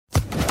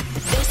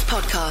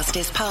podcast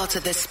is part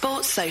of the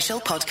Sports Social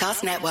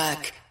Podcast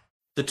Network.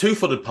 The Two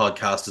Footed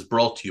Podcast is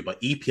brought to you by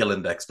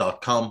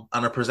EPLindex.com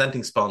and our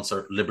presenting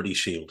sponsor, Liberty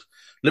Shield.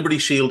 Liberty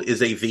Shield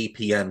is a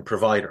VPN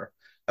provider.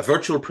 A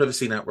virtual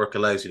privacy network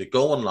allows you to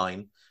go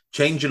online,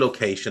 change your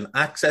location,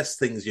 access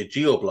things you're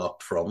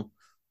geo-blocked from,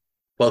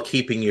 while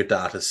keeping your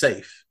data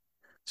safe.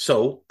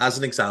 So, as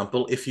an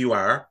example, if you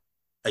are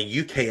a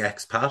UK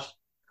expat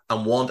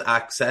and want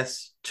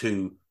access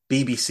to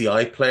BBC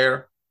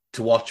iPlayer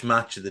to watch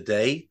Match of the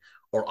Day,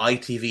 or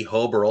ITV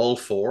Hub, or all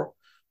four,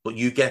 but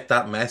you get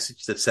that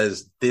message that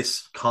says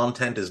this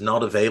content is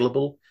not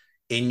available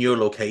in your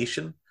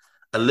location,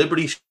 a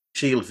Liberty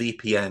Shield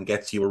VPN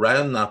gets you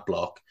around that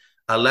block,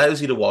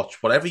 allows you to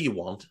watch whatever you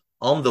want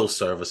on those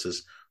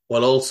services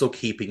while also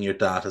keeping your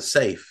data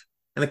safe.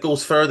 And it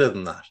goes further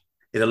than that.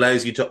 It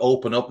allows you to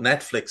open up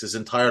Netflix's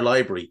entire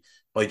library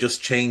by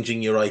just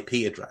changing your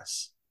IP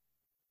address.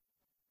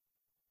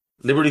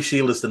 Liberty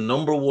Shield is the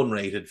 #1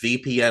 rated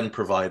VPN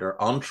provider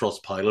on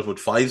Trustpilot with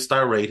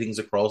 5-star ratings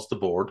across the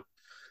board.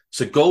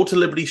 So go to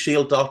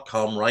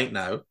libertyshield.com right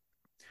now,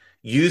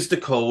 use the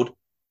code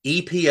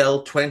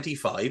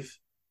EPL25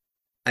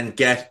 and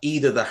get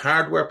either the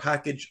hardware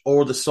package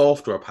or the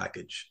software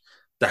package.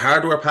 The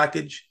hardware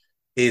package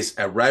is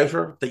a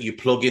router that you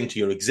plug into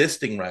your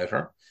existing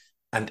router,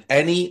 and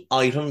any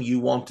item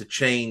you want to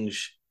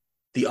change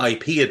the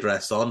IP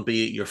address on,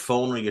 be it your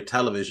phone or your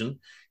television,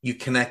 you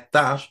connect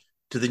that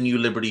to the new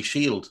Liberty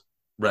Shield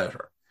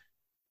router.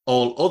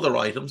 All other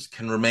items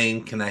can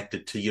remain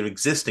connected to your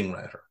existing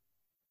router.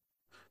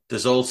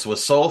 There's also a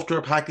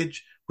software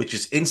package which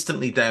is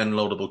instantly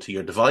downloadable to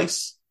your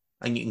device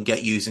and you can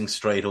get using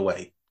straight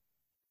away.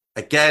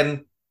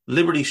 Again,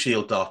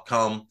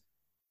 libertyshield.com,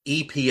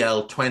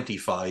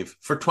 EPL25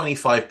 for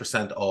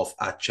 25% off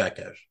at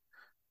checkout.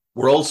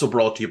 We're also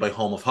brought to you by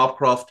Home of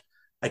Hopcroft,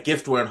 a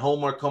giftware and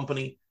homeware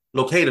company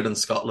located in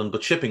Scotland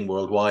but shipping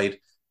worldwide.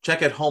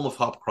 Check out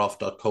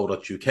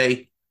homeofhopcroft.co.uk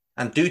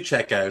and do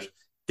check out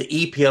the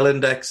EPL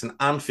Index and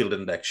Anfield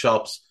Index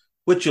shops,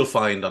 which you'll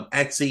find on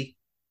Etsy.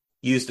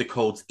 Use the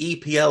codes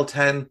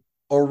EPL10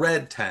 or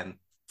RED10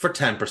 for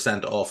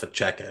 10% off at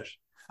checkout.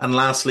 And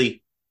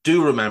lastly,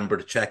 do remember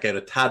to check out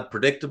A Tad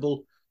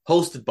Predictable,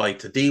 hosted by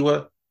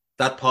Tadiwa.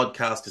 That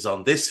podcast is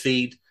on this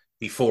feed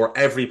before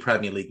every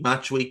Premier League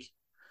match week.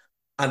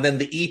 And then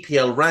the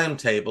EPL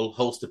Roundtable,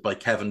 hosted by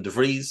Kevin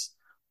DeVries,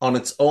 on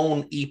its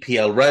own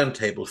EPL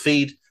Roundtable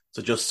feed.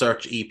 So just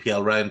search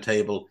EPL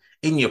Roundtable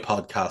in your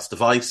podcast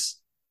device.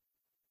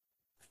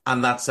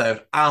 And that's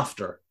out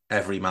after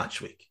every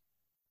match week.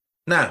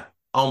 Now,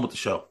 on with the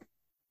show.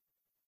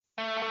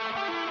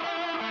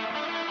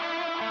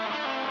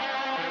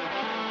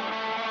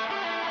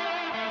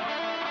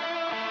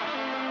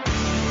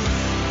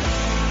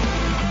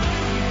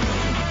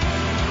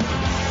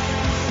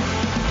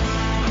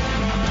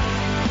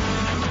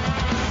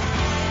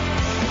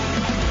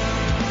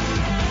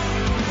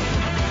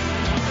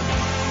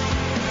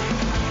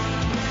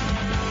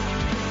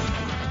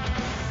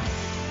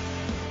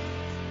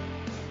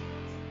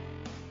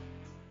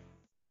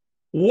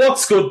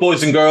 What's good,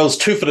 boys and girls?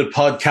 Two Footed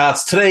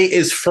Podcast. Today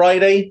is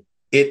Friday.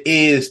 It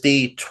is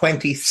the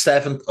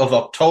 27th of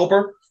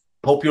October.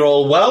 Hope you're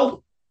all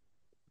well.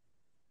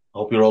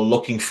 Hope you're all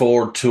looking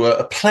forward to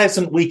a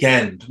pleasant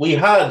weekend. We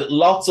had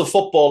lots of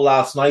football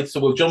last night, so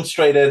we'll jump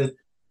straight in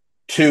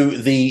to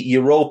the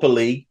Europa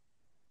League.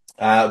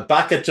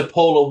 Back at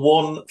Topola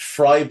 1,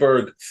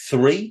 Freiburg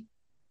 3.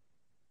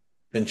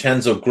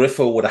 Vincenzo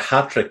Griffo with a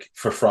hat-trick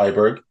for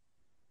Freiburg.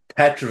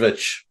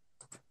 Petrovic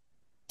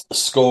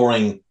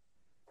scoring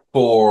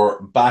for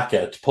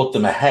Baca to put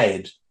them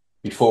ahead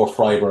before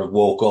Freiburg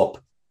woke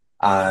up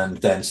and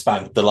then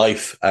spanked the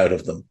life out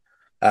of them.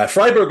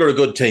 Freiburg are a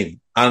good team,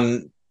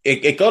 and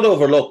it got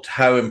overlooked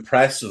how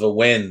impressive a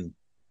win,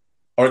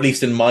 or at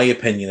least in my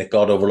opinion, it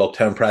got overlooked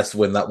how impressive a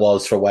win that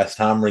was for West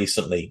Ham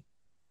recently.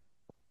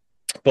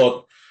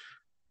 But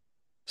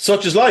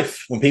such is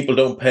life when people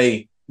don't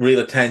pay real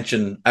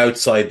attention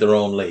outside their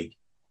own league.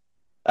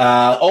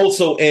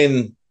 Also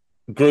in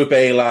Group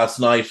A last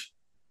night,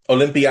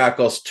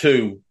 Olympiacos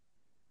 2,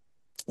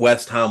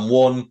 West Ham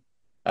 1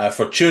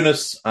 for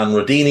Tunis and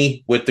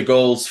Rodini with the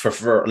goals for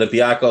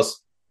Olympiacos.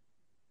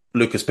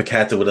 Lucas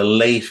Paqueta with a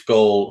late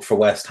goal for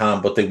West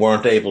Ham, but they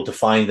weren't able to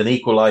find an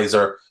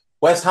equaliser.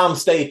 West Ham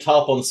stayed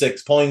top on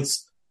 6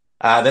 points.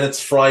 Then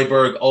it's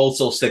Freiburg,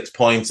 also 6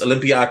 points.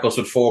 Olympiacos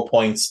with 4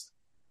 points.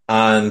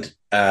 And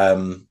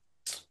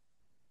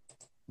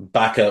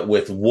Baca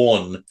with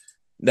 1.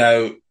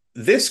 Now,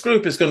 this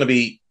group is going to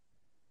be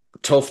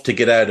tough to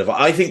get out of.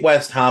 I think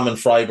West Ham and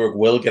Freiburg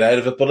will get out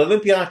of it, but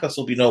Olympiacos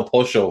will be no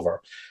pushover.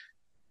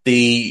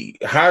 The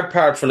hard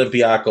part for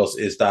Olympiacos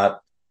is that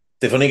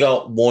they've only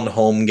got one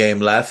home game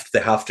left.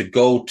 They have to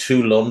go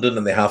to London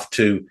and they have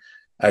to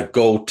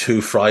go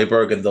to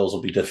Freiburg, and those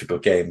will be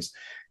difficult games.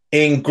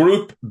 In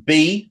Group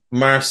B,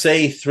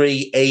 Marseille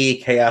 3,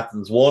 AEK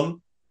Athens 1.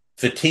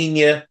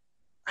 Vitinha,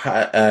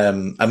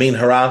 Amin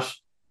Harat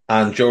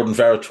and Jordan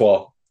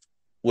Verratois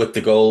with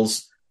the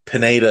goals.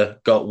 Pineda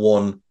got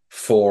 1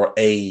 for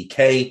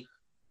AEK.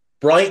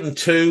 Brighton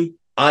 2,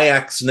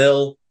 Ajax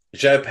 0,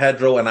 João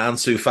Pedro and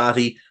Ansu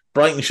Fati.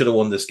 Brighton should have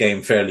won this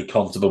game fairly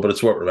comfortable, but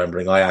it's worth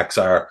remembering Ajax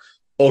are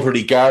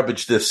utterly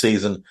garbage this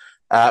season.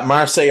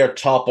 Marseille are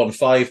top on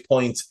 5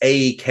 points.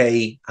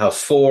 AEK have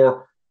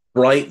 4.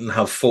 Brighton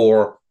have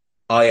 4.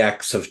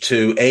 Ajax have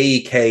 2.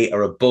 AEK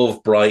are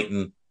above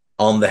Brighton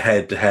on the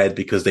head-to-head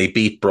because they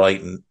beat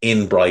Brighton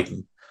in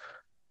Brighton.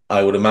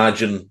 I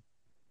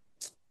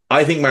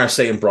think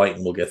Marseille and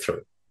Brighton will get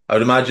through. I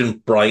would imagine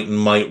Brighton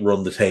might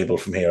run the table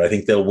from here. I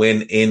think they'll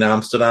win in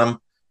Amsterdam.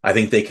 I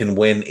think they can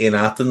win in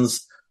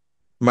Athens.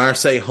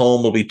 Marseille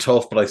home will be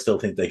tough, but I still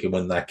think they can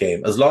win that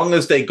game. As long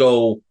as they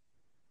go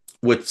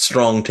with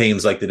strong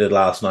teams like they did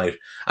last night,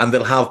 and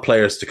they'll have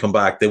players to come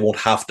back. They won't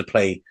have to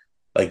play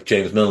like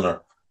James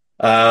Milner.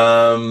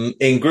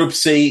 In Group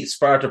C,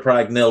 Sparta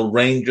Prague 0,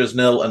 Rangers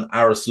 0, and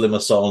Aris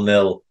Limassol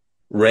 0,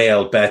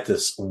 Real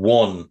Betis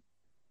 1.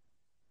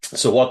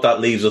 So what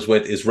that leaves us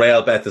with is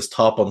Real Betis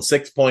top on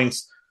 6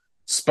 points,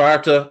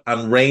 Sparta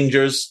and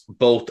Rangers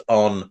both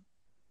on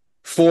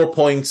 4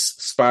 points.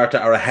 Sparta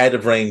are ahead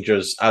of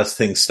Rangers as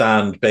things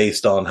stand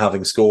based on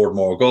having scored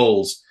more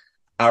goals.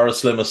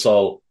 Aris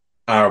Limassol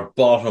are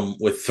bottom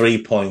with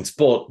 3 points,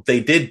 but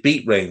they did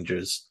beat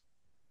Rangers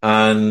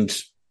and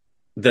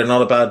they're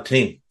not a bad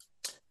team.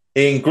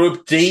 In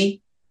Group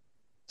D,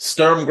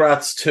 Sturm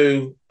Graz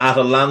 2,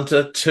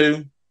 Atalanta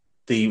 2,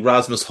 the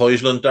Rasmus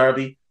Højlund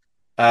derby.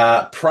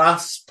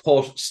 Pras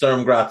put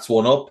Sturm Graz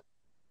 1 up.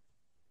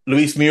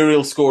 Luis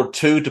Muriel scored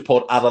 2 to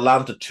put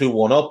Atalanta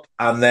 2-1 up.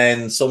 And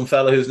then some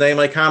fella whose name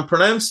I can't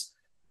pronounce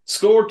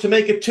scored to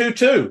make it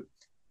 2-2.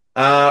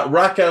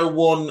 Rakow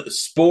 1,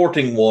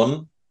 Sporting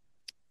 1.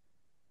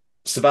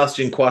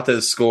 Sebastian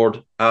Coates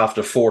scored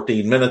after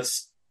 14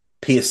 minutes.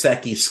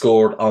 Piasecki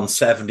scored on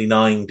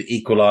 79 to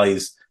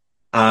equalise.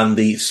 And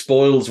the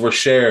spoils were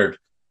shared.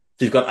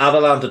 So you've got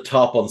Atalanta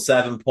top on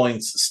 7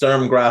 points.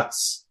 Sturm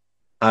Graz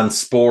and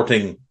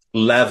Sporting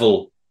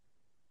level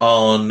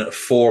on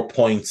 4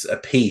 points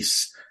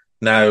apiece.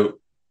 Now,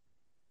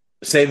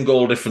 same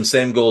goal difference,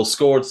 same goals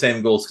scored,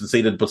 same goals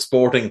conceded, but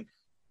Sporting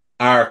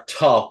are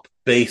top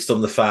based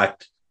on the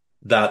fact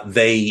that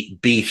they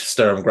beat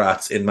Sturm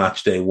Graz in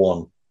match day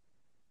 1.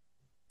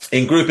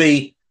 In Group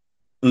E,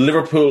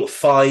 Liverpool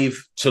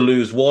 5,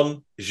 Toulouse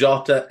 1.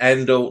 Jota,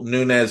 Endo,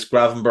 Nunez,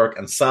 Gravenberch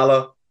and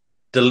Salah.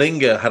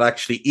 Delinga had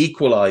actually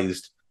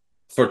equalised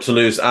for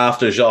Toulouse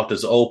after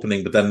Jota's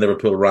opening, but then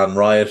Liverpool ran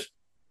riot.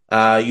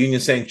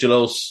 Union St.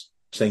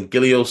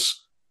 Gilios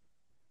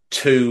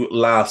 2,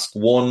 Lask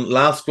 1.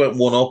 Lask went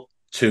 1 up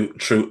to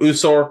True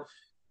Usor.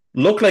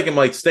 Looked like it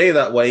might stay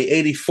that way.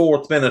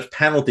 84th minute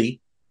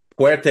penalty.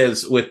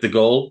 Puertes with the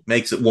goal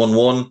makes it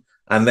 1-1.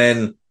 And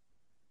then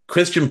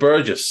Christian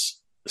Burgess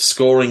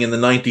scoring in the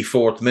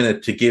 94th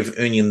minute to give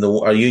Union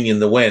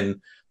the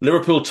win.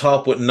 Liverpool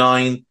top with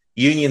 9.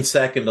 Union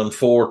second on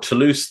 4.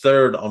 Toulouse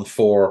third on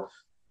 4.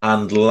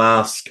 And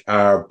Lask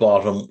are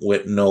bottom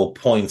with no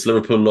points.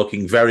 Liverpool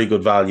looking very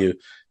good value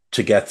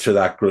to get through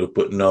that group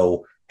with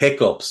no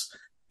hiccups.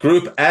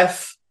 Group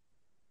F,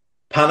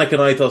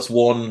 Panathinaikos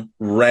 1,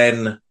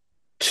 Rennes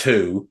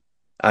 2.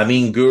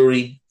 Amin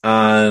Guri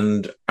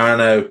and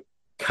Arnau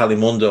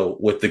Kalimundo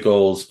with the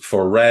goals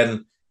for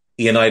Rennes.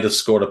 Ioannidis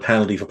scored a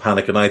penalty for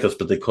Panathinaikos,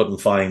 but they couldn't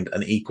find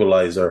an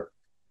equaliser.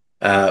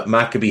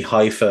 Maccabi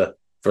Haifa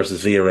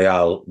versus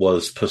Villarreal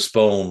was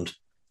postponed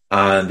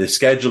and is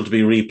scheduled to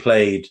be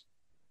replayed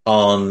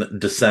on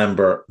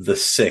December the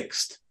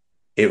 6th.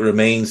 It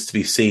remains to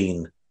be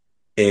seen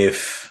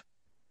if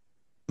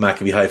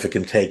Maccabi Haifa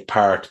can take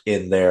part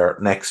in their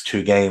next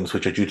 2 games,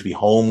 which are due to be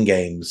home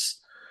games.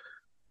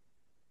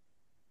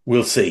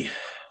 We'll see.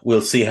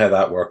 We'll see how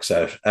that works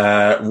out.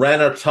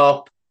 Rennes are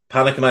top,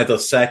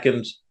 Panathinaikos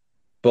second.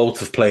 Both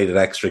have played an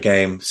extra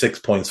game, 6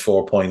 points,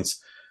 4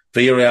 points.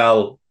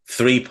 Villarreal,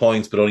 3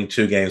 points, but only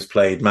 2 games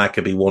played.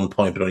 Maccabi, 1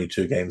 point, but only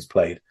 2 games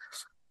played.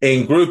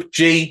 In Group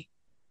G,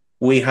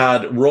 we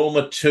had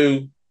Roma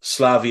 2,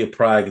 Slavia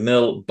Prague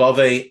 0, Bove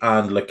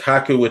and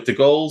Lukaku with the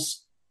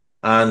goals,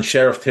 and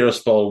Sheriff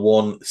Tiraspol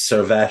 1,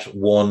 Servette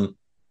 1.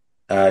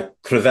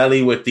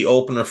 Crivelli with the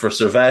opener for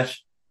Servette,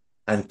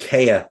 and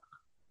Kea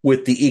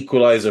with the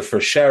equaliser for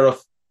Sheriff.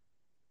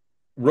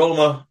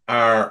 Roma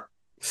are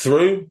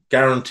through,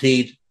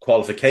 guaranteed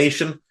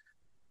qualification,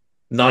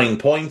 9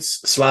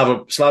 points.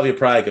 Slavia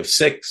Prague have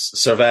 6,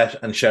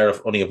 Servette and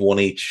Sheriff only have 1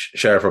 each.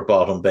 Sheriff are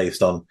bottom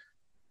based on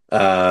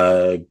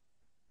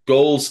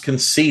goals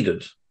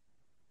conceded.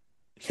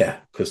 Yeah,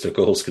 because their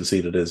goals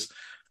conceded is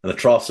an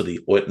atrocity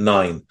with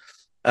 9.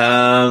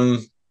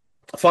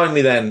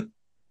 Finally then,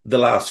 the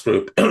last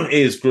group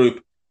is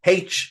Group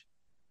H.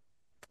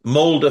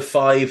 Molde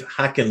 5,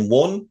 Häcken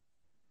 1.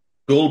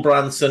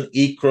 Gulbrandsen,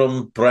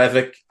 Ikram,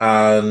 Breivik,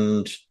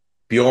 and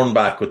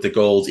Bjornbach with the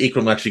goals.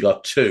 Ikram actually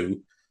got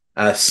 2.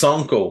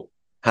 Sonko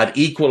had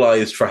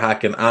equalised for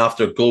Häcken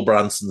after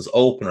Gulbrandsen's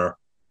opener,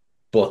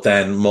 but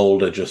then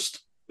Molde just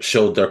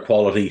showed their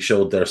quality,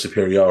 showed their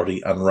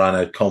superiority, and ran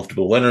out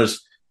comfortable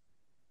winners.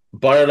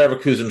 Bayer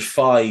Leverkusen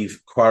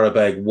 5,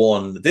 Qarabag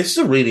 1. This is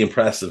a really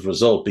impressive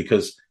result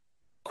because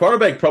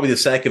Qarabag probably the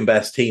second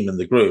best team in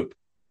the group.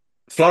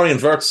 Florian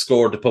Wirtz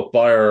scored to put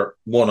Bayer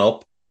 1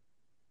 up.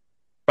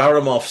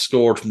 Baramov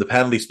scored from the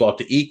penalty spot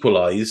to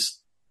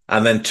equalise.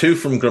 And then 2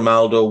 from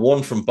Grimaldo,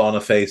 1 from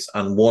Boniface,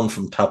 and 1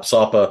 from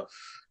Tapsoba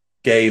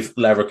gave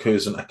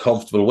Leverkusen a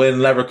comfortable win.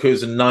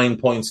 Leverkusen 9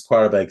 points,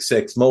 Quarabeg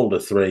 6,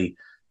 Molde 3,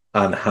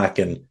 and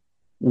Hacken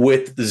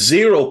with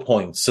 0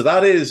 points. So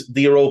that is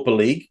the Europa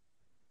League.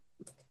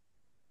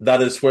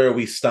 That is where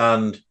we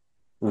stand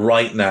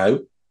right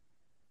now.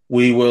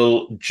 We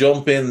will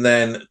jump in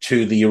then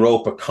to the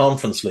Europa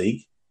Conference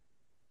League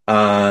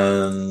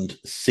and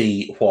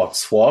see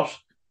what's what.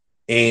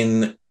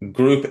 In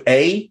Group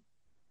A,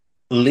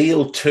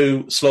 Lille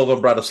 2,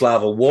 Slovan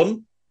Bratislava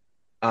 1,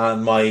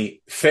 and my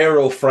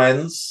Pharaoh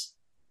friends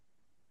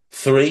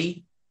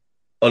 3,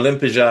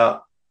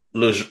 Olimpija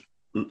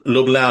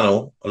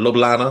Ljubljana.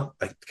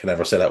 I can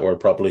never say that word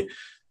properly.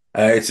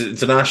 It's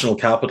a national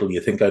capital.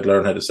 You think I'd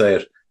learn how to say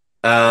it.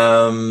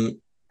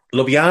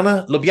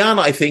 Ljubljana,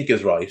 I think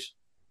is right.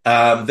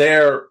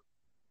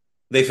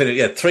 They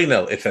finished,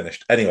 3-0 it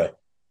finished. Anyway,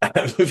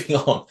 moving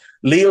on.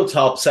 Lille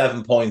top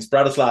 7 points,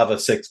 Bratislava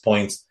 6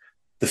 points,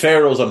 the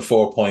Pharaohs on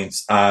 4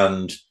 points,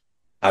 and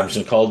I'm just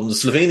going to call them the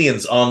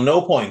Slovenians on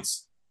no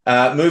points.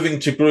 Moving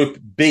to Group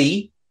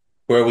B,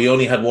 where we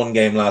only had one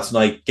game last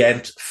night,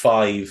 Ghent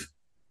 5,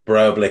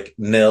 Braublik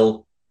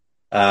 0.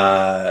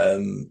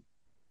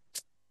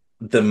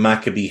 The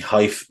Maccabi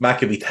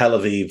Tel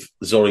Aviv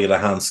Zorya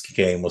Luhansk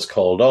game was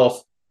called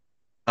off,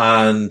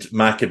 and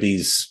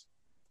Maccabi's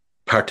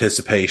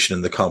participation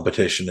in the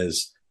competition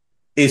is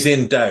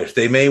in doubt.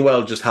 They may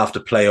well just have to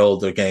play all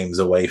their games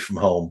away from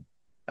home,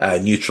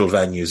 neutral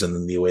venues, and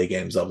then the away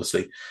games,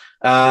 obviously.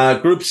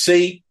 Group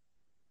C,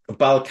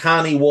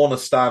 Balkani 1,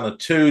 Astana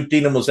 2,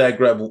 Dinamo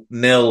Zagreb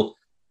 0,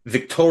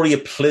 Victoria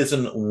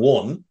Plzeň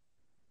 1.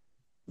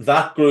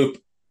 That group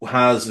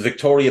has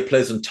Victoria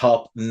Plzeň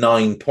top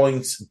 9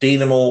 points.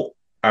 Dinamo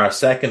are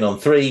second on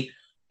 3.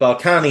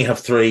 Balkani have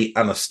 3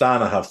 and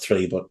Astana have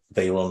 3, but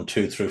they run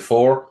 2 through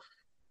 4.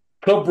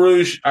 Club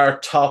Brugge are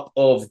top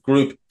of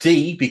Group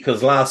D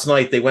because last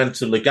night they went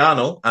to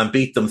Lugano and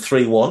beat them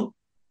 3-1.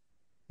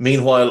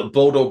 Meanwhile,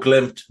 Bodo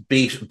Glimt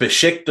beat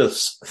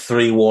Besiktas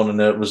 3-1 in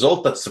a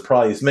result that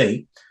surprised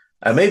me.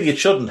 Maybe it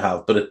shouldn't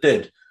have, but it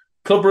did.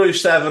 Club Brugge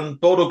 7,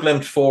 Bodo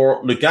Glimt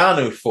 4,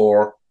 Lugano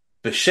 4,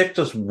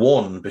 Besiktas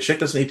 1.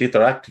 Besiktas need to get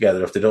their act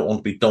together if they don't want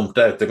to be dumped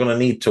out. They're going to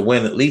need to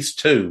win at least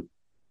 2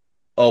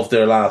 of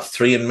their last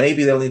 3, and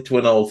maybe they'll need to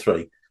win all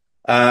 3.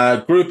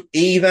 Group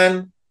E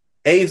then,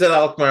 AZ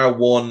Alkmaar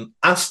 1,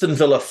 Aston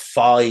Villa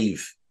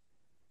 5.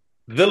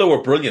 Villa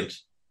were brilliant.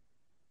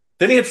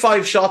 They only had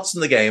 5 shots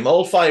in the game.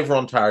 All 5 were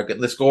on target,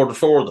 and they scored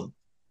 4 of them.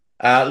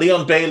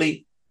 Leon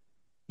Bailey,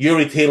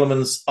 Yuri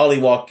Tielemans, Ollie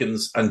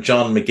Watkins, and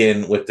John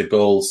McGinn with the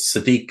goals.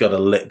 Sadiq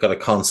got a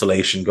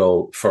consolation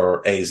goal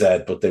for AZ,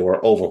 but they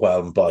were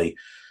overwhelmed by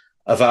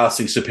a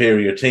vastly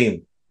superior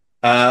team.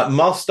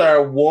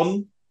 Mostar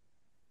 1,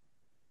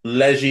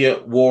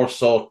 Legia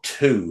Warsaw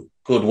 2.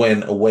 Good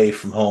win away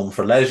from home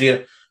for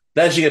Legia.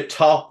 Legia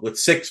top with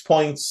 6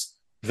 points.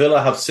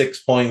 Villa have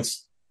 6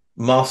 points.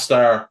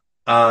 Mostar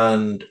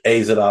and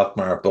AZ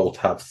Alkmaar both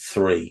have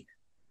 3.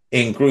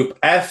 In Group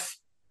F,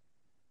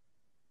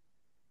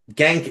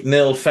 Genk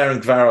 0,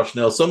 Ferencváros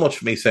 0. So much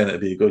for me saying it'd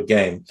be a good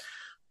game.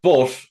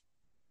 But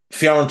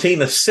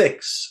Fiorentina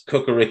 6,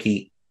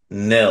 Cucuricchi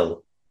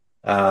 0.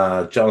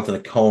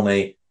 Jonathan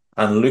Akone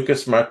and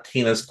Lucas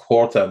Martinez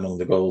Quarta among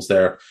the goals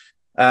there.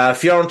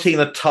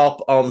 Fiorentina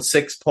top on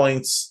 6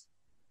 points.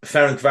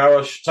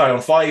 Ferencváros,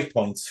 on 5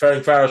 points.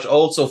 Ferencváros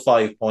also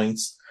 5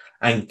 points.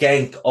 And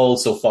Genk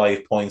also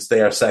 5 points.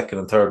 They are second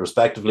and third,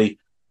 respectively.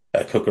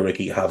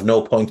 Cucuricchi have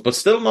no points, but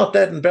still not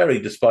dead and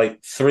buried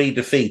despite 3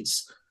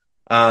 defeats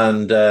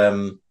and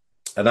an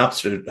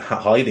absolute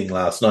hiding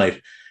last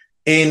night.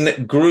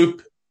 In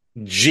Group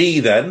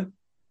G, then,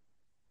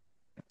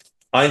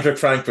 Eintracht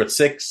Frankfurt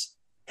 6,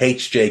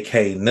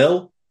 HJK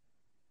 0,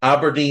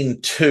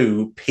 Aberdeen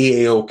 2,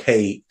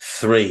 PAOK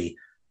 3.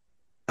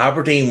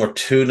 Aberdeen were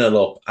 2-0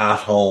 up at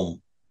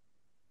home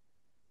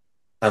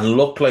and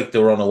looked like they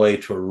were on a way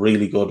to a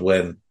really good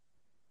win,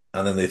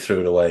 and then they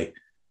threw it away.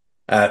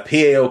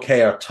 PAOK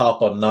are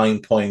top on 9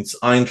 points,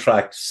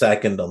 Eintracht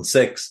second on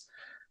 6.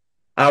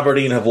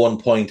 Aberdeen have 1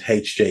 point,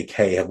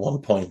 HJK have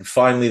 1 point. And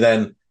finally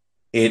then,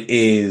 it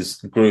is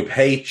Group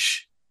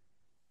H.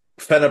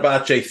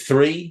 Fenerbahce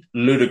 3,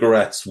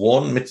 Ludogorets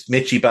 1,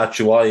 Michy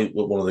Batshuayi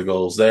with one of the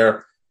goals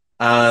there,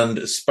 and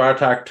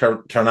Spartak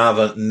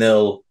Trnava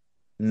 0,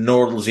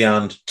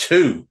 Nordsjælland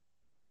 2.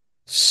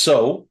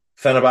 So,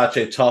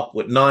 Fenerbahce top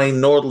with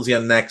 9,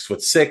 Nordsjælland next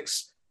with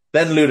 6,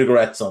 then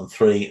Ludogorets on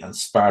 3, and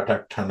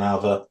Spartak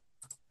Trnava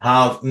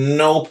have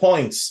no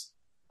points.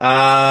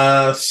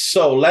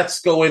 So let's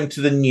go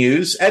into the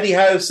news. Eddie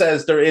Howe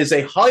says there is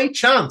a high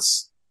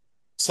chance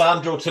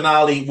Sandro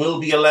Tonali will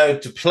be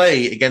allowed to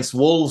play against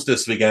Wolves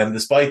this weekend,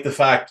 despite the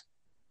fact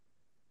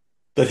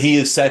that he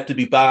is set to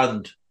be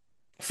banned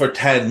for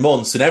 10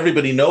 months. And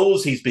everybody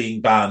knows he's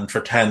being banned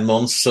for 10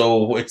 months,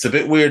 so it's a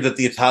bit weird that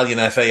the Italian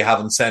FA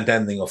haven't sent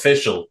anything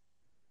official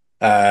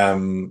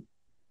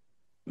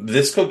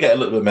This could get a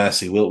little bit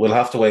messy. We'll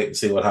have to wait and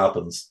see what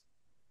happens.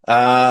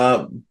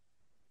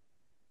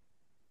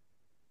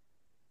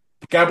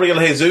 Gabriel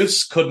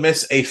Jesus could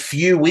miss a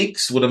few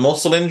weeks with a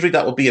muscle injury.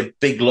 That would be a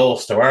big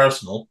loss to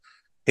Arsenal.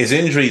 His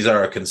injuries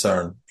are a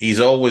concern. He's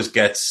always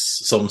gets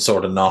some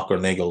sort of knock or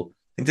niggle. I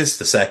think this is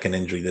the second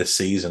injury this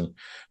season.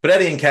 But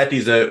Eddie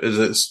Nketiah is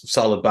a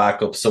solid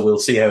backup, so we'll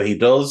see how he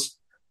does.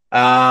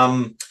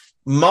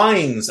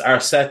 Mainz are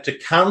set to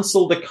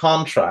cancel the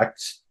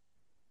contract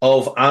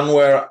of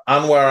Anwar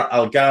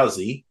Al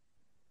Ghazi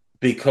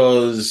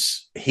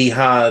because he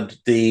had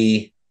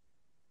the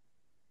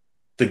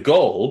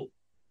goal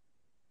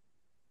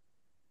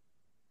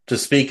to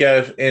speak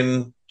out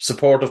in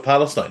support of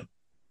Palestine.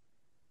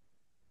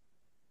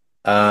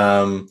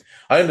 I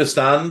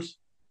understand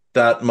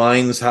that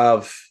Mainz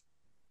have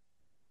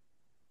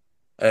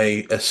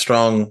a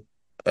strong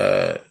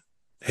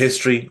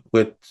history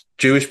with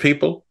Jewish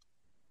people,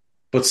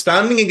 but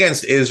standing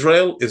against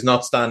Israel is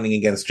not standing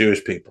against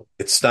Jewish people.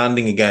 It's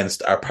standing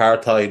against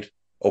apartheid,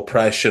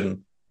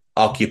 oppression,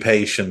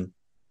 occupation,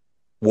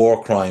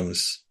 war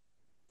crimes,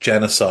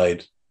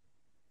 genocide.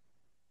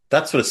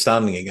 That's what it's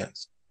standing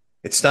against.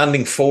 It's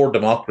standing for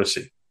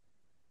democracy.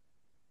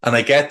 And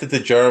I get that the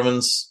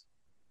Germans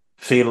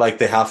feel like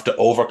they have to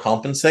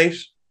overcompensate.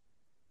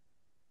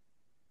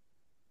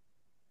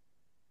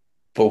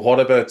 But what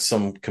about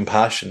some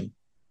compassion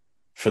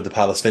for the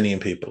Palestinian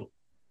people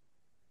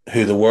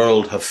who the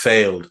world have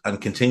failed and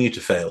continue to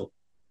fail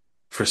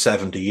for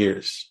 70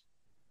 years?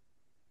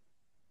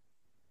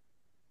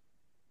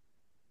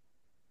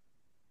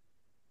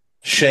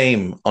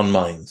 Shame on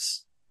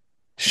Mainz.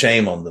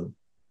 Shame on them.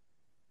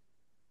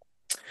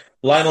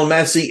 Lionel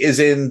Messi is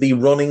in the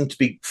running to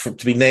be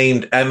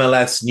named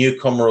MLS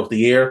Newcomer of the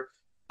Year.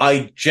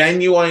 I'd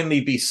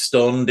genuinely be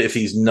stunned if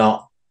he's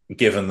not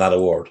given that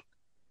award.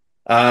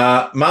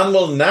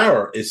 Manuel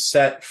Neuer is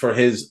set for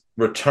his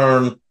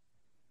return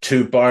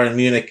to Bayern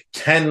Munich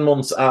 10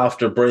 months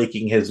after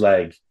breaking his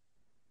leg.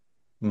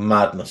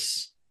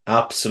 Madness.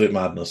 Absolute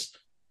madness.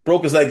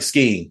 Broke his leg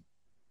skiing.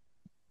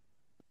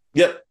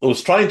 Yep,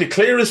 was trying to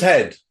clear his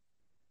head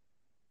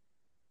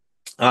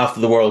after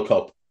the World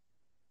Cup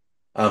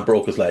and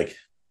broke his leg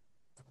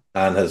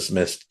and has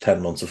missed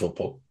 10 months of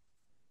football.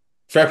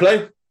 Fair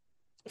play.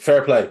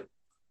 Fair play.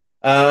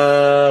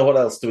 What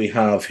else do we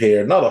have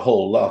here? Not a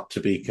whole lot,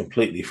 to be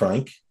completely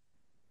frank.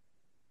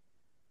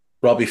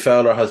 Robbie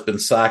Fowler has been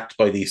sacked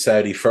by the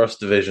Saudi First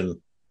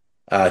Division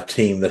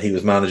team that he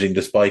was managing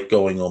despite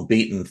going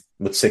unbeaten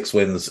with 6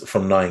 wins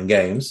from 9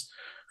 games.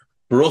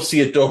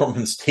 Borussia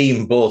Dortmund's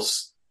team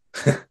bus,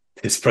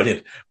 it's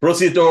brilliant.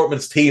 Borussia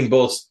Dortmund's team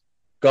bus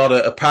got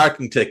a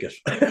parking ticket.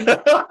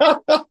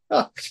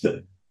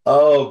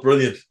 Oh,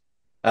 brilliant.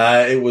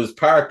 It was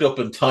parked up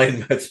in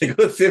Tynemouth. They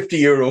got a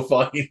 €50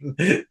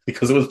 fine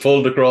because it was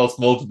pulled across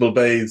multiple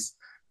bays.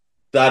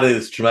 That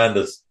is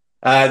tremendous.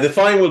 The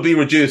fine will be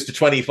reduced to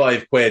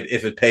 25 quid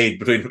if it paid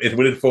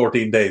within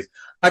 14 days.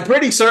 I'm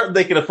pretty certain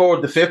they can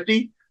afford the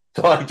 50,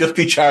 so I'd just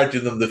be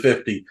charging them the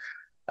 50.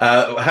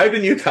 How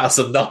do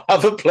Newcastle not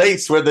have a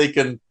place where they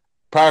can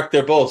park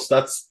their bus?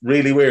 That's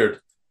really weird.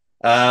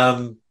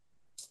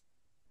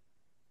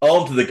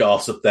 On to the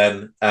gossip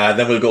then.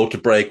 Then we'll go to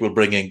break. We'll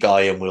bring in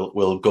Guy and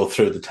we'll go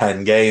through the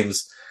 10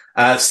 games.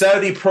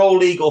 Saudi Pro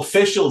League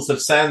officials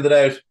have sounded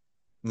out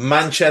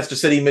Manchester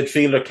City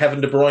midfielder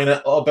Kevin De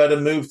Bruyne about a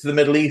move to the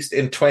Middle East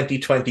in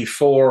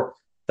 2024.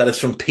 That is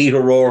from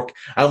Peter Rourke,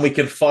 and we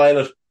can file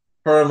it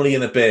firmly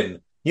in a bin.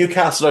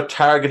 Newcastle are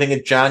targeting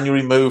a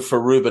January move for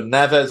Ruben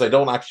Neves. I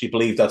don't actually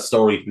believe that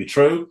story to be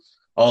true,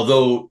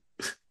 although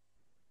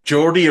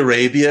Saudi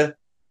Arabia,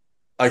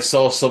 I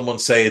saw someone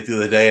say it the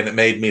other day and it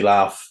made me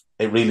laugh.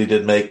 It really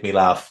did make me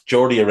laugh.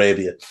 Saudi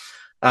Arabia.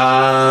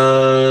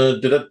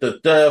 Following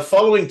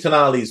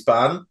Tonali's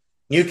ban,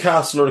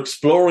 Newcastle are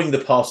exploring the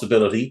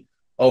possibility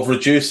of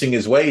reducing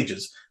his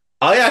wages.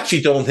 I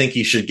actually don't think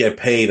he should get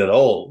paid at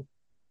all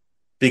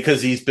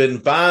because he's been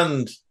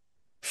banned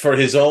for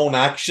his own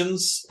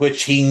actions,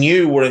 which he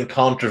knew were in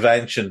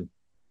contravention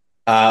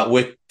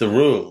with the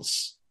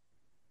rules.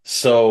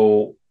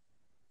 So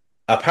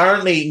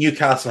apparently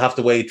Newcastle have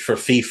to wait for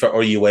FIFA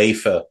or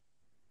UEFA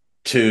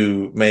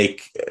to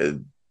make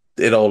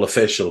it all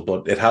official,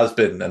 but it has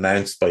been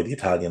announced by the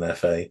Italian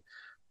FA.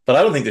 But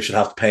I don't think they should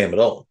have to pay him at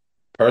all,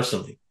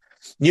 personally.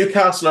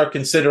 Newcastle are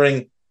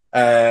considering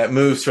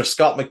moves for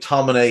Scott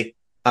McTominay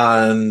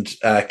and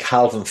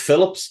Calvin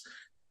Phillips.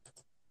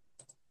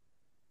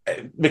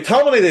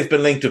 McTominay they've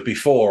been linked with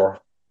before.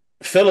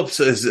 Phillips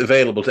is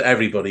available to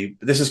everybody.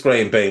 This is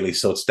Graham Bailey,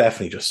 so it's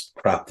definitely just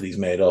crap that he's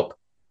made up.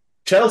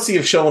 Chelsea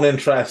have shown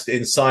interest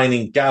in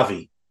signing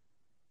Gavi.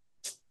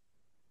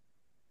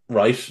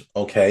 Right,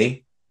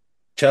 okay.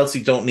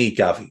 Chelsea don't need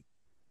Gavi.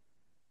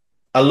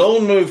 A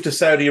loan move to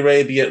Saudi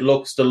Arabia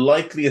looks the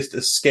likeliest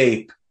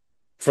escape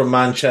from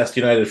Manchester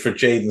United for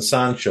Jadon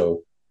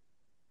Sancho,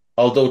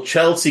 although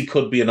Chelsea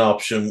could be an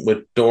option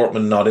with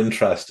Dortmund not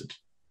interested.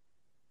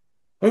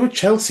 Why would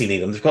Chelsea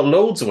need him? They've got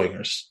loads of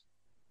wingers.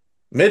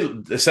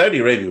 Saudi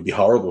Arabia would be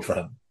horrible for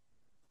him.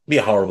 It'd be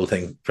a horrible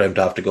thing for him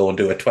to have to go and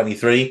do at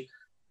 23.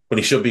 when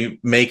he should be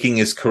making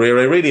his career.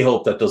 I really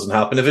hope that doesn't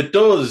happen. If it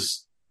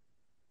does,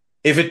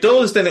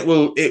 then it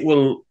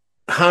will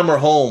hammer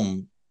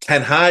home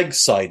Ten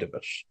Hag's side of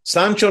it.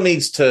 Sancho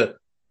needs to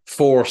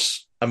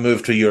force a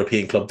move to a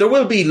European club. There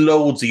will be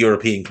loads of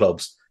European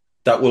clubs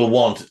that will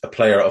want a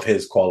player of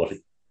his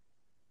quality.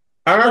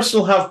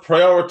 Arsenal have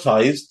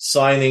prioritised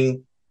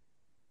signing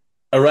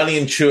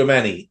Aurelien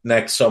Tchouameni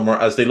next summer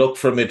as they look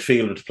for a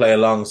midfielder to play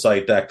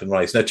alongside Declan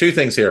Rice. Now, two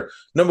things here.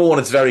 Number one,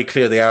 it's very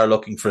clear they are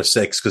looking for a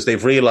six because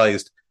they've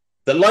realised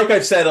that, like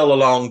I've said all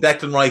along,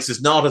 Declan Rice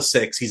is not a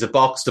six. He's a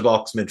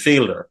box-to-box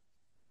midfielder.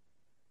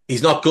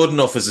 He's not good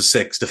enough as a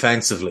six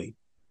defensively.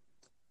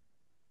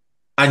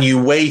 And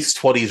you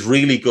waste what he's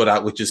really good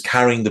at, which is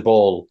carrying the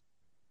ball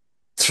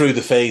through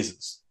the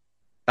phases.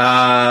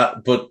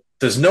 But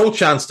there's no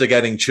chance to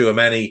getting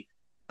Tchouameni.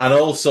 And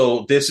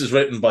also, this is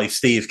written by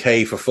Steve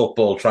Kay for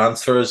Football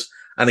Transfers.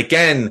 And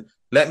again,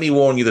 let me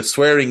warn you that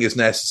swearing is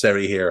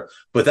necessary here,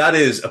 but that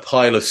is a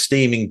pile of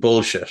steaming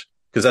bullshit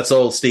because that's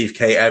all Steve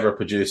Kay ever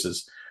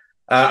produces.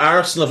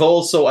 Arsenal have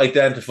also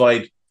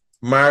identified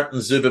Martin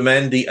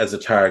Zubimendi as a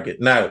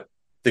target. Now,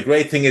 the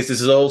great thing is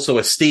this is also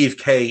a Steve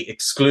Kay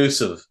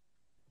exclusive.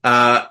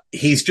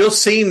 He's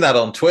just seen that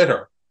on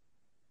Twitter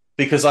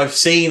because I've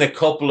seen a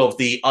couple of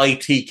the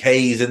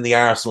ITKs in the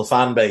Arsenal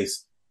fan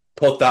base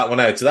put that one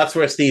out. So that's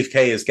where Steve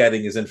Kay is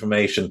getting his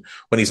information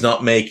when he's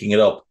not making it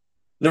up.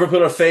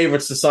 Liverpool are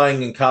favourites to sign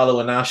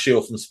Gonçalo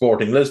Inácio from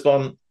Sporting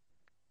Lisbon.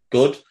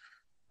 Good.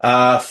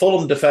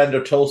 Fulham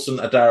defender Tosin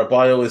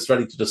Adarabioyo is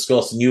ready to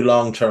discuss a new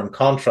long-term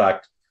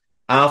contract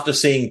after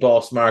seeing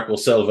boss Marco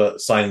Silva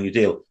sign a new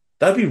deal.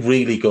 That'd be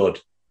really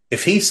good.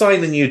 If he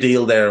signed a new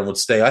deal there and would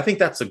stay, I think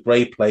that's a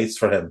great place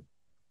for him.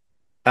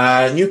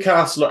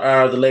 Newcastle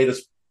are the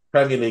latest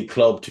Premier League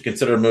club to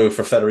consider a move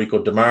for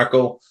Federico Di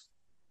Marco.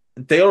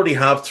 They already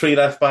have 3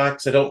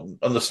 left-backs. I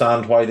don't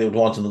understand why they would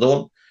want another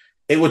one.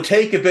 It would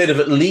take a bid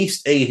of at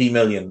least 80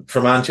 million for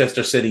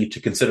Manchester City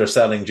to consider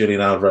selling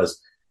Julian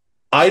Alvarez.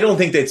 I don't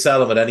think they'd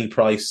sell him at any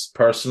price,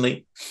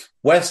 personally.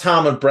 West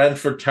Ham and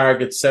Brentford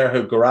target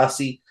Sergio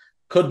Guirassy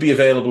could be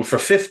available for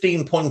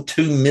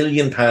 £15.2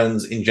 million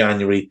in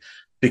January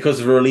because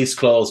of a release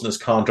clause in his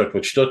contract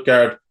with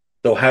Stuttgart,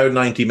 though how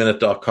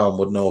 90minute.com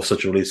would know of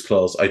such a release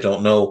clause, I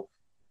don't know.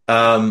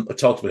 I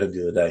talked about him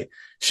the other day.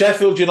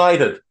 Sheffield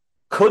United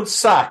could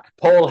sack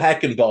Paul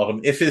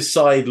Heckingbottom if his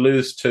side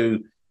lose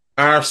to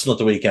Arsenal at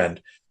the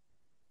weekend.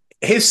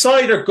 His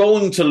side are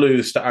going to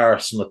lose to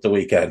Arsenal at the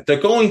weekend. They're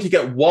going to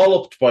get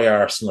walloped by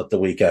Arsenal at the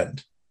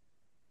weekend.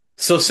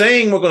 So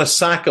saying we're going to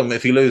sack him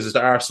if he loses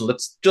to Arsenal,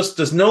 that's just,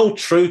 there's no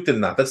truth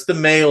in that. That's the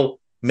Mail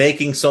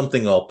making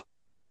something up.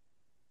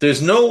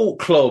 There's no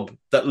club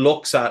that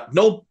looks at,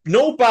 no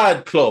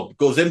bad club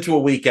goes into a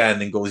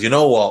weekend and goes, you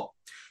know what?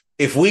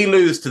 If we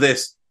lose to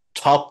this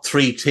top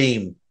 3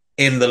 team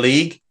in the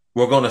league,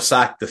 we're going to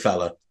sack the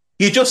fella.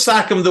 You just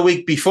sack him the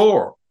week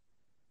before.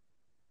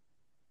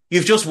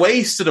 You've just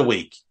wasted a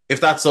week if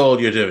that's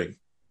all you're doing.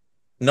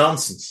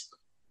 Nonsense.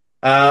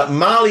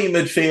 Mali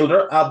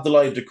midfielder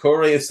Abdoulaye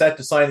Doucouré is set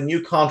to sign a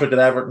new contract at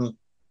Everton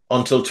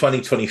until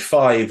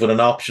 2025 with an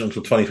option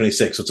until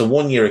 2026. So it's a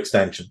 1-year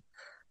extension.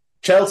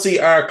 Chelsea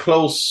are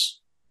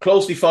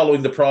closely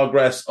following the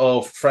progress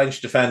of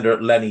French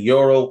defender Lenny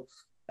Yoro.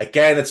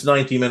 Again, it's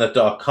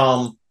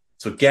 90minute.com.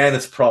 So again,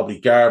 it's probably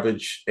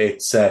garbage.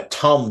 It's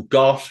Tom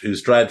Gott,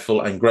 who's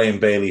dreadful, and Graham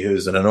Bailey,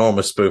 who's an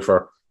enormous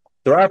spoofer.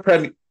 There are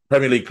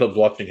Premier League clubs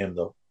watching him,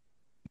 though.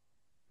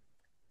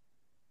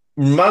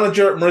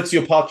 Manager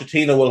Maurizio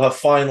Pochettino will have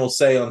final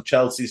say on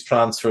Chelsea's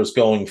transfers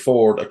going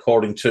forward,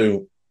 according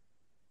to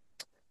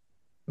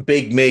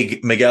Big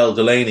Miguel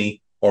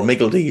Delaney, or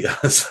Miggledy,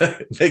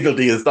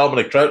 as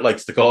Dominic Trout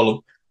likes to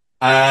call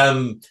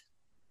him.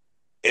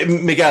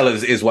 Miguel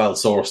is well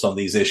sourced on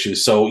these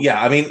issues. So,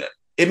 yeah, I mean,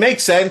 it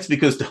makes sense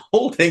because the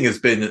whole thing has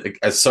been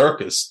a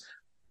circus.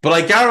 But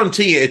I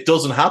guarantee you it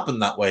doesn't happen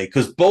that way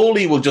because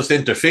Bowley will just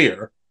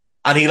interfere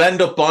and he'll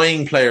end up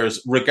buying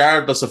players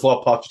regardless of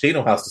what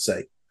Pochettino has to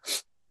say.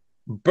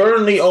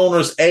 Burnley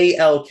owners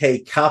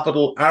ALK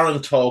Capital are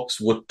in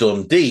talks with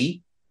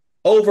Dundee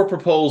over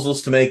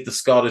proposals to make the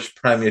Scottish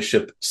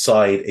Premiership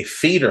side a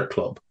feeder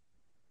club.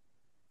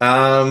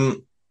 Now,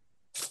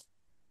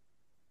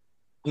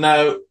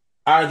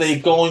 are they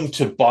going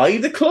to buy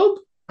the club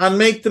and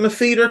make them a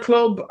feeder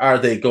club? Are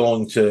they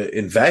going to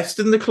invest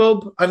in the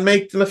club and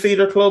make them a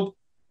feeder club?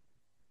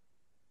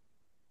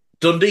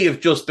 Dundee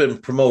have just been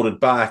promoted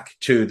back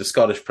to the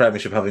Scottish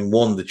Premiership, having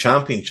won the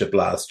championship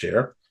last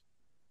year.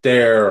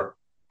 They're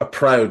a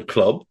proud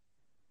club.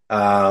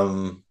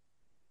 I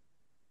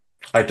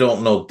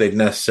don't know if they'd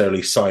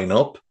necessarily sign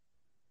up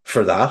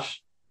for that.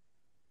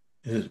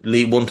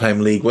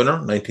 One-time league winner,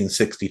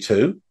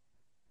 1962.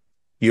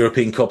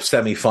 European Cup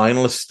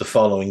semi-finalists the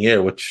following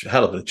year, which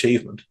hell of an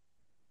achievement.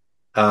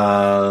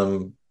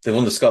 They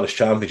won the Scottish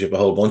Championship a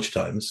whole bunch of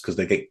times because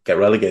they get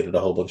relegated a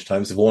whole bunch of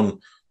times. They've won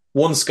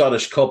 1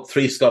 Scottish Cup,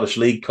 3 Scottish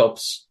League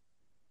Cups.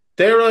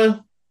 They're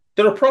a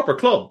proper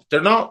club.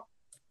 They're not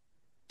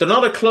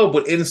a club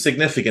with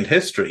insignificant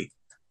history.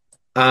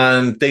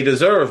 And they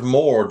deserve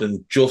more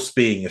than just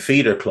being a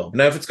feeder club.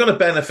 Now, if it's going to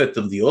benefit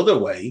them the other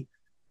way,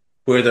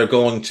 where they're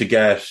going to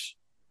get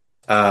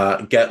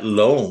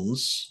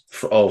loans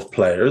of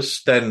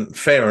players, then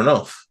fair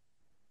enough.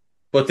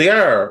 But they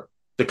are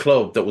the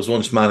club that was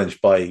once managed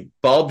by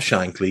Bob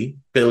Shankly,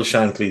 Bill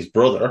Shankly's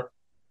brother,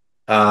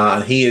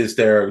 and he is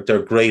their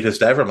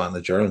greatest ever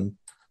manager. And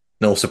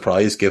no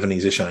surprise, given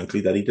he's a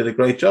Shankly, that he did a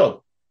great job.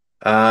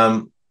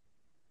 Dundee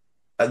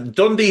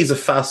is a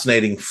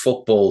fascinating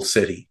football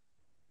city,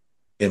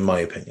 in my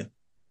opinion.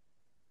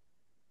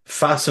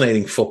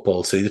 Fascinating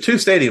football city. The two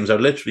stadiums are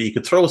literally, you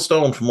could throw a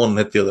stone from one and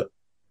hit the other.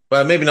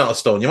 Well, maybe not a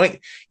stone.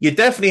 You'd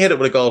definitely hit it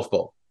with a golf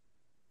ball.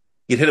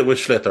 You'd hit it with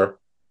Schlitter.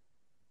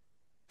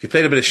 If you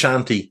played a bit of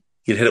shanty,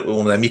 you'd hit it with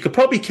one of them. You could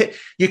probably kick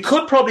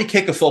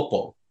a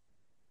football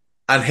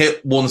and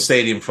hit one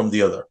stadium from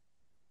the other,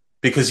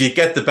 because you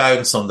get the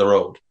bounce on the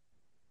road.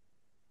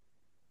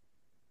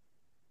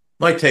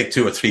 Might take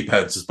 2 or 3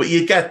 bounces, but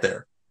you get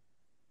there.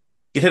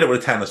 You'd hit it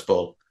with a tennis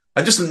ball.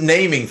 I'm just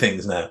naming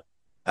things now.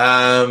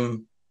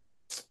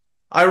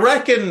 I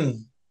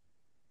reckon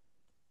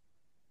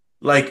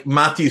like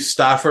Matthew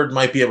Stafford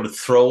might be able to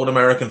throw an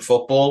American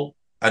football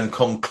and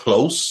come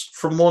close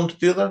from one to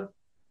the other.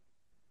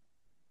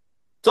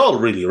 It's all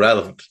really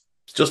irrelevant.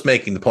 It's just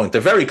making the point.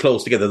 They're very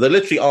close together. They're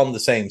literally on the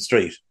same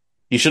street.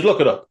 You should look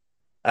it up.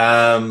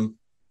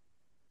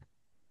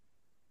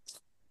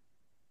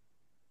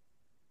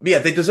 Yeah,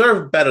 they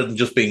deserve better than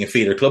just being a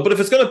feeder club. But if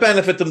it's going to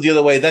benefit them the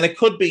other way, then it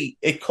could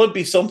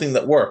be something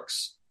that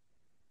works,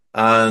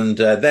 and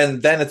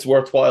then it's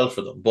worthwhile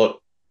for them. But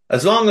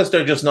as long as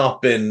they're just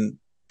not been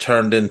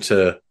turned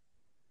into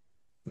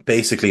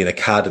basically an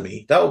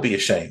academy, that would be a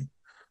shame.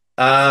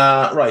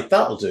 Right,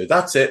 that'll do.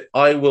 That's it.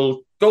 I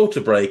will go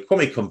to break. When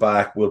we come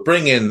back, we'll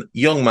bring in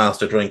young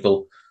Master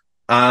Drinkle,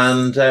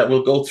 and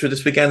we'll go through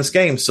this weekend's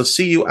game. So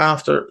see you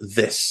after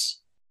this.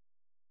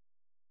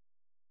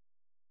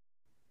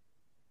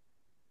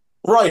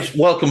 Right,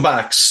 welcome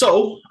back.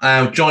 So,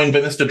 I'm joined by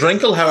Mr.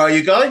 Drinkle. How are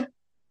you, Guy?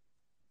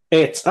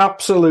 It's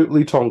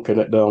absolutely tonking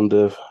it down,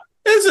 Dave.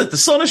 Is it? The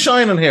sun is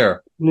shining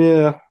here.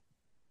 Yeah.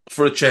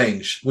 For a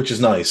change, which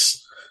is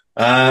nice.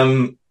 But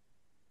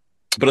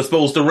I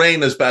suppose the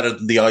rain is better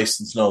than the ice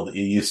and snow that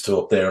you're used to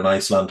up there in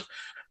Iceland.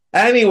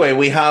 Anyway,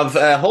 we have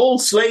a whole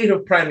slate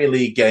of Premier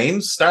League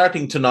games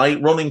starting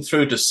tonight, running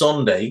through to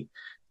Sunday.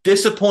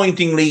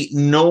 Disappointingly,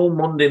 no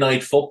Monday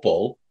night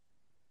football.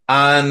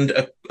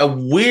 And a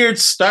weird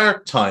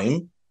start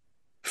time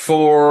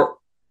for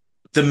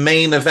the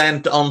main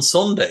event on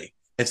Sunday.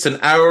 It's an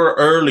hour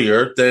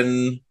earlier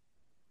than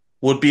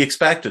would be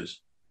expected.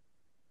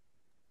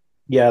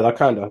 Yeah, that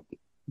kind of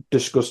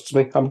disgusts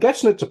me. I'm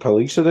guessing it's a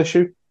policing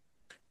issue,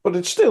 but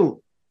it's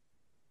still...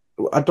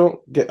 I don't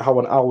get how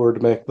an hour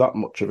would make that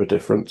much of a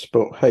difference,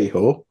 but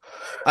hey-ho.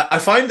 I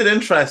find it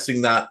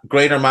interesting that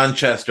Greater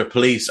Manchester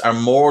Police are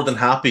more than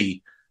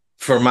happy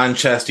for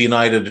Manchester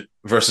United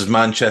versus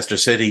Manchester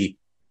City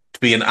to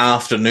be an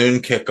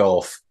afternoon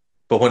kickoff,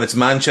 but when it's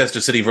Manchester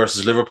City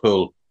versus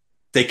Liverpool,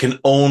 they can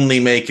only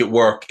make it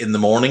work in the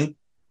morning.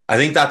 I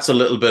think that's a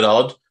little bit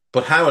odd,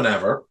 but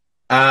however,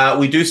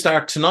 we do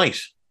start tonight.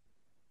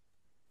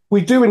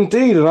 We do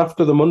indeed, and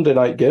after the Monday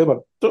night game,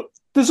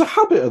 there's a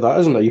habit of that,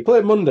 isn't there? You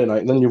play Monday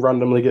night, and then you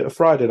randomly get a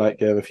Friday night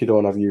game if you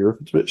don't have Europe.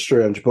 It's a bit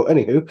strange, but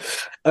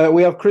anywho,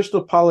 we have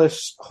Crystal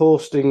Palace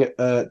hosting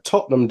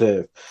Tottenham,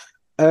 Dave.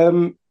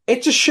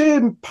 It's a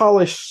shame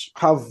Palace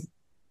have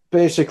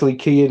basically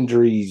key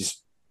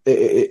injuries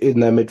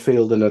in their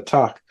midfield and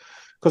attack,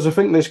 because I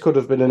think this could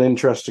have been an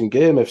interesting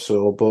game if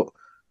so, but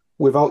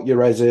without your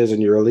Ezes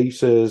and your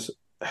Elises,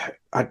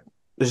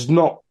 there's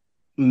not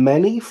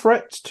many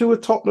threats to a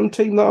Tottenham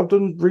team that have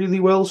done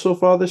really well so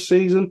far this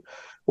season,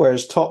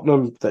 whereas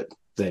Tottenham,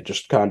 they're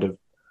just kind of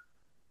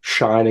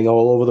shining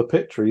all over the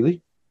pitch,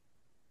 really.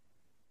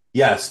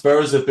 Yeah,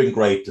 Spurs have been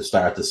great to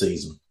start the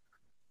season,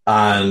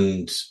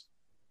 and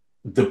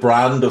the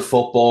brand of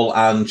football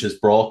Ange has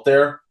brought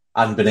there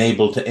and been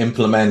able to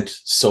implement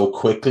so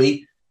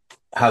quickly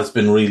has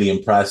been really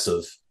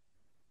impressive.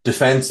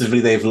 Defensively,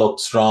 they've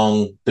looked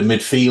strong. The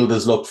midfield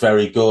has looked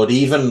very good.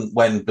 Even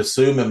when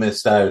Basuma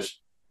missed out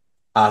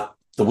at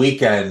the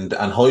weekend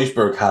and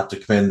Højbjerg had to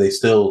come in, they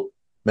still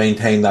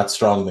maintain that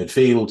strong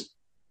midfield.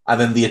 And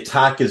then the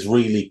attack is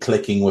really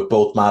clicking with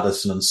both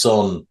Maddison and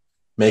Son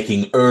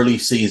making early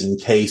season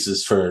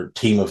cases for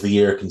Team of the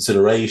Year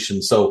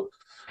consideration. So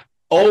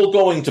all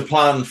going to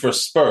plan for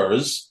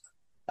Spurs.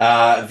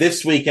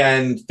 This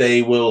weekend,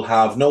 they will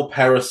have no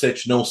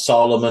Perisic, no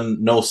Solomon,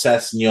 no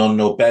Sessegnon,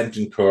 no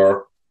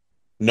Bentancur,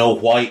 no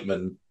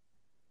Whiteman.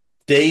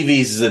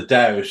 Davies is a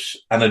doubt,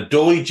 and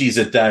Adoiji's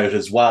a doubt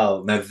as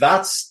well. Now,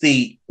 that's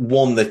the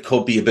one that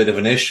could be a bit of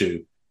an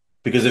issue,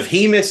 because if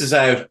he misses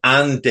out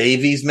and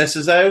Davies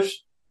misses out,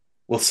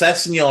 well,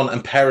 Sessegnon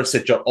and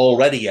Perisic are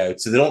already out,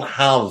 so they don't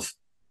have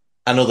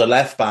another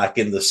left-back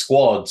in the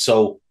squad.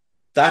 So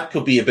that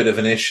could be a bit of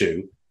an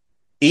issue.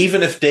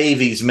 Even if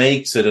Davies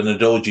makes it and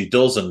Adoji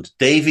doesn't,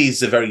 Davies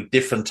is a very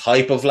different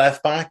type of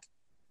left-back.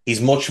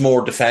 He's much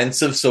more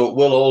defensive, so it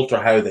will alter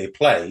how they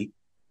play.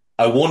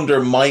 I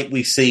wonder, might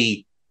we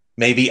see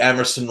maybe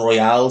Emerson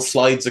Royale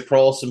slides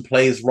across and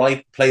plays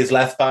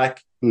left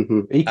back?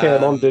 Mm-hmm. He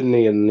came on, didn't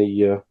he, in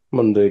the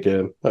Monday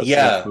game?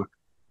 Yeah.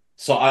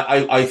 So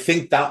I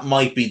think that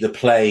might be the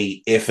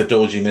play if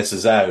Udogie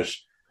misses out.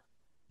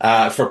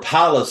 For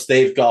Palace,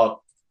 they've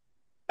got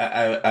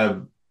a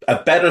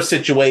better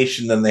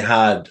situation than they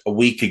had a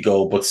week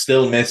ago, but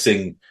still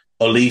missing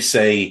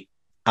Olise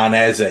and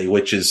Eze,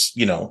 which is,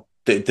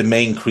 the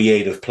main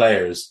creative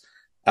players.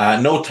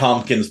 No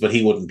Tompkins, but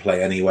he wouldn't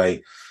play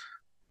anyway.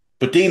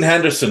 But Dean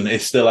Henderson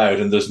is still out,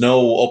 and there's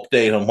no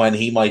update on when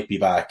he might be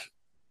back.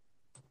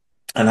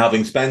 And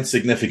having spent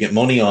significant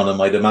money on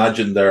him, I'd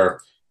imagine they're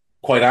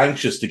quite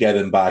anxious to get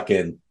him back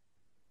in.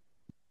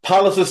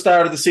 Palace have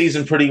started the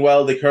season pretty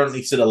well. They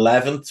currently sit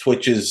 11th,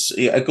 which is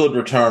a good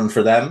return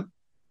for them.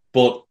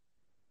 But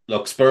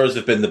look, Spurs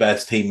have been the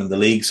best team in the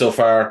league so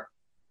far,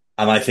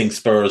 and I think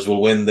Spurs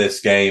will win this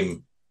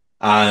game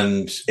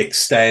and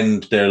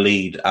extend their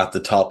lead at the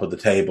top of the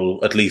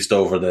table, at least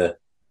over the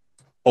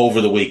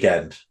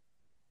weekend.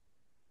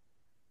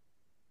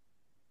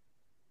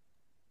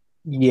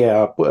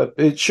 Yeah, but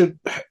it should.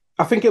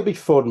 I think it'll be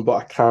fun, but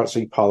I can't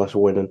see Palace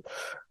winning.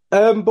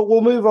 But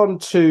we'll move on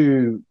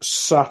to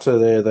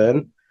Saturday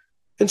then.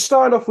 And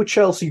starting off with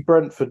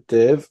Chelsea-Brentford,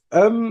 Dave.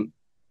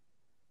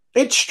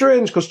 It's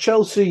strange because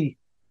Chelsea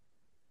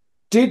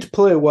did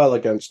play well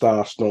against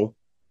Arsenal,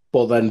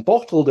 but then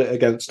bottled it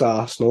against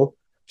Arsenal.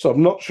 So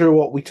I'm not sure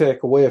what we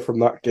take away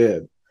from that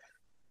game.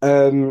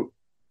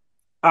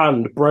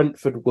 And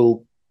Brentford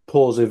will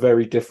pose a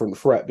very different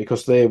threat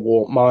because they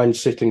won't mind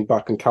sitting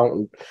back and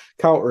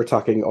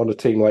counter-attacking on a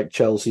team like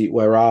Chelsea,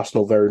 where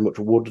Arsenal very much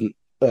won't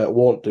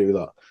do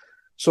that.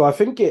 So I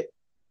think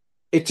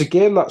it's a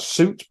game that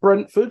suits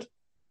Brentford,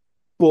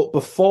 but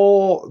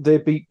before they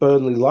beat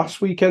Burnley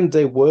last weekend,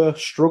 they were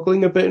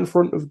struggling a bit in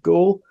front of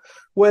goal.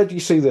 Where do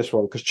you see this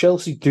one? Because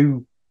Chelsea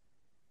do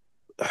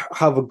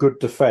have a good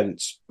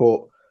defence,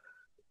 but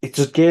it's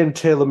a game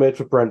tailor-made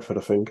for Brentford,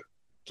 I think.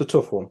 It's a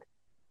tough one.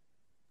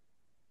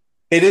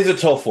 It is a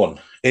tough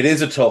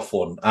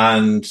one.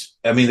 And,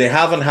 I mean, they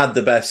haven't had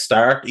the best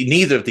start.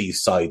 Neither of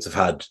these sides have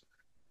had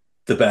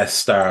the best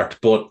start,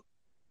 but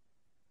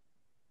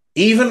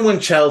even when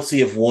Chelsea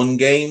have won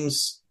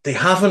games, they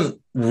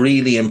haven't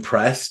really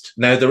impressed.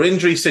 Now, their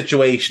injury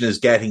situation is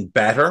getting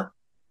better,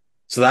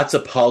 so that's a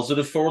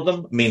positive for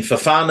them. I mean,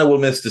 Fofana will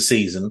miss the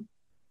season.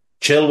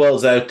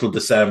 Chilwell's out till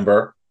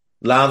December.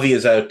 Lavia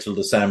is out till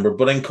December.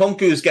 But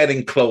Nkunku's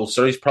getting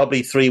closer. He's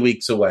probably 3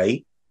 weeks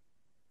away.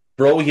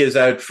 Brohy is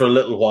out for a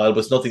little while,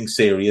 but it's nothing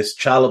serious.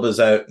 Chalobah's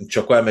out and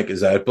Chukwuemeka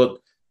is out. But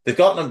they've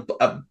gotten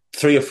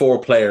 3 or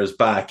 4 players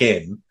back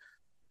in,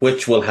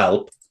 which will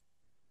help.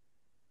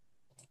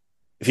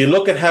 If you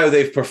look at how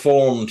they've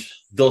performed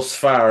thus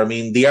far, I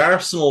mean,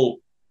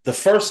 the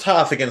first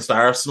half against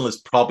Arsenal is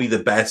probably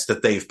the best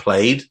that they've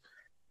played.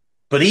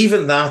 But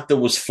even that, there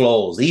was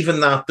flaws.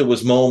 Even that, there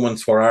was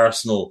moments where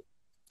Arsenal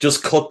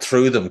just cut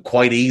through them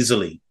quite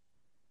easily.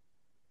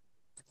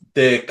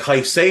 The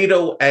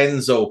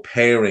Caicedo-Enzo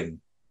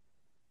pairing,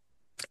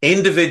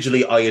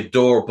 individually, I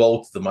adore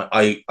both of them.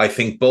 I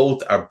think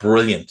both are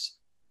brilliant.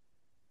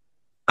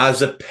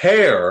 As a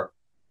pair,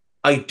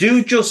 I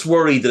do just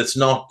worry that it's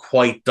not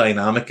quite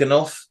dynamic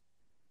enough.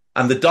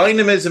 And the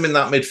dynamism in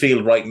that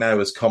midfield right now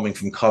is coming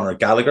from Conor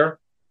Gallagher.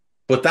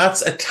 But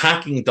that's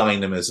attacking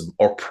dynamism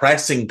or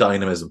pressing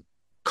dynamism.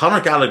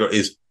 Conor Gallagher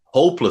is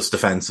hopeless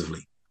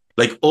defensively,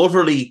 like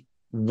utterly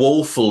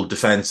woeful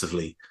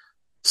defensively.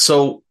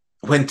 So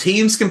when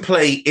teams can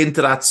play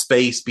into that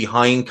space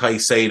behind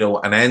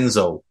Caicedo and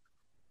Enzo,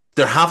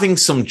 they're having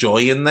some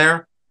joy in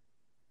there.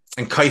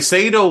 And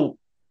Caicedo,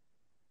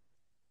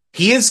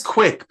 he is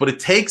quick, but it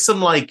takes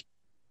him like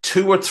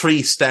 2 or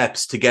 3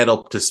 steps to get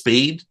up to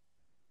speed.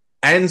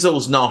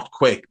 Enzo's not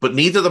quick, but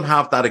neither of them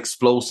have that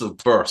explosive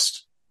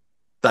burst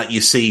that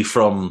you see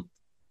from,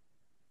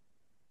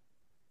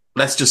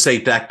 let's just say,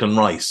 Declan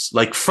Rice.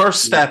 Like,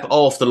 first step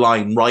off the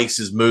line, Rice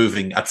is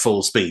moving at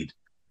full speed.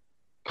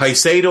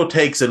 Caicedo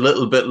takes a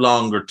little bit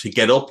longer to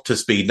get up to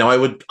speed. Now,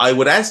 I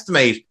would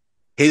estimate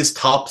his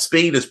top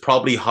speed is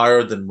probably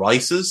higher than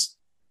Rice's.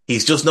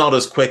 He's just not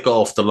as quick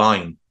off the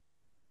line.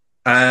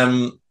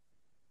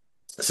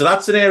 So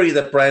that's an area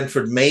that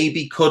Brentford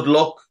maybe could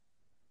look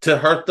to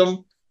hurt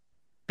them,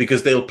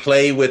 because they'll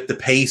play with the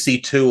pacey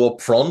 2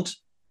 up front.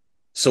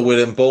 So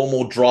with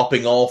Mbomo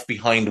dropping off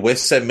behind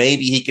Wissa,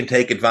 maybe he can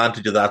take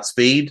advantage of that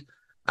speed.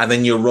 And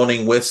then you're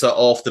running Wissa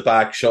off the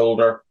back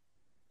shoulder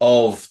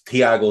of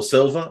Thiago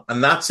Silva.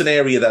 And that's an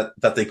area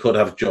that they could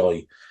have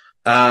joy.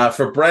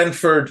 For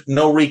Brentford,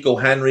 no Rico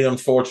Henry,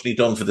 unfortunately,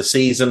 done for the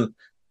season.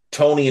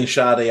 Tony and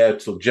Shade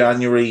out till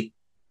January.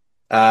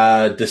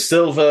 De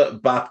Silva,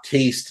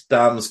 Baptiste,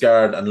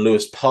 Damsgaard, and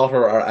Lewis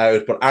Potter are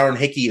out. But Aaron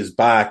Hickey is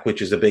back,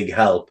 which is a big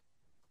help.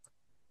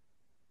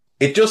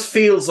 It just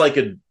feels like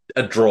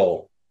a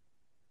draw.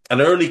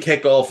 An early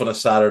kick-off on a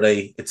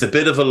Saturday. It's a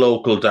bit of a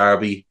local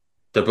derby.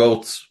 They're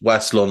both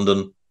West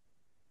London.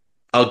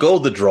 I'll go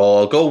the draw.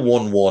 I'll go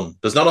 1-1.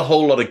 There's not a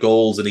whole lot of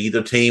goals in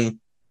either team.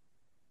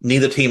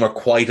 neither team are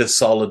quite as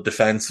solid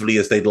defensively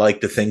as they'd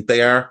like to think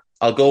they are.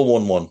 I'll go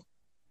 1-1.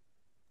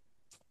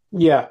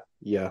 Yeah.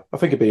 I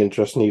think it'd be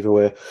interesting either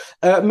way.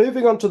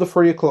 Moving on to the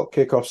 3:00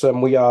 kickoffs,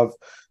 then we have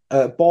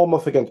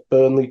Bournemouth against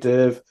Burnley,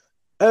 Dave.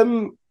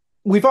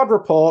 We've had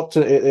reports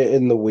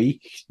in the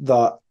week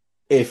that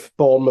if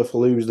Bournemouth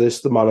lose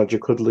this, the manager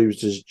could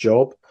lose his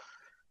job.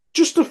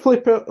 Just to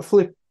flip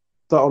that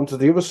onto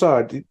the other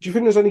side, do you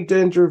think there's any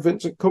danger of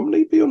Vincent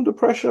Kompany be under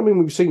pressure? I mean,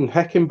 we've seen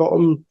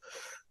Heckingbottom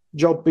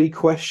job be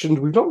questioned.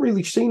 We've not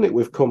really seen it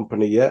with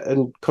Kompany yet,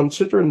 and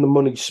considering the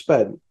money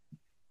spent,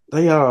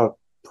 they are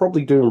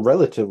probably doing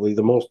relatively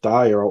the most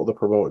dire out of the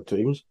promoted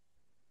teams.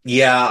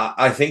 Yeah,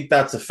 I think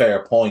that's a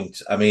fair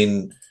point. I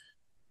mean,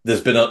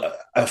 there's been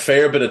a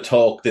fair bit of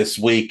talk this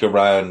week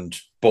around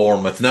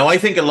Bournemouth. Now, I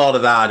think a lot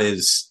of that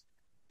is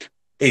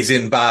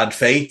in bad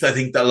faith. I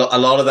think that a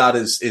lot of that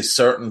is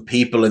certain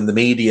people in the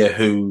media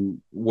who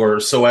were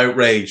so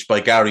outraged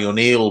by Gary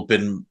O'Neill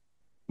being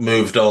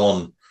moved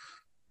on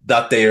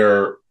that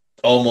they're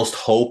almost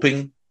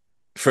hoping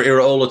for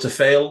Iraola to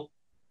fail.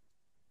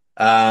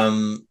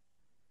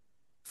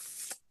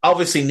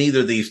 Obviously,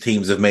 neither of these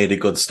teams have made a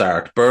good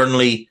start.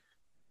 Burnley,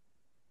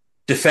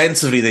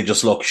 defensively, they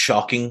just look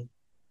shocking.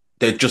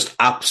 They're just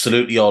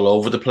absolutely all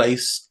over the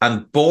place.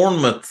 And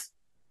Bournemouth,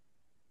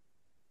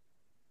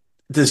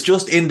 there's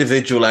just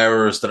individual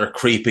errors that are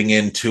creeping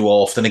in too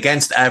often.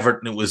 Against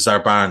Everton, it was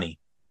Zarbani.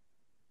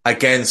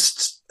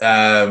 Against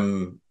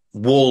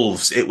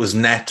Wolves, it was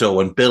Neto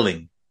and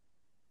Billing.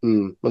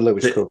 And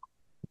Lewis Cook.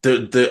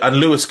 And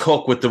Lewis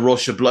Cook with the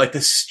rush of blood,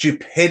 the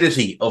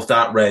stupidity of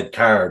that red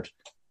card.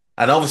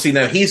 And obviously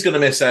now he's going to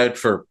miss out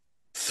for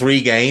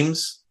 3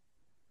 games.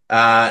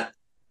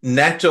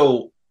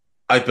 Neto,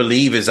 I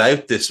believe, is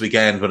out this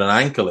weekend with an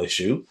ankle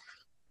issue,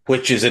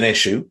 which is an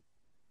issue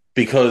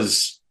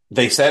because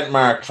they sent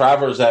Mark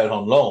Travers out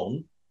on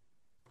loan.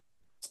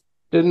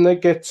 Didn't they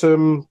get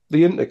the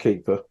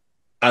Interkeeper?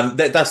 And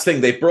that's the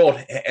thing. They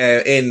brought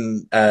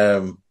in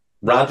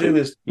Radu.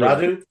 Is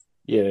Radu?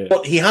 Yeah.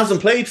 But he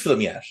hasn't played for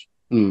them yet.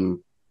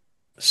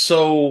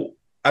 So,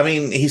 I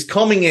mean, he's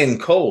coming in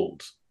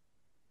cold.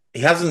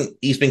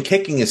 He's been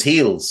kicking his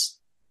heels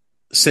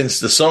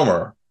since the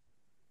summer.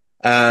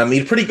 He had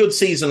a pretty good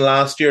season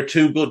last year,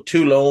 2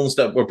 loans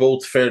that were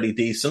both fairly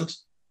decent.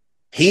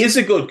 He is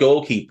a good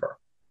goalkeeper.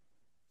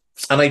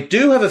 And I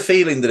do have a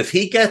feeling that if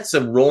he gets a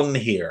run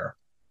here,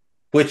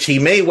 which he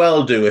may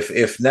well do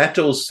if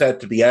Neto's said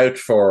to be out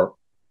for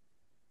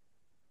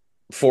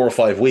 4 or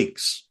 5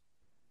 weeks,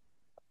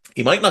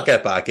 he might not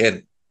get back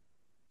in.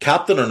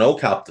 Captain or no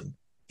captain,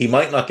 he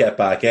might not get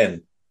back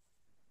in.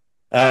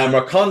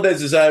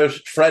 Marcondes is out,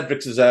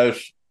 Fredericks is out,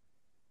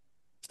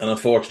 and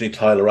unfortunately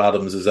Tyler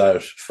Adams is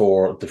out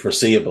for the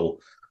foreseeable.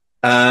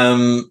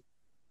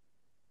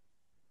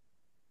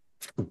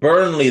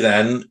 Burnley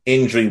then,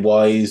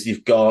 injury-wise,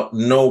 you've got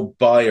no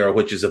Bayer,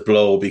 which is a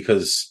blow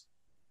because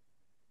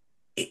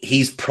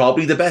he's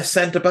probably the best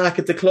centre-back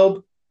at the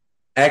club.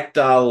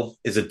 Ekdal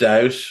is a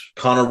doubt.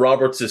 Connor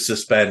Roberts is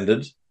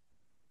suspended.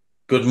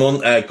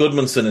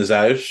 Goodmanson is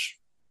out.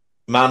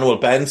 Manuel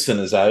Benson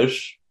is out.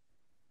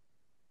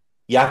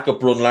 Jakob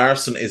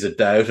Brun-Larsen is a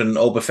doubt, and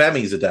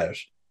Obafemi is a doubt.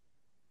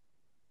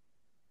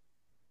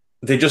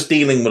 They're just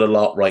dealing with a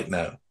lot right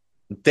now.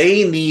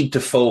 They need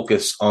to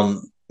focus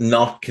on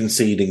not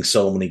conceding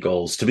so many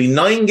goals. To be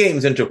 9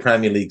 games into a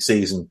Premier League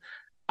season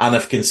and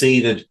have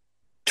conceded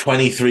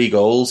 23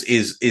 goals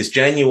is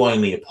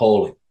genuinely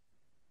appalling.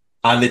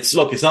 And it's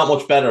not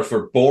much better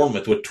for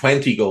Bournemouth with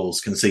 20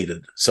 goals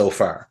conceded so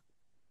far.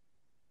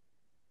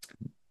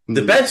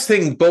 The best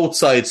thing both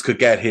sides could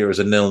get here is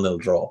a 0-0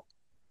 draw.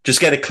 Just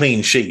get a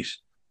clean sheet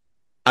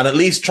and at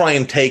least try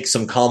and take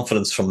some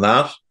confidence from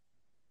that.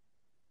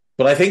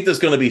 But I think there's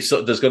going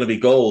to be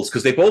goals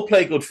because they both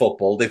play good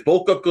football. They've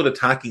both got good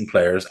attacking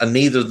players and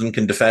neither of them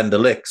can defend a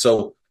lick.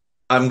 So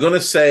I'm going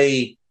to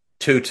say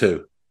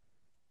 2-2.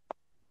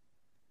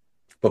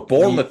 But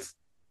Bournemouth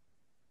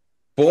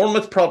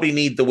probably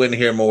need the win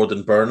here more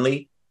than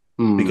Burnley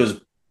because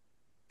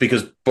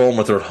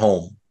Bournemouth are at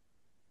home.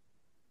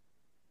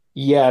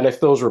 Yeah, and if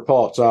those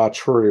reports are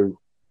true,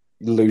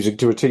 losing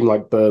to a team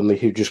like Burnley,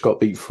 who just got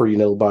beat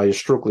 3-0 by a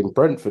struggling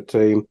Brentford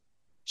team,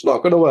 it's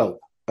not going to help.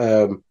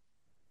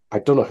 I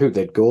don't know who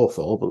they'd go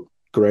for, but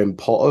Graham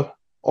Potter?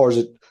 Or is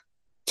it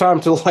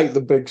time to light the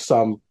Big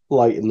Sam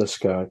light in the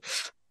sky?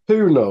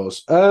 Who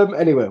knows?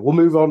 Anyway, we'll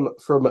move on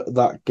from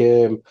that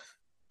game.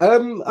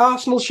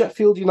 Arsenal,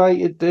 Sheffield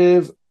United,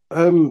 Dave.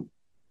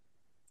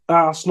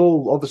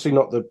 Arsenal, obviously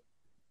not the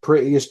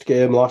prettiest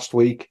game last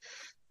week.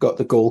 Got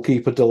the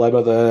goalkeeper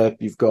dilemma there.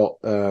 You've got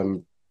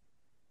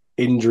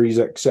injuries,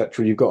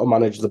 etc. You've got to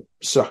manage the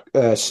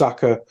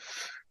Saka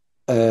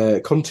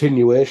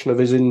continuation of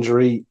his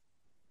injury.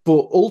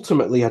 But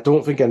ultimately, I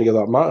don't think any of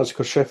that matters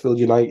because Sheffield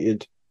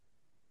United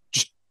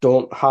just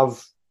don't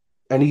have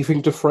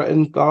anything to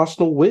threaten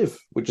Arsenal with,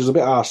 which is a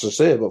bit harsh to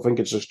say, but I think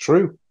it's just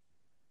true.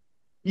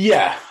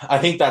 Yeah, I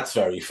think that's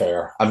very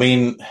fair. I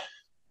mean,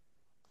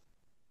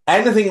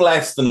 anything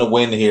less than the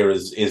win here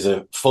is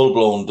a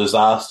full-blown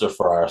disaster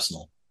for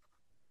Arsenal.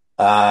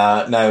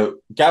 Now,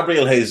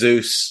 Gabriel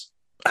Jesus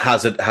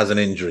has an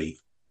injury.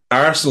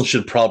 Arsenal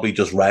should probably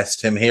just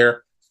rest him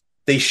here.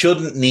 They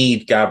shouldn't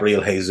need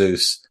Gabriel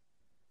Jesus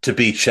to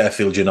beat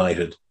Sheffield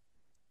United.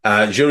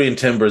 Jurrien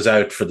Timber's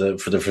out for the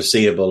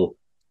foreseeable.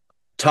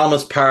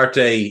 Thomas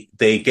Partey,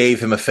 they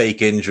gave him a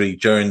fake injury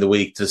during the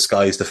week to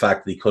disguise the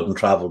fact that he couldn't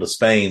travel to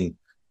Spain.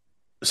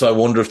 So I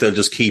wonder if they'll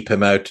just keep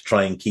him out to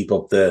try and keep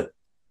up the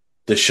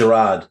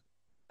charade.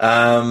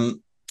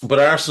 But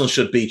Arsenal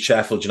should beat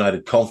Sheffield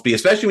United comfortably,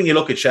 especially when you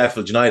look at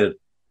Sheffield United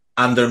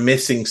and they're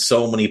missing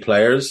so many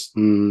players.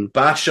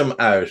 Basham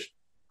out,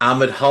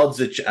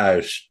 Ahmedhodzic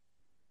out,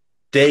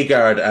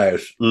 Degard out,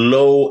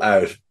 Lowe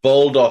out,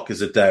 Baldock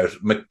is a doubt,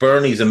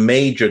 McBurney's a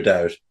major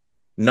doubt,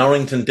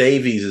 Norrington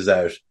Davies is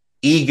out,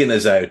 Egan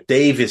is out,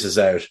 Davis is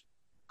out,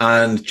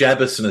 and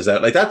Jebison is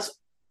out. Like, that's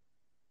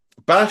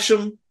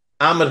Basham,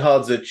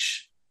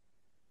 Ahmedhodzic,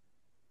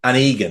 and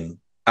Egan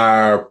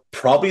are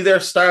probably their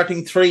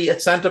starting three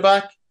at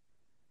centre-back.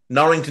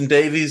 Norrington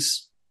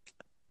Davies,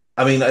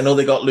 I mean, I know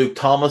they got Luke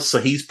Thomas, so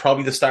he's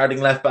probably the starting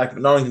left-back,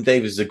 but Norrington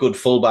Davies is a good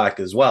full-back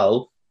as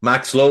well.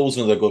 Max Lowe's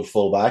another good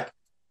full-back.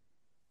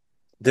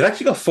 They've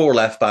actually got 4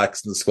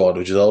 left-backs in the squad,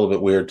 which is all a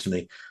bit weird to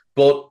me.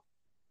 But,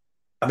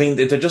 I mean,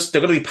 they're going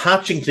to be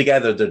patching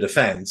together their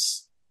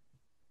defence.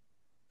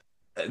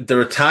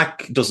 Their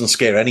attack doesn't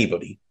scare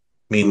anybody.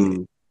 I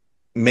mean,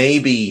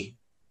 maybe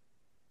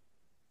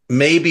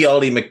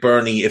Ollie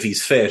McBurney, if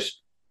he's fit,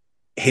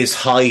 his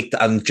height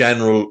and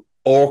general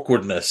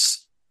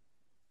awkwardness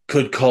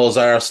could cause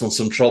Arsenal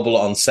some trouble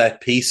on set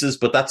pieces,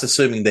 but that's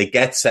assuming they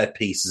get set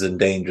pieces in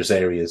dangerous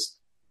areas.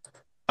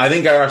 I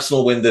think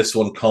Arsenal win this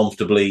one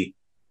comfortably.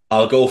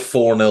 I'll go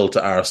 4-0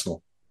 to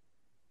Arsenal.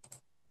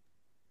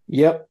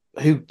 Yep.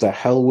 Who the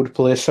hell would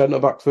play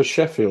centre-back for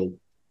Sheffield?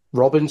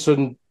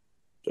 Robinson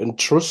and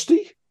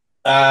Trusty?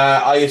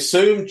 I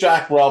assume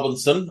Jack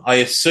Robinson. I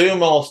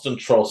assume Austin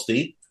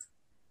Trusty.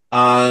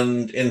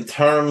 And in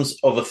terms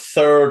of a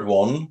third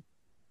one,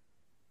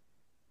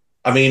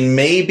 I mean,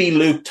 maybe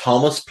Luke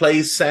Thomas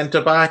plays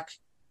centre-back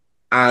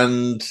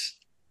and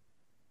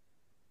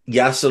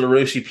Yasser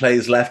Larouci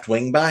plays left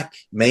wing-back,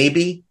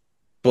 maybe.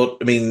 But,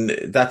 I mean,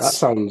 that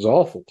sounds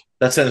awful.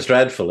 That sounds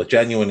dreadful. It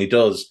genuinely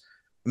does.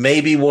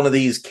 Maybe one of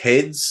these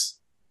kids,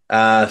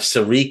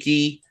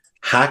 Sariki,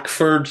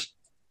 Hackford,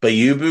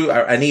 Bayubu,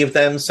 are any of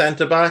them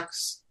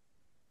centre-backs?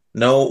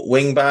 No,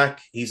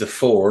 wing-back. He's a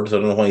forward. I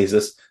don't know why he's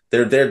this.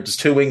 There's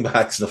 2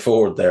 wing-backs and a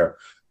forward there.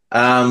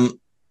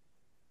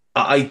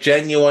 I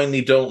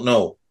genuinely don't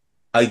know.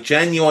 I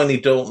genuinely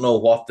don't know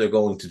what they're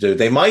going to do.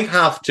 They might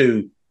have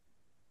to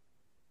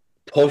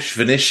push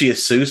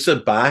Vinicius Sousa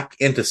back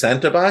into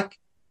centre-back,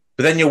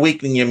 but then you're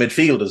weakening your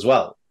midfield as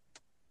well.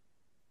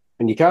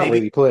 And you can't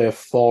really play a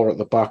 4 at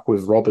the back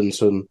with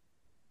Robinson.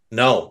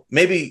 No.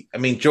 Maybe, I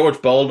mean, George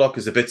Baldock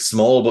is a bit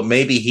small, but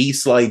maybe he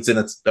slides in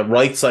at the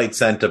right side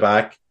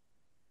centre-back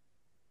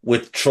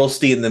with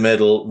Trusty in the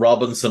middle,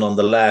 Robinson on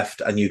the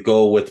left, and you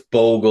go with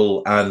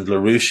Bogle and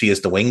Larouci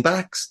as the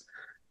wing-backs.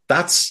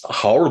 That's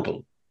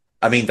horrible.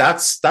 I mean,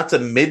 that's a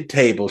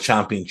mid-table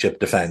championship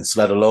defence,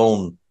 let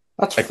alone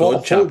that's a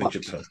good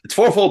championship defence. It's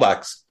 4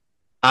 fullbacks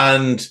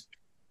and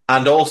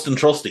Austin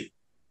Trusty.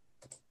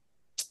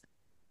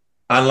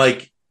 And,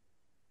 like,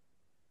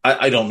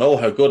 I don't know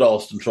how good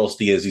Austin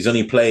Trusty is. He's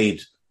only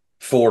played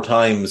 4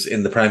 times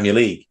in the Premier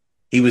League.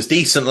 He was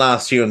decent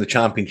last year in the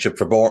championship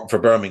for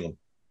Birmingham.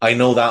 I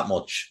know that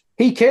much.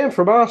 He came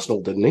from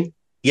Arsenal, didn't he?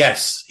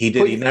 Yes, he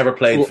did. He never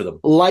played for them.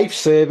 Life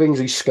savings,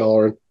 he's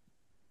scoring.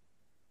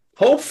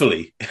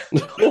 Hopefully.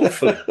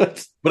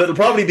 But it'll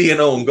probably be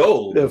an own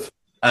goal.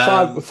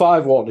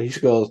 5-1, he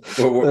scores.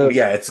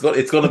 Yeah, it's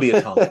going to be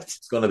a tonk.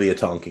 It's going to be a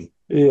tonking.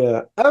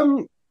 Yeah.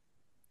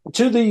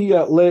 To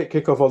the late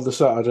kickoff on the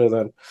Saturday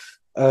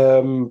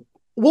then.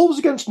 Wolves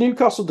against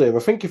Newcastle, Dave. I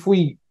think if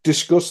we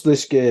discussed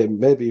this game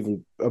maybe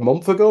even a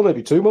month ago,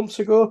 maybe 2 months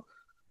ago,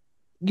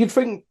 you'd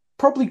think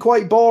probably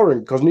quite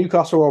boring because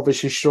Newcastle are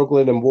obviously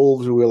struggling and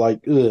Wolves who were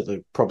like, they're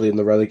probably in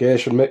the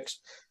relegation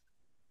mix.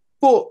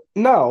 But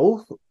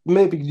now,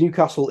 maybe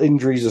Newcastle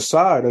injuries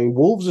aside, I mean,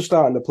 Wolves are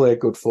starting to play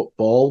good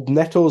football.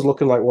 Neto's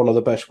looking like one of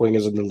the best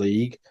wingers in the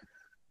league.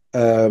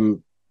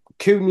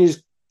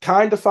 Cunha's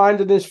kind of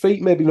finding his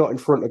feet, maybe not in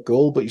front of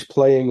goal, but he's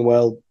playing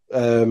well.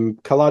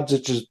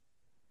 Kaladzic is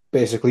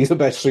basically the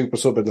best super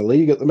sub in the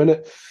league at the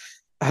minute.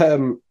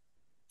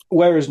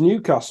 Whereas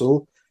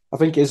Newcastle, I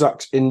think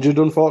Isaac's injured,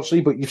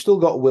 unfortunately, but you've still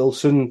got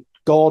Wilson.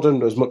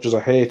 Gordon, as much as I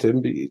hate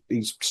him,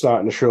 he's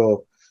starting to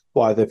show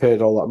why they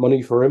paid all that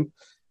money for him.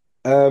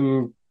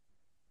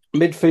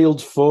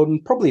 Midfield's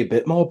fun, probably a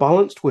bit more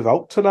balanced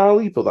without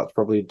Tonali, but that's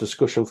probably a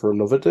discussion for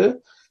another day.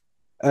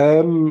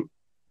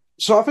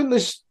 So I think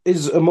this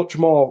is a much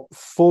more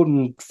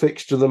fun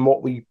fixture than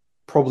what we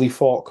probably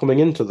thought coming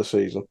into the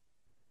season.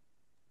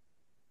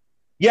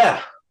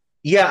 Yeah.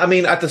 I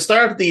mean, at the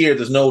start of the year,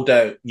 there's no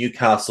doubt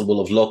Newcastle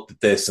will have looked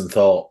at this and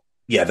thought,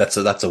 yeah, that's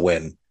a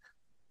win.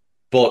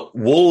 But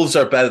Wolves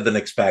are better than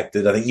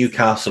expected. I think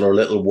Newcastle are a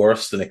little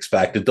worse than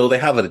expected, though they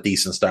have had a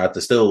decent start.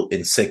 They're still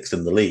in 6th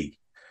in the league.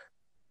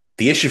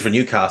 the issue for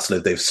Newcastle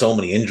is they have so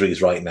many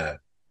injuries right now.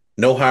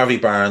 No Harvey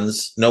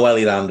Barnes, no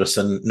Elliot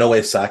Anderson, no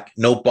Isak,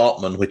 no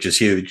Botman, which is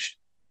huge.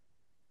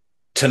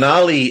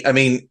 Tonali, I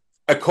mean,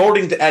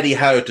 according to Eddie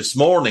Howe this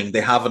morning,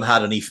 they haven't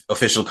had any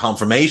official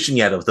confirmation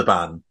yet of the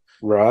ban.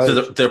 Right.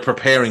 So they're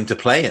preparing to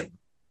play him,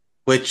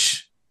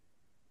 which,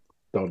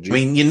 Dodgy. I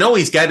mean,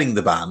 he's getting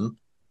the ban.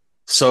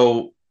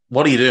 So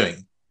what are you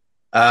doing?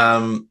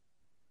 No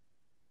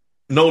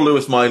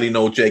Lewis Miley,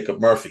 no Jacob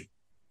Murphy.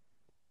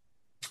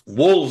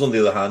 Wolves, on the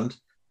other hand,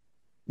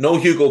 no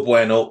Hugo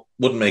Bueno,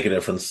 wouldn't make a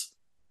difference.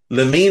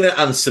 Lemina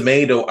and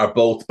Semedo are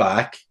both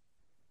back.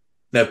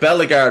 Now,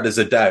 Bellegarde is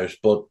a doubt,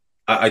 but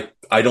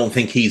I don't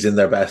think he's in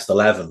their best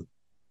 11.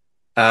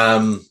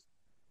 I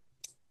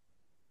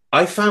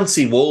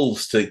fancy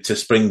Wolves to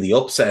spring the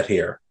upset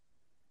here.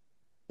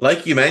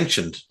 Like you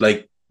mentioned,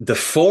 like the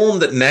form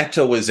that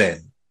Neto is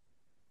in,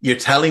 you're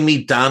telling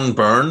me Dan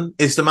Burn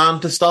is the man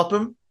to stop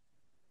him?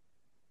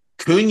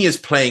 Cunha's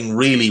playing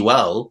really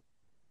well.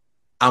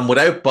 And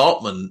without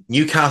Botman,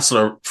 Newcastle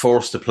are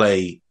forced to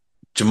play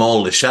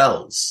Jamal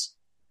Lascelles.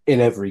 In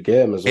every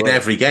game as well. In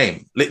every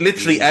game.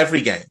 Literally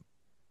every game.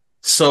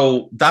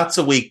 So that's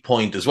a weak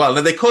point as well.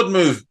 Now, they could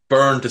move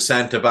Byrne to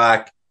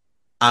centre-back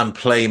and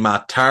play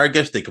Matt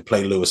Targett. They could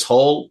play Lewis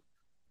Hall.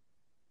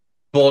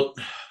 But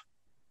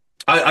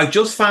I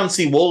just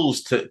fancy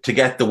Wolves to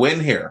get the win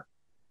here.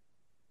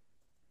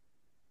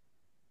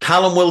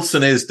 Callum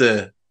Wilson is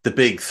the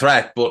big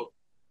threat, but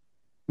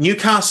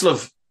Newcastle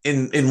have,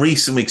 in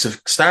recent weeks,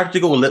 have started to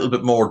go a little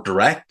bit more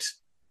direct.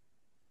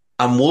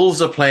 And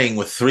Wolves are playing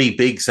with three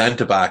big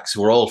centre-backs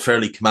who are all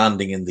fairly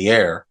commanding in the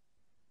air.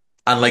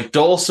 And like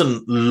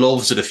Dawson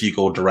loves it if you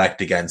go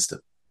direct against him.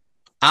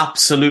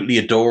 Absolutely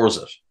adores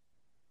it.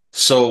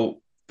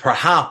 So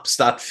perhaps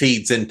that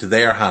feeds into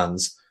their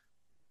hands.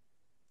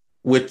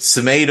 With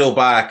Semedo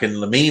back and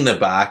Lemina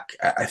back,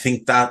 I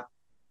think that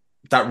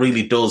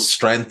really does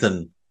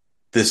strengthen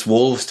this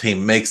Wolves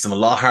team, makes them a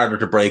lot harder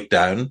to break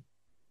down.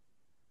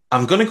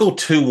 I'm going to go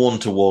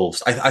 2-1 to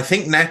Wolves. I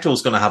think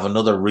Neto's going to have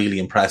another really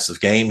impressive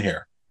game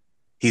here.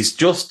 He's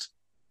just,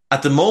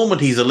 at the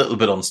moment, he's a little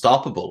bit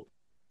unstoppable.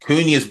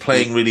 Cunha is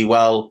playing really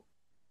well.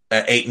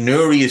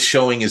 Aït-Nouri is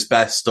showing his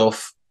best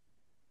stuff.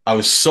 I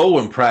was so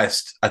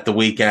impressed at the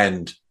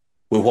weekend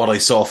with what I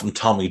saw from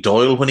Tommy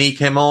Doyle when he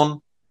came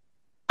on.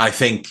 I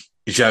think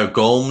João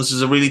Gomes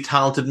is a really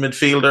talented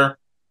midfielder.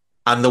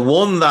 And the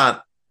one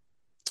that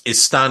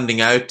is standing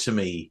out to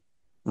me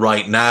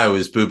right now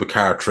is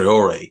Boubacar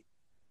Traoré.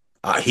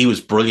 He was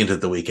brilliant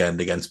at the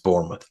weekend against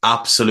Bournemouth.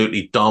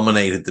 Absolutely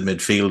dominated the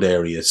midfield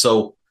area.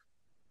 So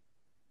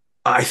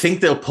I think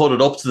they'll put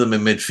it up to them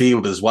in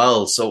midfield as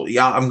well. So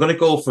yeah, I'm going to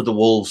go for the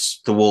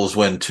Wolves. The Wolves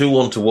win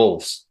 2-1 to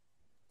Wolves.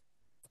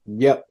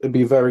 Yep, it'd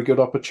be a very good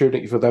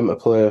opportunity for them to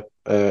play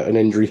an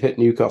injury-hit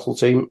Newcastle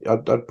team.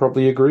 I'd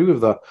probably agree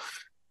with that.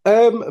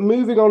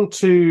 Moving on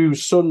to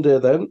Sunday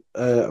then.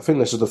 I think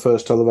this is the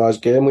first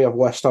televised game. We have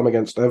West Ham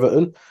against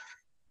Everton.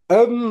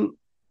 I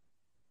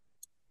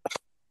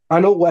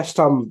know West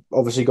Ham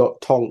obviously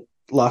got tonked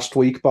last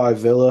week by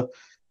Villa,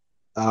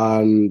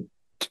 and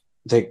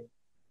they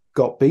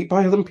got beat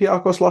by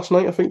Olympiacos last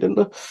night, I think, didn't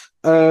they?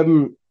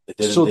 They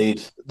did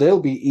indeed.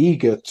 They'll be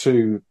eager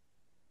to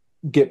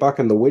get back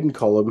in the win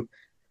column.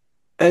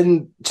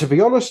 And to be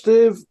honest,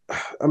 Dave,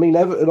 I mean,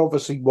 Everton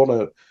obviously want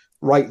to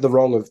right the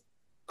wrong of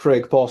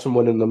Craig Pawson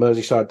winning the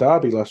Merseyside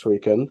derby last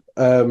weekend.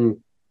 But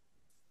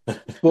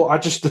I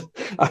just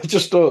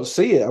don't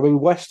see it. I mean,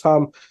 West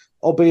Ham,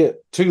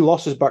 albeit 2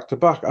 losses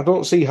back-to-back, I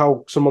don't see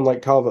how someone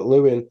like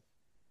Calvert-Lewin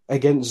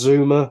against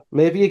Zuma,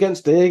 maybe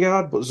against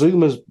Agard, but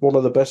Zuma's one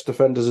of the best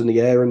defenders in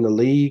the air in the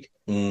league.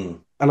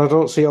 And I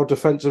don't see how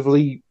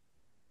defensively...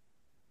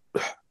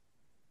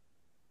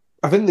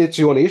 I think that's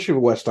the only issue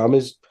with West Ham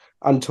is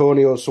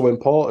Antonio's so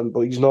important,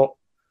 but he's not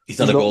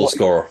a goal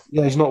scorer.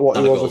 He's not what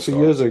he was a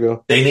few years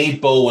ago. They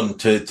need Bowen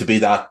to be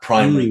that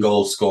primary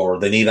goal scorer.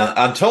 They need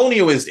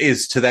Antonio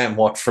is to them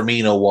what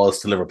Firmino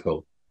was to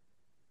Liverpool.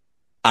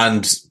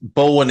 And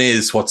Bowen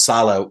is what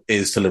Salah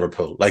is to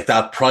Liverpool, like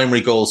that primary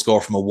goal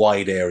scorer from a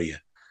wide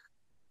area.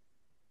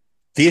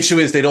 The issue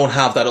is they don't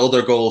have that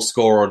other goal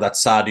scorer, that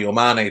Sadio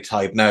Mane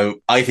type. Now,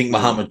 I think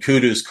Mohamed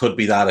Kudus could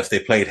be that if they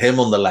played him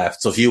on the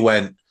left. So if you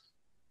went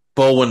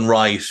Bowen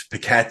right,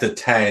 Paqueta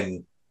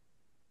 10,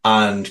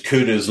 and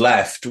Kudus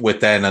left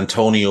with then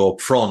Antonio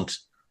up front,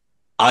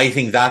 I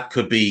think that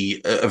could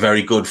be a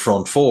very good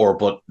front four.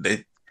 But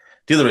the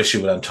other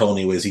issue with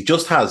Antonio is he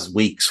just has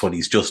weeks when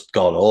he's just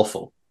god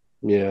awful.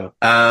 Yeah.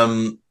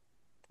 I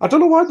don't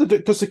know why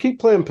because they keep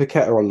playing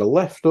Paqueta on the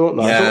left, don't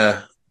they?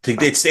 Yeah.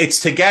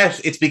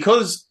 It's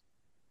because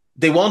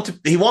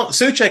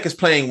Souček is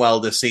playing well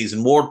this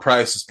season.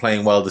 Ward-Prowse is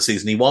playing well this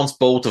season. He wants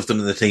both of them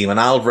in the team, and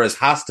Alvarez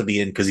has to be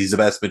in because he's the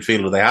best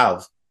midfielder they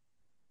have.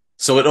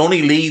 So it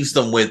only leaves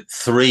them with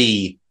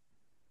 3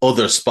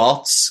 other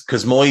spots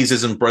because Moyes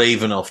isn't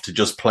brave enough to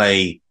just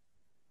play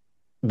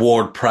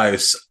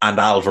Ward-Prowse and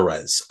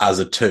Alvarez as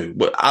a 2.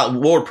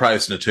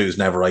 Ward-Prowse in a 2 is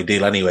never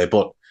ideal anyway,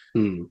 but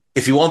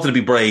if you wanted to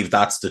be brave,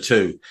 that's the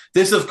 2.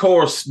 This, of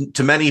course,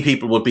 to many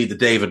people would be the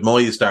David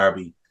Moyes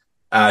derby.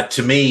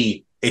 To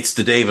me, it's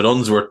the David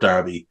Unsworth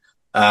derby.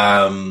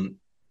 No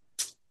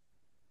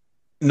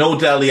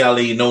Dele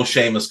Alli, no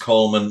Seamus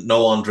Coleman,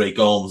 no Andre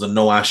Gomes, and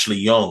no Ashley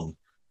Young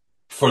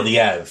for the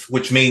Ev,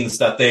 which means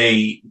that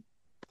they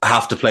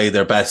have to play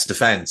their best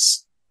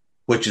defence,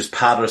 which is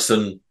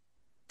Patterson,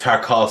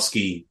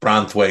 Tarkowski,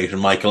 Branthwaite,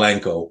 and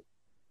Michaelenko.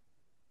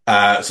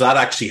 So that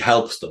actually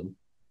helps them.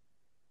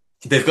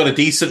 They've got a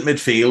decent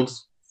midfield.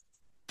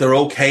 They're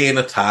okay in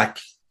attack.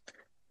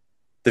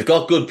 They've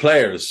got good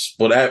players,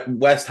 but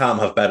West Ham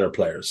have better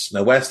players.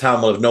 Now, West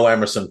Ham will have no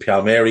Emerson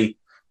Palmieri.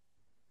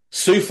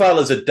 Soufal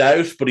is a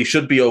doubt, but he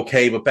should be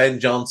okay. But Ben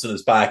Johnson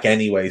is back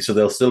anyway, so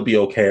they'll still be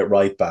okay at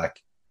right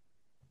back.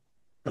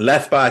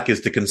 Left back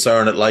is the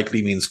concern. It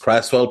likely means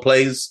Cresswell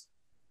plays,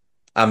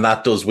 and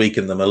that does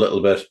weaken them a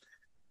little bit.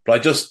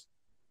 But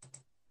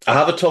I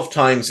have a tough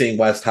time seeing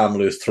West Ham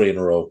lose 3 in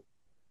a row.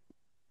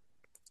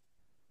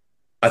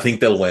 I think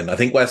they'll win. I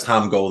think West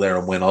Ham go there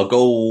and win. I'll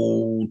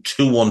go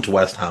 2-1 to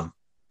West Ham.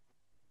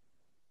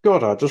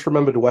 God, I just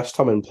remembered West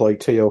Ham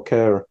employed Theo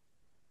Kehrer.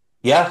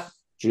 Yeah.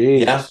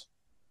 Jeez.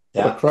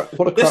 Yeah.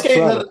 What a this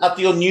game had at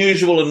the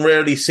unusual and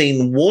rarely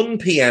seen 1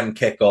 p.m.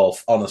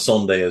 kickoff on a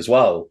Sunday as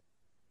well,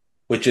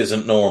 which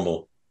isn't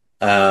normal.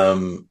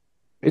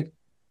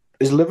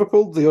 Is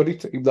Liverpool the only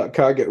team that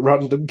can't get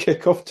random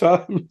kickoff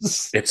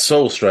times? It's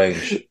so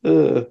strange.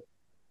 What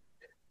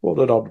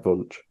an odd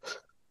bunch.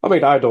 I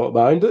mean, I don't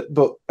mind it,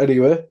 but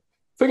anyway.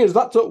 Thing is,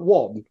 that's at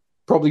 1,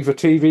 probably for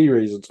TV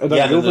reasons. And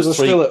then the others are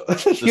still at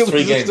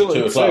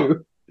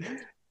 2.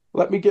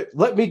 Let me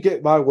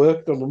get my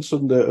work done on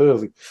Sunday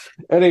early.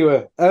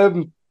 Anyway,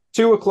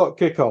 2 o'clock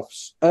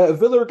kickoffs.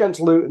 Villa against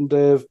Luton,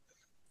 Dave.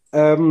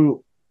 I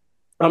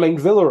mean,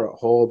 Villa at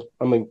home.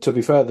 I mean, to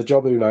be fair, the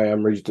job Unai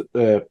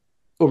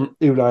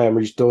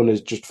Emery's done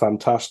is just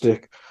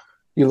fantastic.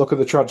 You look at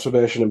the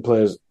transformation in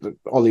players.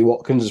 Ollie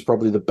Watkins is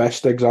probably the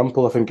best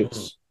example. I think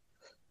it's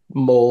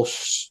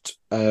most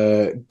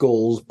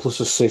goals plus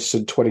assists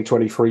in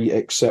 2023,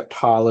 except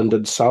Haaland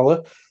and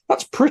Salah.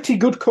 That's pretty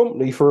good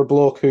company for a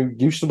bloke who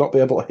used to not be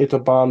able to hit a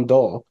barn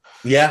door.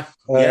 Yeah,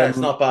 it's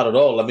not bad at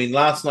all. I mean,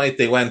 last night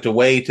they went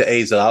away to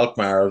AZ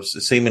Alkmaar. It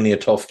was seemingly a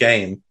tough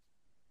game.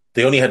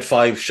 They only had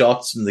 5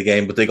 shots in the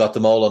game, but they got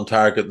them all on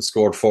target and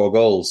scored 4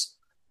 goals.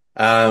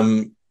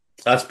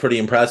 That's pretty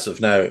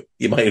impressive. Now,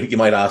 you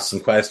might ask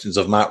some questions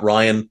of Matt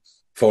Ryan,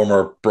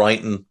 former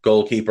Brighton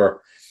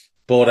goalkeeper,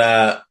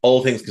 but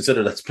all things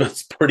considered, that's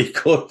pretty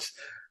good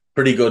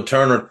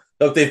turnaround.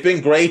 Look, they've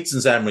been great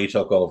since Emery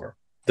took over.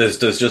 There's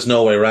just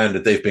no way around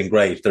it. They've been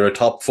great. They're a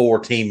top 4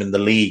 team in the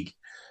league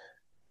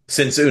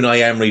since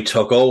Unai Emery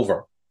took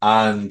over,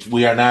 and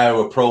we are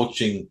now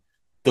approaching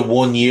the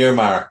 1-year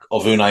mark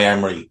of Unai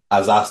Emery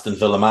as Aston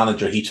Villa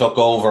manager. He took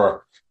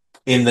over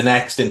in the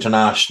next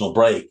international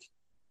break.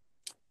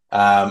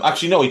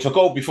 Actually, no, he took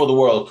over before the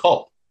World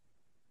Cup.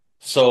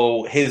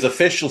 So his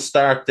official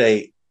start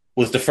date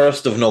was the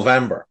 1st of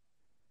November.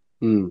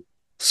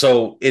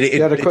 So they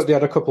had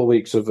a couple of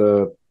weeks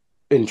of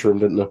interim,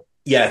 didn't they?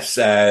 Yes.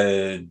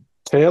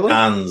 Taylor?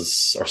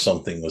 Hans or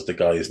something was the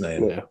guy's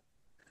name.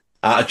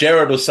 Yeah.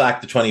 Gerrard was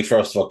sacked the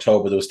 21st of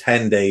October. There was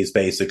 10 days,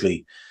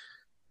 basically,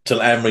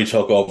 till Emery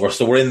took over.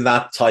 So we're in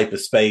that type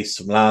of space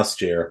from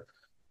last year.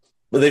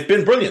 But they've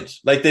been brilliant.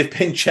 Like, they've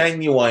been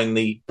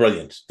genuinely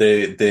brilliant.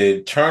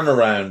 The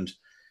turnaround,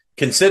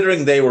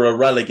 considering they were a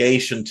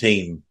relegation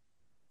team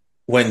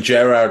when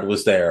Gerrard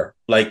was there,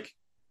 like,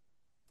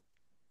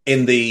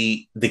 in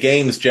the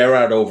games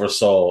Gerrard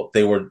oversaw,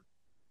 they were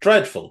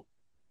dreadful.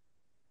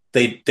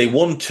 They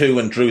won 2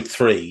 and drew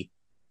 3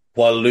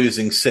 while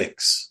losing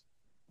 6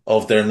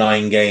 of their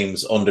 9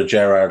 games under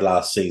Gerrard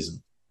last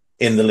season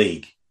in the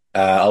league.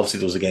 Obviously,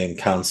 there was a game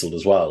cancelled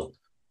as well.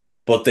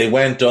 But they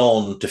went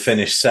on to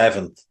finish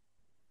 7th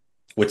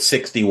with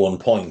 61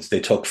 points. They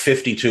took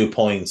 52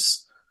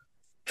 points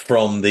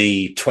from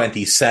the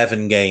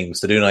 27 games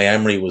that Unai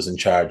Emery was in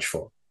charge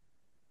for.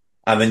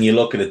 And then you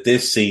look at it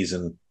this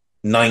season,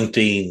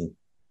 19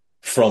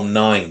 from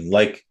 9.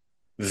 Like,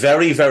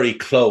 very, very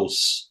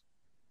close.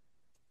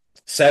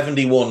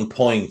 71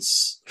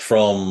 points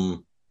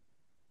from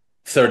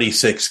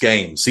 36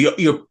 games. So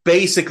you're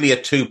basically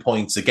at 2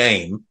 points a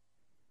game,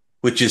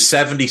 which is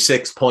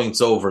 76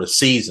 points over a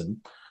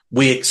season.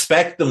 We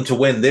expect them to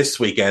win this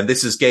weekend.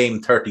 This is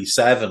game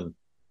 37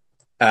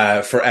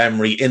 for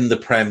Emery in the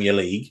Premier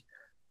League.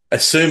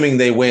 Assuming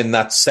they win,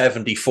 that's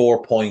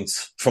 74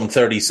 points from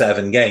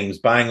 37 games,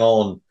 bang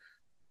on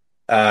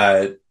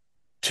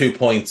 2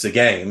 points a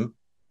game.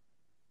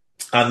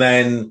 And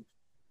then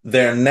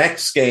their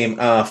next game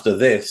after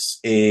this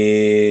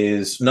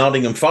is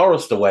Nottingham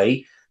Forest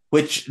away,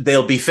 which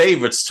they'll be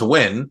favourites to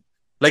win.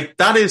 Like,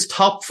 that is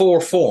top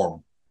 4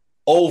 form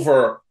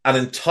over an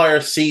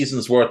entire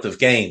season's worth of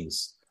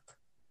games.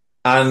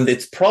 And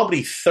it's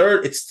probably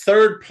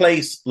third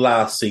place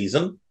last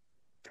season,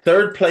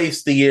 3rd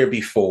place the year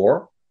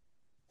before,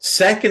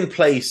 2nd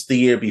place the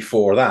year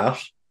before that,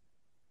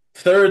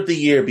 3rd the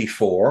year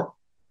before,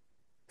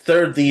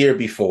 3rd the year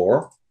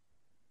before,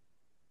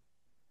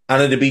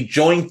 and it'd be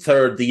joint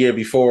 3rd the year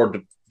before,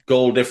 the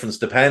goal difference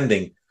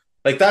depending.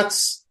 Like,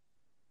 that's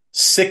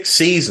 6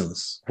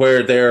 seasons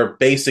where they're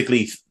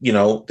basically,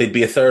 they'd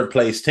be a third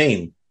place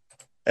team.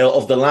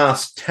 Of the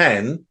last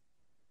 10,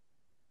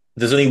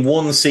 there's only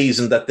one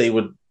season that they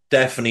would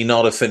definitely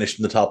not have finished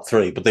in the top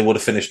 3, but they would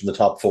have finished in the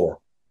top 4.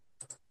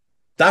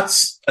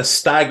 That's a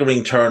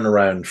staggering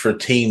turnaround for a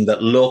team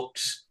that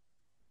looked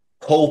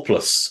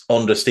hopeless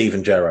under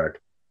Steven Gerrard.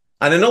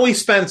 And I know he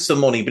spent some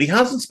money, but he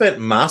hasn't spent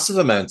massive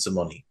amounts of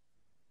money.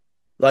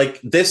 Like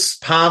this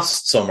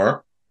past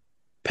summer,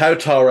 Pau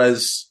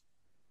Torres,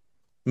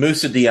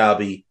 Moussa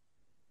Diaby,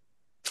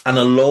 and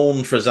a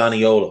loan for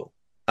Zaniolo,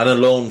 and a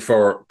loan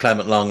for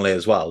Clement Longley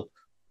as well.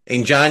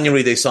 In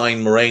January, they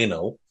signed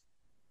Moreno.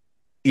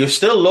 You're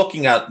still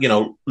looking at,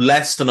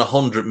 less than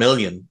 100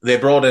 million. They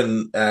brought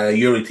in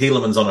Yuri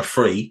Tielemans on a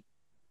free,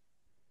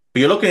 but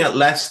you're looking at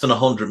less than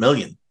 100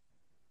 million.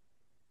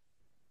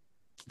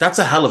 That's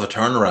a hell of a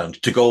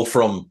turnaround to go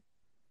from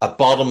a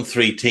bottom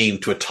 3 team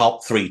to a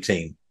top 3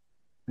 team.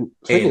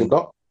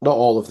 Not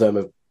all of them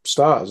are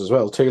starters as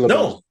well.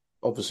 Tielemans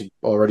obviously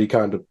already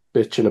kind of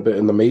bitching a bit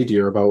in the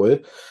media about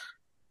it.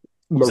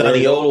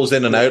 Zaniolo's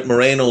in and out.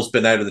 Moreno's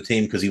been out of the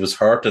team because he was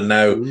hurt, and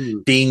now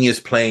Digne's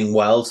playing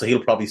well, so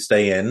he'll probably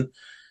stay in.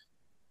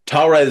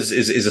 Torres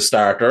is a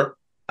starter,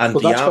 and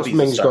but that's because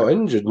Mings got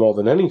injured more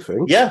than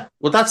anything. Yeah,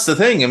 well, that's the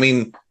thing. I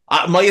mean,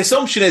 my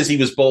assumption is he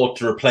was bought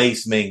to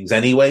replace Mings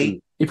anyway.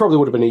 He probably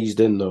would have been eased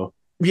in, though.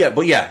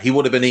 Yeah, he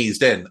would have been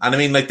eased in. And I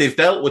mean, they've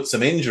dealt with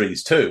some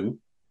injuries too,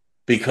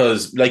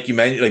 because like you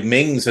mentioned,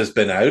 Mings has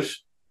been out.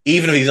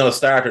 Even if he's not a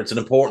starter, it's an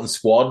important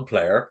squad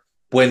player.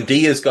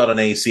 Buendia's got an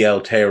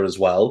ACL tear as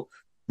well.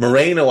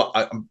 Moreno,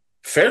 I'm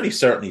fairly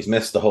certain he's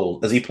missed the whole.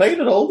 Has he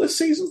played at all this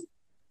season?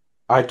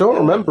 I don't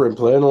remember him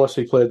playing unless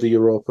he played the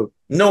Europa.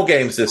 No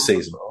games this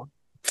season.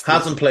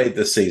 Hasn't played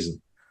this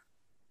season.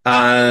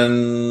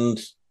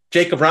 And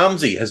Jacob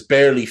Ramsey has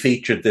barely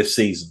featured this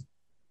season.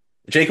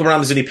 Jacob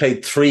Ramsey only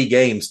played 3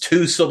 games,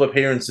 2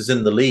 sub-appearances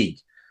in the league.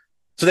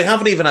 So they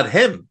haven't even had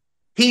him.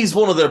 He's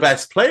one of their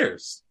best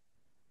players.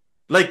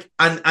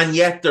 And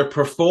yet they're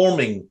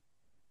performing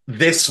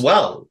this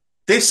well.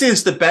 This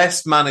is the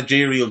best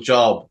managerial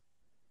job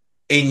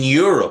in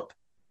Europe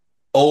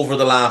over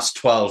the last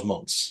 12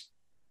 months.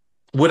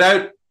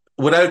 Without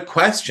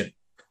question.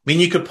 I mean,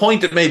 you could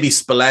point at maybe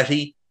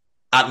Spalletti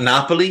at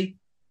Napoli,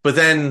 but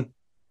then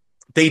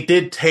they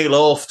did tail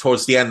off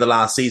towards the end of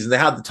last season. They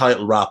had the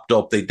title wrapped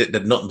up. They did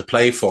nothing to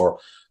play for,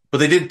 but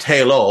they did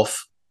tail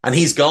off, and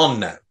he's gone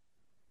now.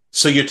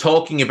 So you're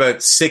talking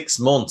about 6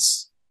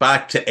 months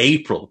back to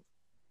April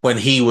when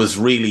he was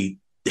really,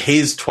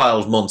 his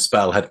 12-month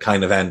spell had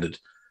kind of ended.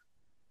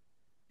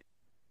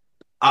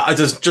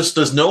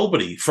 There's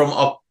nobody from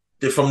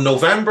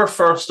November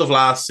 1st of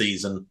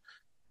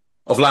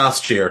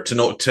last year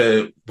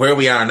to where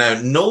we are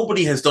now.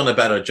 Nobody has done a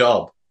better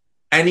job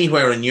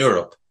anywhere in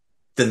Europe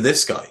than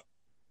this guy.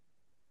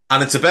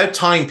 And it's about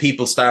time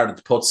people started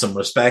to put some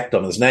respect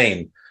on his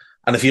name.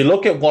 And if you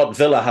look at what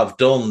Villa have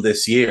done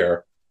this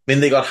year, I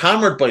mean, they got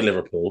hammered by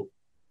Liverpool.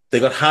 They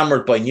got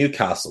hammered by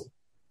Newcastle.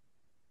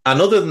 And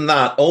other than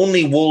that,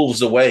 only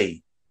Wolves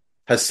away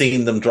has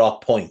seen them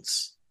drop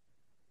points.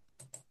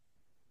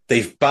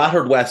 They've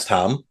battered West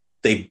Ham.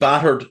 They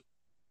battered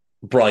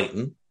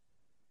Brighton.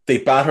 They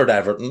battered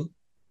Everton.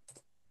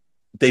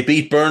 They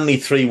beat Burnley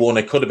 3-1.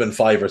 It could have been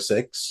 5 or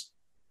 6.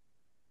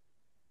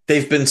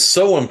 They've been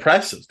so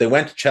impressive. They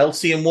went to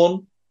Chelsea and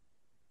won.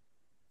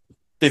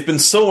 They've been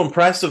so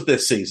impressive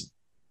this season.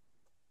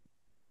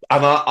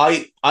 And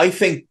I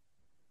think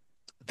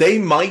they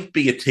might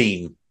be a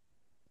team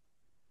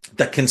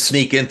that can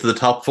sneak into the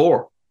top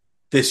 4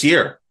 this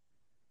year.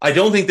 I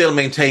don't think they'll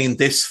maintain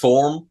this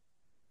form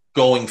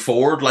going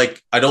forward.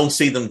 I don't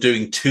see them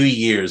doing 2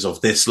 years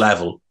of this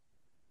level.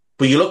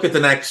 But you look at the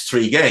next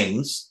 3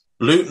 games,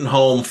 Luton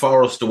home,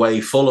 Forest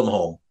away, Fulham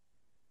home.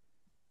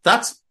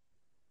 That's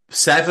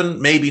 7,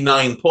 maybe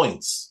 9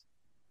 points.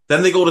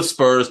 Then they go to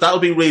Spurs. That'll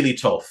be really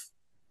tough.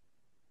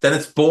 Then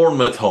it's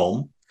Bournemouth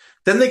home.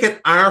 Then they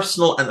get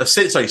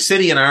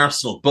City and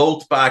Arsenal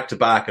both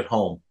back-to-back at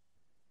home.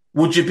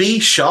 Would you be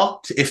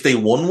shocked if they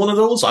won one of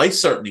those? I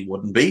certainly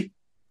wouldn't be.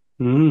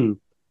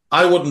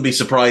 I wouldn't be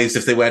surprised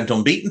if they went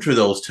unbeaten through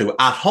those 2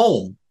 at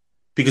home,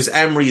 because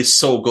Emery is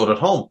so good at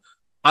home.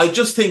 I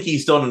just think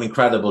he's done an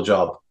incredible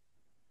job.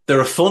 They're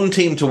a fun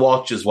team to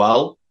watch as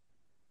well.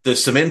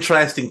 There's some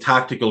interesting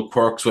tactical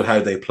quirks with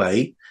how they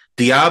play.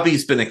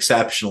 Diaby's been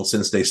exceptional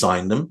since they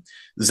signed him.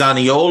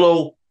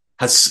 Zaniolo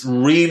has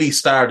really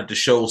started to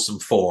show some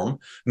form.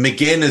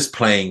 McGinn is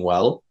playing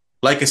well.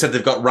 Like I said,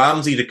 they've got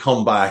Ramsey to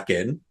come back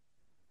in.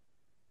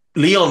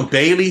 Leon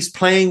Bailey's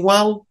playing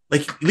well.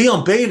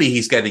 Leon Bailey,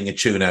 he's getting a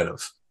tune out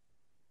of.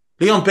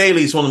 Leon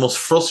Bailey's one of the most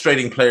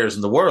frustrating players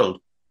in the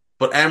world,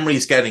 but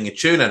Emery's getting a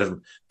tune out of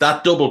him.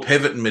 That double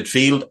pivot in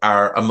midfield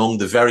are among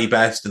the very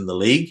best in the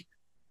league.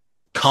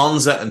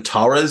 Konza and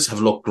Torres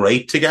have looked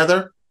great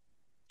together.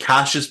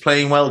 Cash is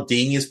playing well.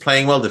 Digne is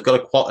playing well. They've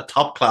got a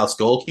top-class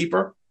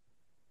goalkeeper.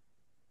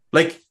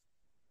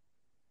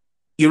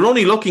 You're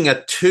only looking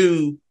at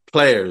 2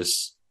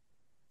 players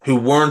who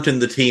weren't in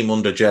the team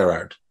under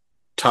Gerrard,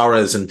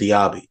 Torres and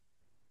Diaby.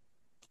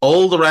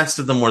 All the rest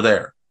of them were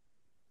there.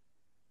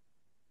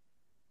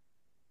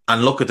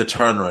 And look at the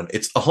turnaround.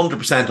 It's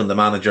 100% on the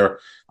manager.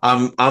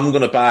 I'm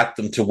going to back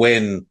them to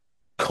win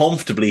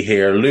comfortably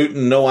here.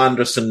 Luton, no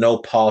Anderson, no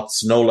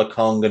Potts, no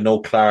Lokonga, no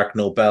Clark,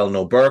 no Bell,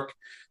 no Burke,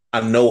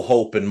 and no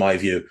hope in my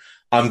view.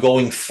 I'm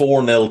going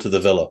 4-0 to the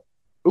Villa.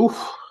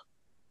 Oof.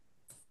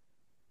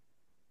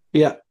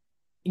 Yeah.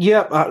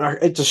 Yeah,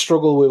 it's a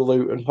struggle with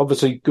Luton.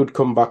 Obviously, good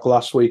comeback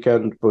last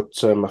weekend, but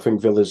I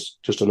think Villa's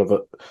just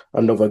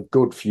another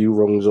good few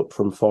rungs up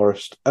from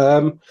Forest.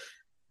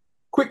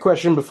 Quick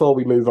question before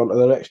we move on to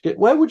the next game.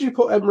 Where would you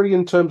put Emery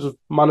in terms of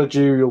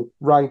managerial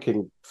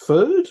ranking?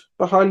 Third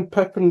behind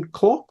Pep and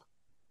Klopp?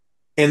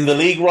 In the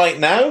league right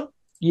now?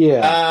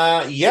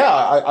 Yeah.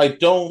 I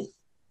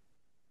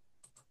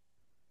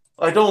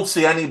don't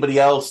see anybody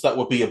else that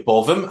would be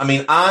above him. I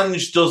mean,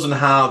 Ange doesn't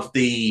have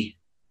the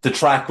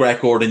track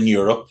record in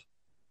Europe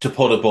to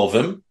put above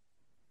him.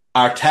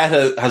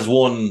 Arteta has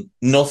won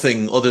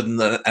nothing other than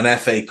an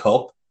FA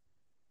Cup.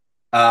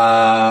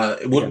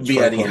 It wouldn't be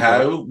Eddie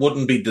Howe,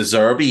 wouldn't be De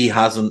Zerbi.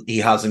 He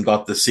hasn't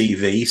got the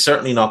CV.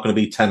 Certainly not going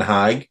to be Ten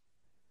Hag.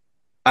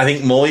 I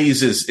think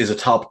Moyes is a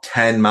top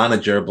 10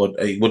 manager,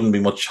 but he wouldn't be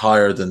much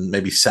higher than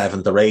maybe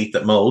 7th or 8th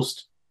at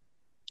most.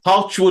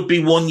 Poch would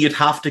be one you'd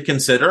have to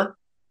consider,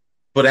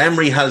 but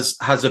Emery has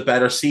a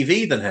better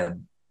CV than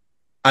him.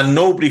 And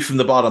nobody from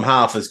the bottom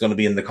half is going to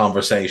be in the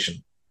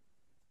conversation.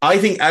 I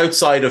think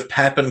outside of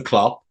Pep and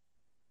Klopp,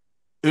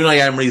 Unai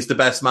Emery is the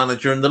best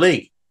manager in the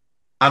league.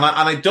 And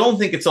I don't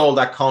think it's all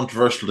that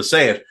controversial to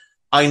say it.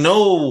 I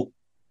know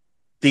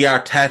the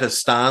Arteta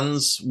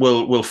stands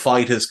will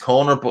fight his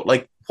corner, but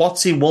like,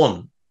 what's he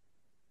won?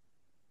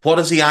 What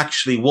has he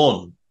actually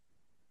won?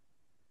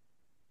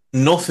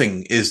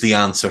 Nothing is the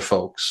answer,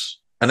 folks.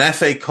 An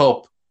FA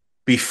Cup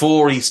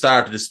before he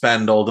started to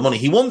spend all the money.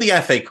 He won the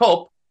FA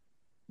Cup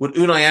with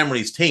Unai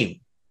Emery's team.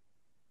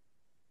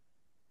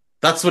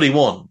 That's what he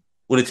won,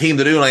 with a team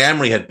that Unai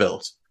Emery had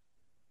built.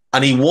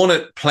 And he won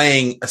it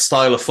playing a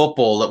style of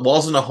football that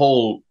wasn't a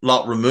whole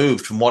lot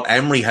removed from what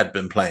Emery had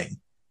been playing.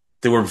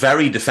 They were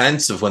very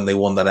defensive when they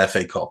won that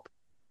FA Cup.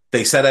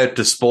 They set out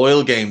to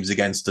spoil games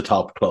against the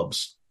top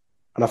clubs.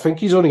 And I think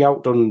he's only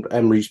outdone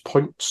Emery's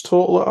points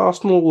total at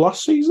Arsenal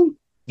last season.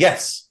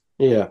 Yes.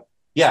 Yeah.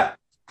 Yeah.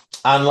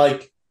 And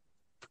like,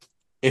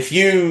 if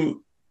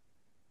you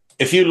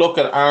look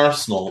at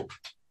Arsenal,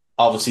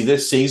 obviously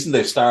this season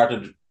they've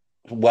started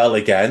well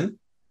again.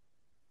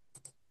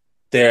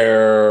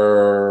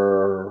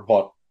 They're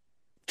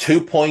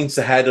 2 points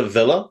ahead of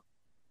Villa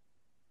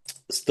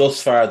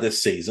thus far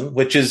this season,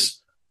 which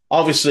is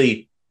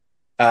obviously,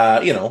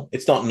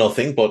 it's not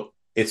nothing, but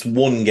it's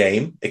one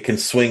game. It can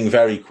swing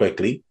very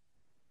quickly.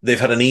 They've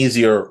had an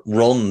easier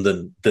run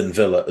than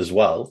Villa as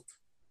well.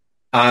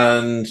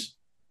 And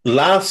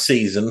last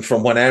season,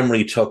 from when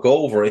Emery took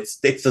over,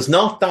 there's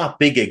not that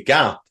big a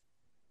gap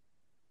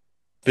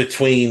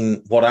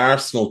between what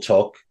Arsenal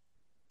took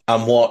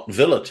and what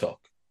Villa took.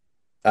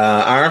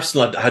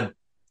 Arsenal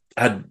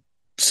had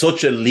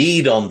such a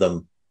lead on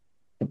them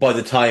by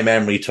the time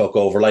Emery took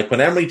over. Like, when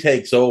Emery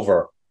takes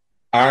over,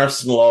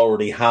 Arsenal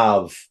already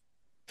have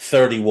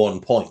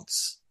 31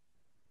 points.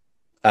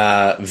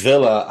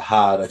 Villa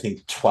had, I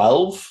think,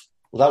 12.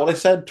 Was that what I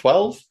said?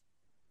 12?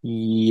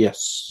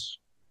 Yes.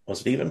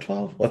 Was it even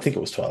 12? Well, I think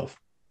it was 12.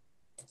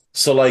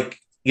 So, there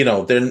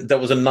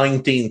was a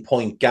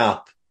 19-point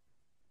gap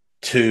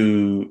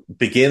to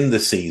begin the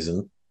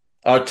season,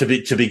 or to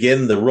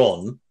begin the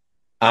run.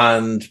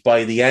 And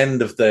by the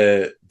end of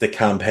the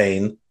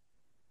campaign,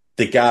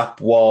 the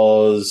gap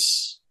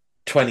was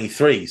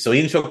 23. So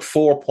he took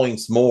 4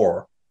 points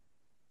more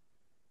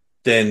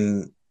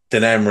than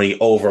Emery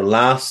over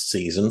last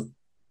season,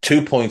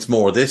 2 points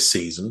more this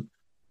season.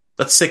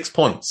 That's 6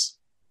 points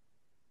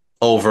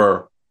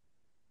over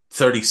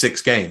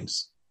 36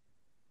 games.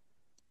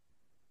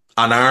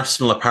 And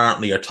Arsenal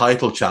apparently are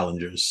title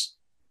challengers,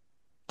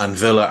 and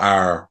Villa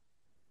are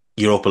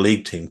Europa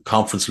League team,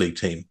 Conference League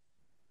team.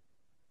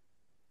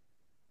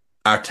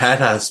 Arteta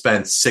has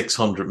spent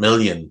 600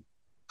 million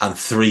and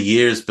 3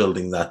 years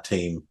building that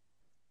team.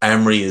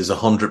 Emery is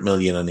 100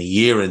 million and a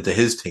year into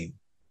his team.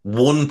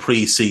 1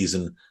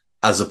 pre-season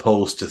as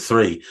opposed to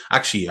 3.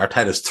 Actually,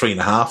 Arteta's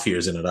 3.5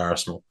 years in at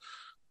Arsenal.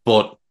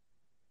 But,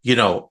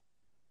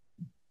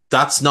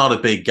 that's not a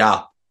big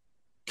gap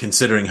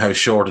considering how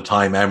short a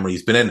time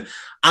Emery's been in.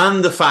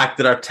 And the fact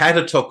that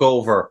Arteta took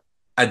over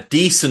a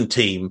decent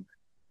team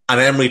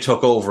and Emery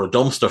took over a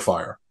dumpster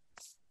fire.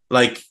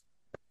 Like,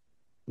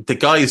 the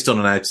guy's done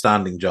an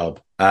outstanding job.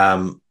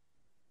 4-0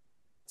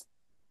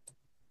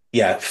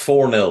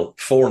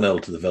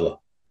 to the Villa.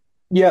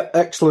 Yeah,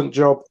 excellent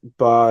job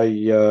by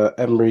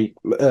Emery.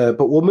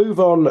 But we'll move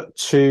on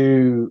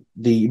to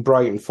the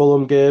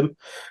Brighton-Fulham game.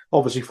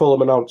 Obviously,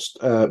 Fulham announced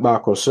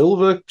Marco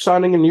Silva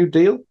signing a new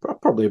deal. I'm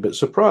probably a bit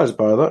surprised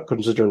by that,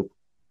 considering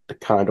the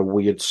kind of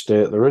weird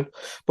state they're in.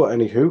 But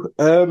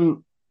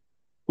anywho,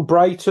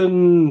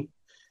 Brighton,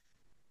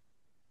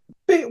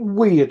 bit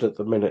weird at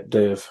the minute,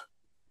 Dave.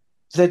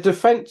 Their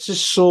defence is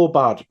so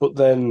bad, but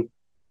then,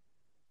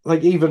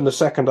 even the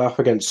second half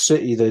against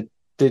City,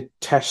 they did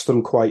test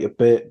them quite a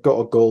bit, got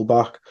a goal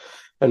back,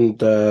 and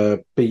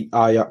beat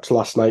Ajax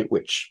last night,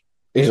 which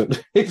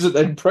isn't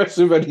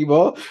impressive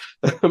anymore.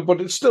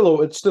 But it's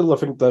still I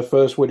think their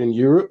first win in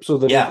Europe, so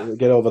they need to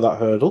get over that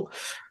hurdle.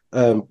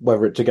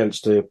 Whether it's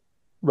against a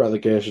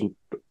relegation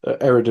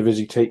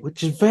Eredivisie team,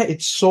 which is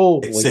it's so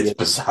weird. It's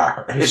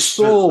bizarre. It's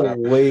so bizarre.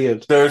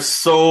 Weird. They're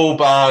so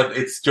bad.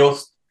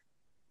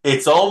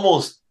 It's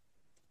almost.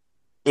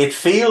 It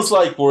feels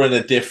like we're in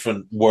a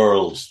different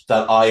world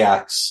that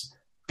Ajax,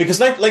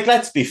 because like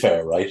let's be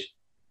fair, right?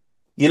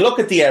 You look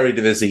at the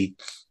Eredivisie,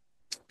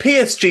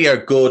 PSG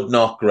are good,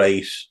 not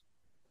great.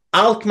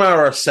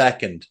 Alkmaar are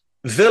second.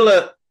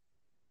 Villa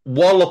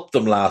walloped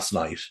them last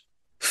night.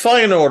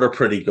 Feyenoord are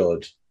pretty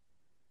good.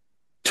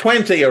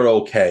 Twente are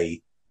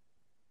okay.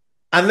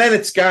 And then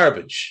it's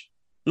garbage.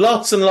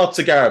 Lots and lots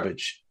of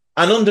garbage.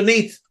 And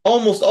underneath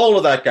almost all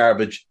of that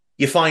garbage,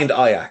 you find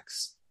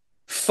Ajax.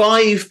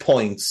 5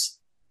 points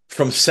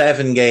from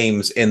 7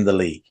 games in the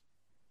league.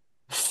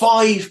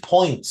 5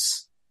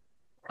 points.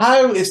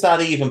 How is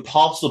that even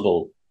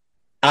possible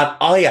at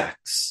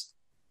Ajax?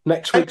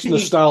 Next week's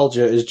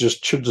nostalgia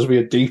should just be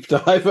a deep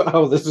dive at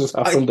how this has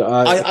happened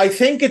at Ajax. I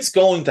think it's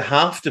going to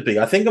have to be.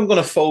 I think I'm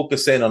going to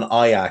focus in on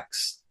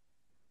Ajax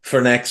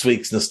for next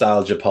week's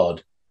nostalgia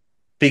pod,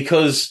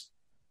 because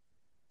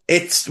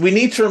we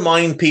need to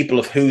remind people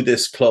of who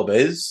this club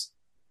is.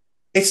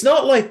 It's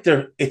not like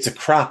it's a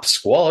crap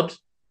squad.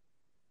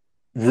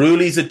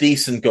 Rooley's a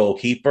decent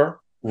goalkeeper.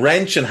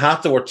 Wrench and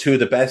Hatta were 2 of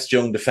the best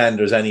young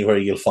defenders anywhere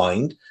you'll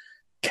find.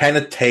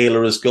 Kenneth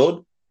Taylor is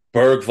good.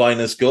 Bergwijn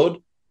is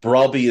good.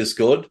 Brobby is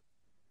good.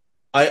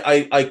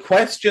 I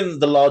question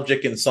the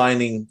logic in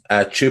signing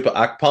Chupa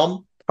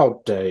Akpom.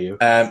 How dare you?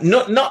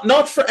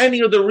 Not for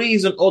any other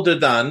reason other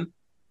than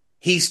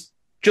he's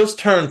just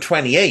turned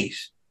 28.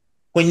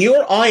 When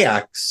you're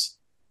Ajax,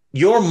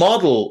 your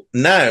model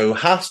now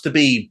has to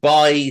be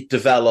buy,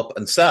 develop,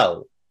 and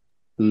sell.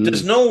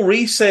 There's no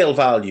resale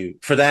value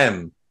for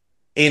them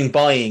in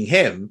buying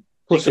him,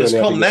 because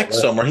come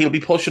next summer, he'll be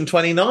pushing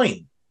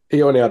 29.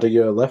 He only had a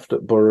year left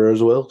at Borough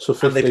as well, so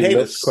 15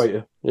 that's quite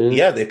a...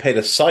 Yeah, they paid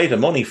a side of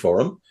money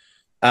for him.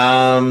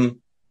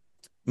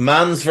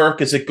 Mansverk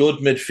is a good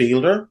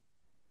midfielder.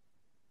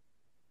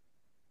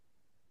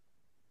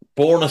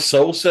 Borna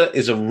Sosa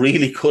is a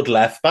really good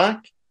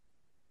left-back.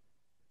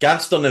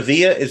 Gaston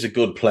Avila is a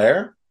good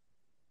player.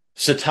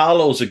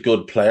 Satalo's a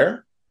good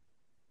player.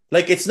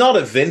 Like, it's not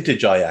a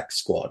vintage Ajax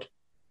squad.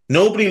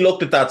 Nobody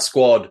looked at that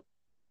squad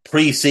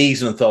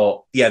pre-season and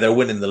thought, yeah, they're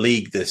winning the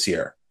league this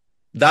year.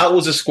 That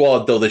was a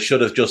squad, though, that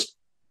should have just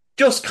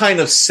kind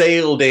of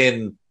sailed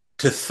in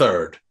to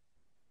third.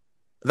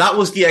 That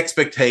was the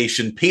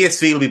expectation.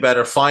 PSV will be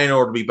better.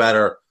 Feyenoord will be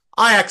better.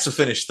 Ajax will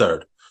finish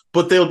third.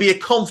 But they'll be a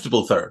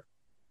comfortable third.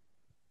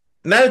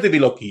 Now they'll be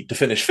lucky to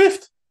finish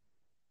fifth.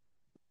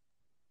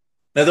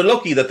 Now, they're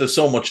lucky that there's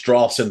so much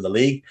dross in the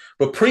league,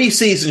 but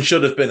pre-season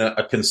should have been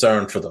a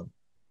concern for them.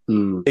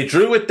 They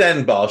drew with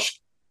Den Bosch.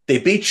 They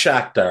beat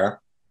Shakhtar.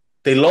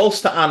 They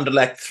lost to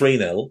Anderlecht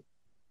 3-0.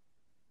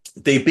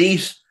 They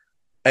beat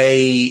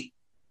a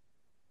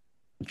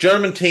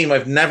German team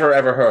I've never,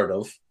 ever heard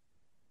of,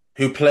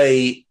 who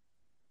play,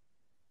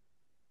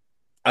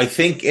 I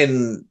think,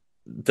 in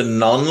the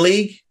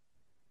non-league.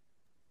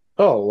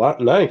 Oh,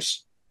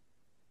 nice.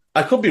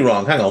 I could be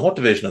wrong. Hang on. What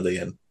division are they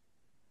in?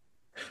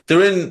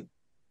 They're in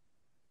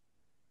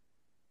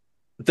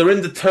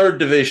the 3rd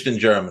division in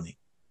Germany.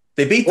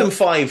 They beat them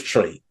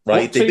 5-3,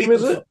 right? What team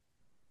is it?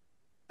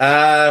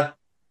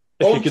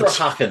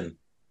 Unterhaching.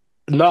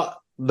 No.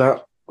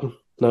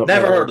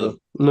 Never heard of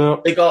them.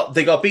 No. They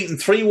got beaten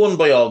 3-1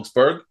 by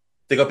Augsburg.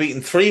 They got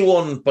beaten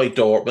 3-1 by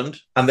Dortmund,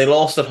 and they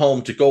lost at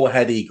home to Go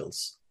Ahead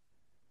Eagles.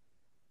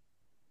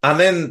 And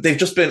then they've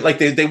just been like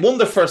they won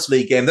their first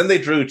league game, then they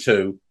drew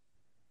 2,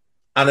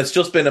 and it's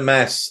just been a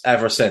mess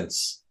ever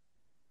since.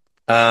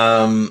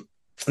 Now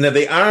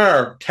they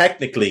are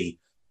technically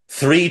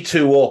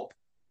 3-2 up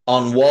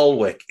on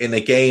Walwick in a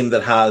game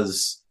that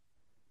has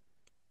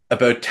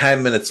about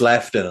 10 minutes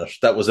left in it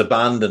that was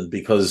abandoned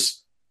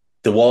because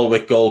the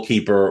Walwick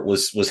goalkeeper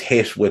was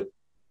hit with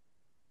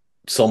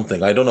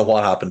something. I don't know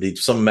what happened.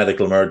 Some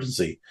medical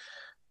emergency.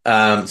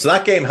 So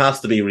that game has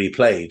to be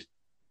replayed.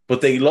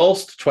 But they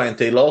lost to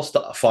Twente, lost to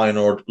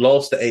Feyenoord,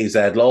 lost to AZ,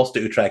 lost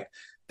to Utrecht.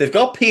 They've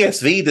got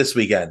PSV this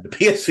weekend. The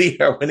PSV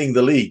are winning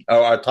the league, or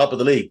are top of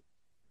the league.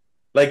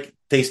 Like,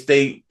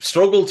 they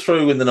struggled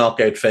through in the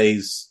knockout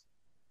phase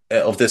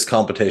of this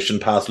competition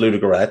past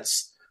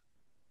Ludogorets.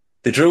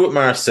 They drew at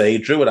Marseille,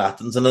 drew at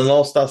Athens, and then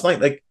lost last night.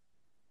 Like,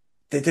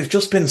 they've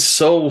just been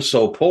so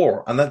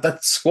poor. And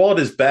that squad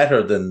is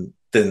better than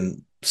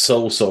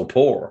so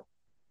poor.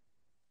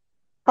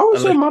 How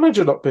has their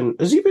manager not been...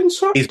 Has he been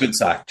sacked? He's been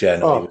sacked, yeah.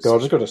 God, I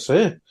was going to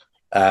say.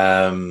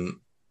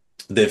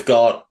 They've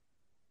got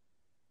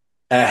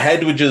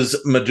Hedwiges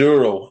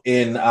Maduro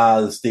in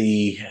as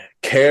the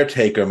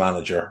caretaker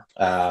manager.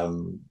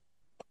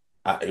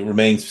 It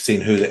remains to be seen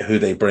who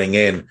they bring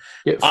in.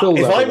 Yeah,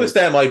 if I was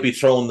them, I'd be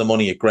throwing the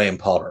money at Graham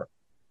Potter.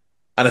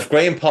 And if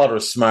Graham Potter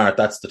is smart,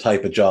 that's the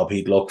type of job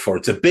he'd look for.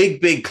 It's a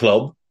big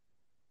club.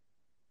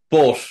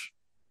 but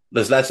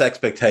there's less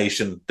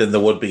expectation than there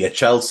would be at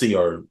Chelsea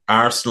or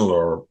Arsenal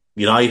or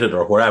United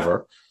or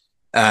wherever.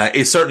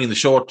 It's certainly in the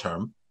short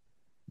term.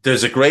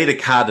 There's a great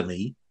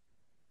academy.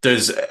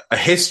 There's a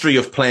history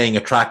of playing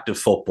attractive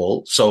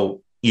football.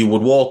 So you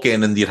would walk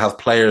in and you'd have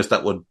players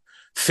that would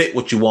fit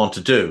what you want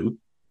to do.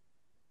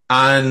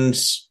 And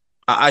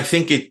I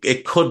think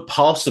it could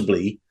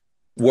possibly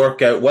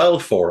work out well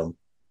for him.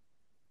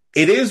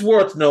 It is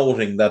worth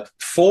noting that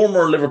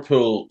former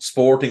Liverpool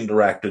sporting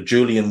director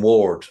Julian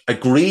Ward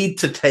agreed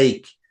to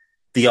take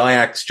the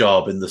Ajax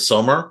job in the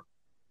summer,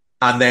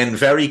 and then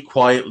very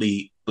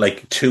quietly,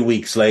 like 2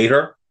 weeks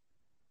later,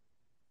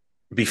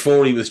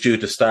 before he was due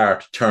to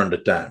start, turned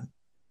it down.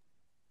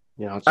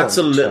 Yeah, that's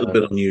a little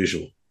bit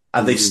unusual.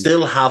 And they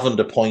still haven't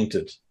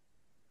appointed.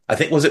 I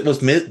think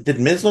did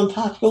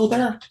Mislintat go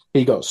there?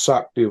 He got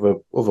sacked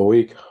the other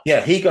week. Yeah,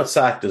 he got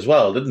sacked as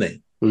well, didn't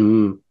he?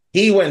 Mm.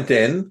 He went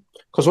in.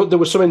 Because there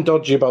was something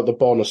dodgy about the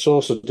Borna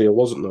Sosa deal,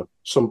 wasn't there?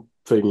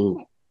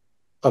 Something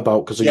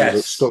about because he was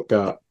at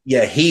Stuttgart.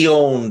 Yeah, he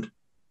owned.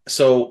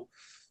 So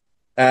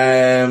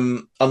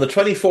on the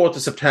 24th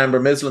of September,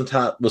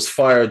 Mislintat was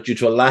fired due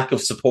to a lack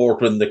of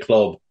support in the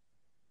club.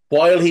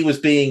 While he was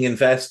being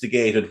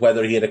investigated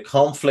whether he had a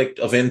conflict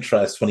of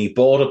interest when he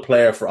bought a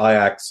player for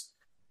Ajax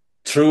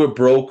through a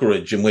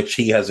brokerage in which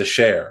he has a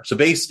share. So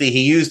basically,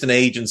 he used an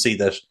agency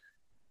that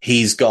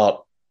he's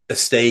got a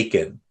stake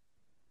in.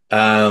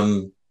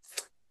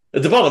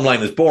 The bottom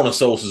line is Borna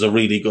Sosa is a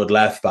really good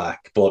left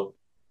back, but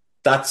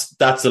that's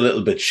a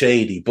little bit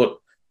shady. But at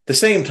the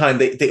same time,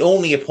 they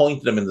only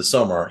appointed him in the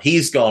summer.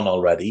 He's gone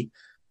already.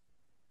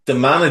 The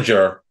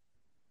manager,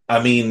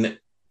 I mean,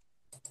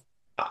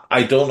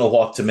 I don't know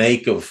what to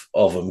make of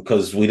him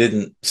because we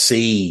didn't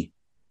see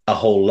a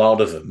whole lot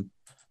of him.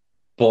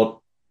 But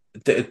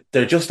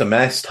they're just a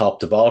mess top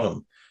to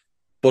bottom.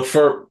 But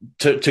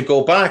to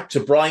go back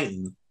to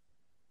Brighton,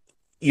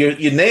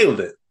 you nailed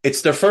it.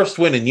 It's their first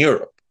win in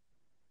Europe.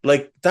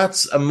 Like,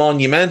 that's a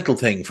monumental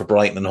thing for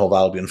Brighton and Hove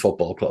Albion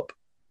Football Club.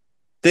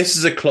 This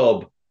is a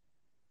club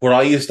where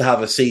I used to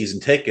have a season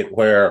ticket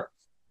where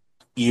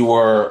you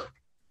were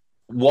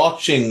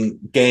watching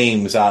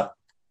games at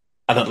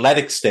an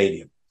athletic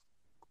stadium.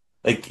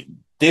 Like,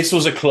 this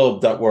was a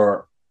club that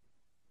were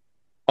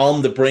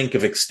on the brink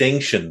of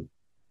extinction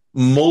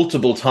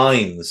multiple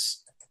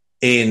times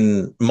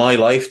in my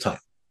lifetime.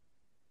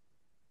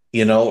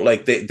 You know,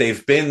 like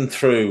they've been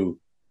through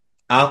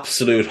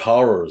absolute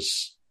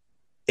horrors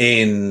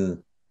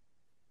in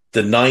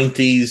the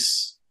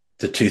 90s,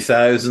 the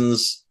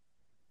 2000s.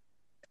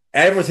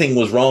 Everything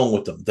was wrong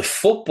with them. The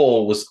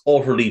football was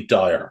utterly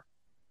dire.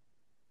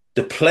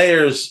 The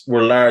players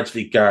were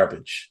largely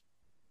garbage.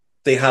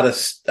 They had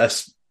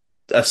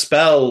a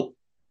spell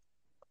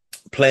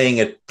playing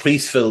at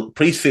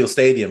Priestfield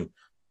Stadium,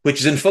 which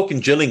is in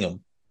fucking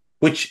Gillingham,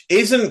 which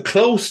isn't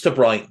close to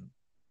Brighton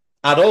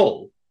at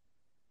all.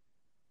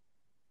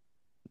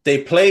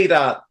 They played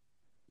at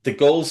the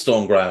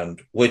Goldstone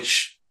Ground,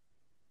 which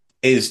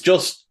is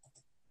just,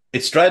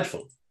 it's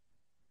dreadful.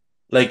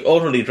 Like,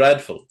 utterly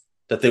dreadful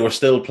that they were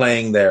still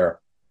playing there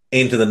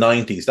into the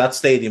 90s. That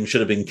stadium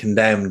should have been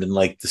condemned in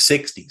like the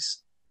 60s.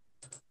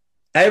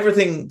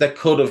 Everything that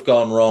could have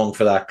gone wrong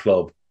for that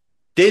club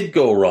did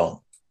go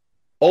wrong.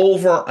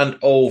 Over and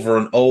over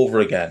and over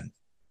again,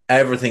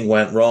 everything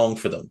went wrong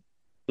for them.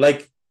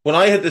 Like, when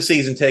I had the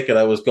season ticket,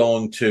 I was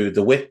going to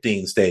the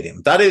Whitdean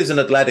Stadium. That is an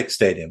athletic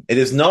stadium. It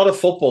is not a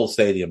football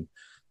stadium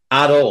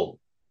at all.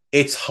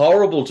 It's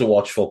horrible to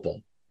watch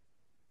football.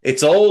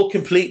 It's all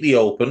completely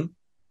open.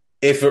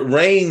 If it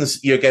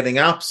rains, you're getting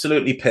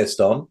absolutely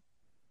pissed on.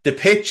 The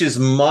pitch is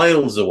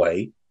miles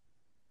away,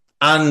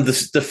 and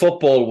the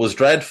football was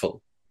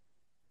dreadful.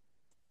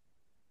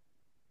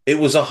 It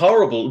was a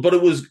horrible, but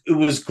it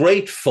was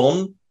great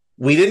fun.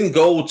 We didn't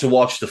go to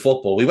watch the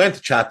football. We went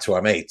to chat to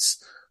our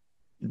mates.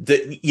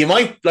 There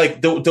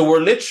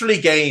were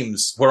literally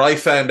games where I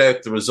found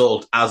out the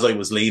result as I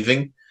was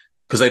leaving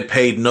because I'd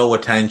paid no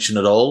attention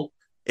at all.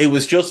 It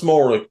was just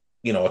more,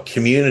 a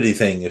community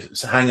thing. It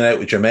was hanging out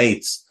with your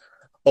mates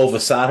of a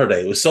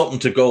Saturday. It was something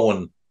to go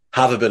and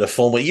have a bit of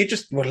fun with. You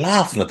just were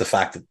laughing at the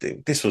fact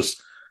that this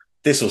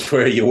was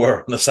where you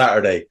were on a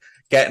Saturday,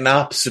 getting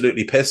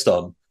absolutely pissed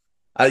on.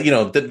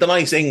 The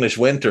nice English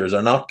winters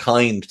are not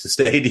kind to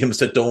stadiums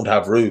that don't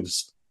have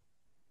roofs.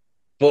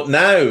 But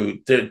now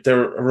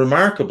they're a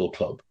remarkable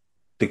club.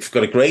 They've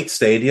got a great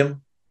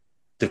stadium.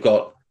 They've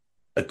got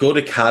a good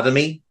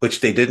academy, which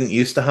they didn't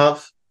used to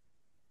have.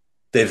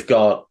 They've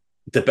got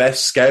the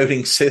best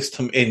scouting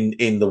system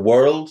in the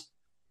world.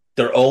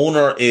 Their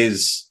owner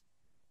is,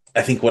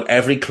 I think, what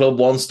every club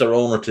wants their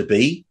owner to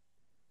be.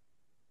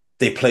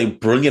 They play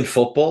brilliant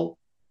football.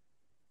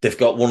 They've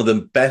got one of the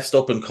best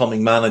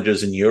up-and-coming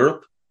managers in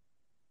Europe.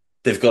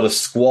 They've got a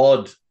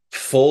squad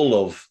full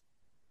of,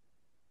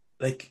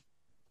 like,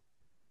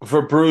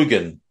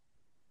 Verbruggen,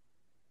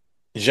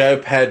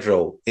 João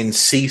Pedro,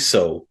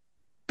 Enciso,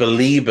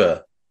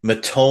 Baliba,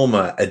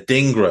 Matoma,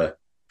 Adingra,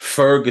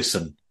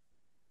 Ferguson,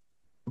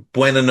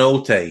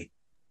 Buonanotte,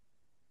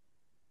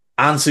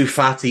 Ansu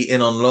Fati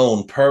in on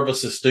loan,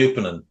 Purvis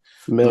Estupinan.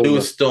 Milner.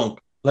 Lewis Dunk,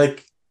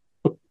 like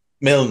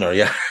Milner,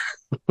 yeah.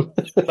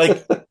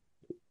 Like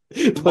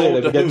playing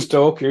him against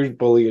Doku's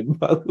bullying,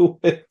 by the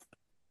way.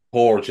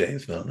 Poor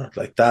James Milner.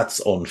 Like,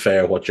 that's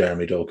unfair what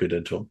Jeremy Doku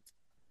did to him.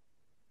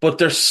 But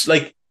there's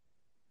like,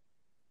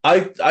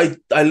 I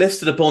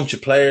listed a bunch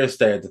of players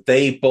there that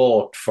they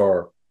bought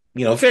for,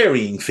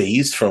 varying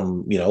fees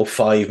from,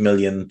 5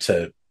 million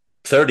to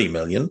 30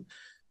 million.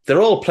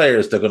 They're all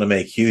players they're going to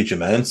make huge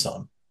amounts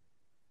on.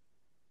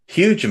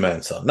 Huge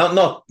amounts on.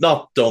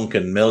 Not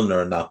Duncan,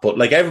 Milner and that, but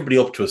like everybody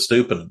up to a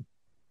Estupiñán.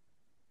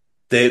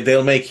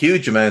 They'll make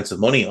huge amounts of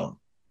money on.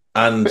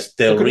 And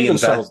they'll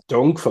reinvest. Even sell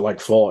Dunk for like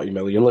 40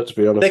 million, let's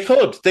be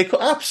honest. They could.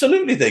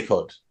 Absolutely they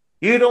could.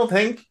 You don't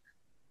think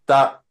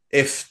that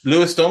if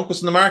Lewis Dunk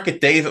was in the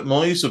market, David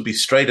Moyes would be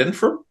straight in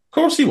for him? Of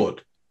course he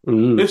would.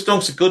 Lewis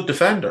Dunk's a good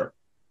defender.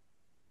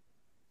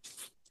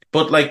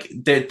 But like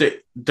they're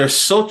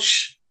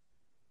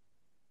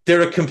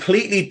a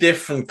completely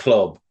different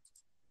club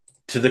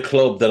to the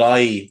club that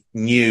I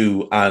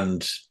knew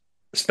and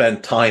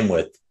spent time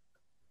with.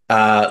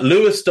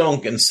 Lewis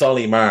Dunk and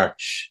Solly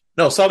March.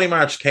 No, Solly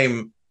March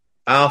came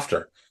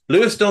after.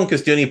 Lewis Dunk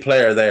is the only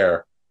player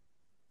there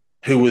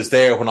who was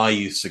there when I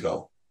used to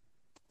go.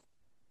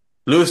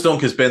 Lewis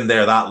Dunk has been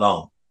there that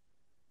long.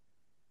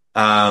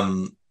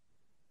 And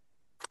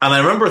I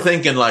remember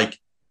thinking like,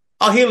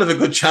 oh, he'll have a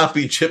good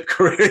championship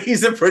career.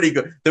 He's a pretty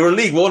good... They were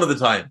League One at the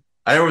time.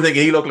 I remember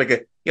thinking he looked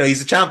like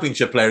he's a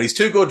championship player. He's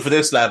too good for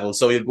this level,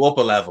 so he'll go up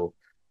a level.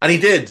 And he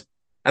did.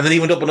 And then he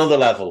went up another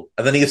level.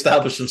 And then he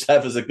established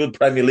himself as a good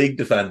Premier League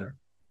defender.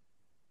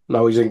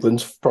 Now he's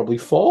England's probably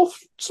fourth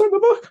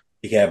centre-back.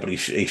 Yeah, but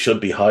he should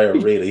be higher,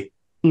 really.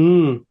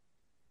 It's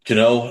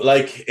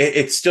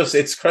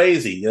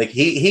crazy. Like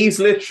he's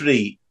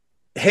literally...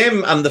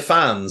 Him and the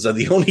fans are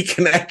the only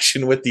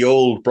connection with the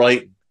old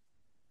Brighton.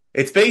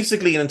 It's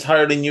basically an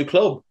entirely new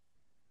club.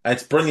 And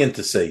it's brilliant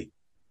to see.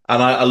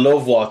 And I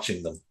love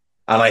watching them.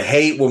 And I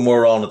hate when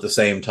we're on at the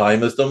same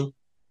time as them,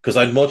 because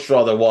I'd much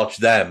rather watch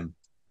them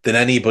than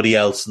anybody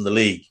else in the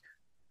league.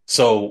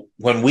 So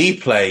when we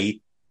play,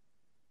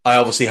 I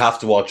obviously have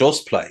to watch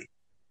us play.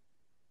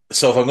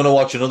 So if I'm going to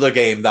watch another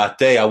game that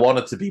day, I want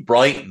it to be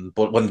Brighton.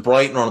 But when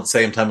Brighton are on at the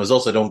same time as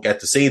us, I don't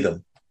get to see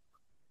them.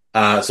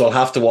 So I'll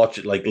have to watch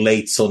it like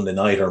late Sunday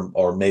night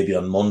or maybe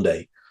on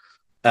Monday.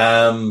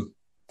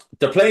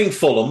 They're playing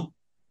Fulham.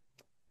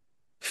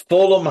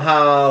 Fulham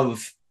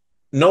have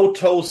no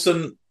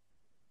Tosin,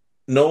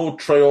 no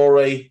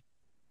Traore,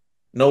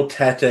 no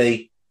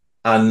Tete,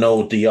 and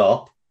no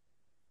Diop.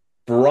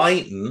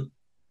 Brighton,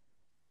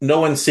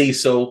 no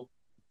Enciso.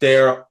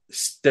 They're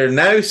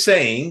now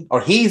saying,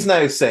 or he's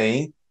now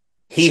saying,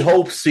 he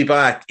hopes to be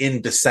back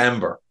in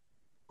December,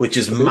 which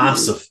is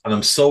massive. And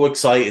I'm so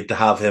excited to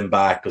have him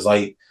back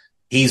because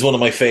he's one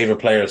of my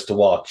favourite players to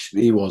watch.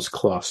 He was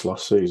class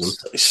last season.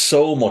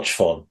 So much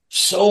fun.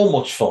 So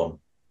much fun.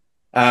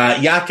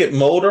 Jakub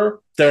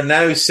Moder, they're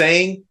now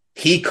saying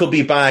he could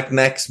be back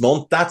next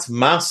month. That's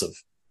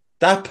massive.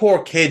 That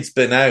poor kid's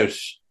been out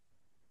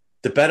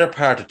the better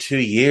part of 2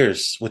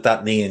 years with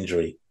that knee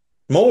injury.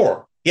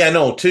 More.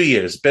 2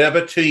 years. Been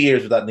about 2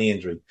 years with that knee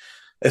injury.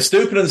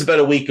 Estupiñán's about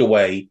a week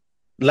away.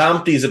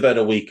 Lamptey's about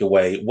a week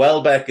away.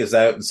 Welbeck is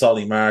out and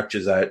Solly March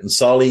is out. And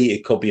Solly,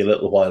 it could be a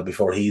little while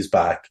before he's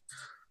back.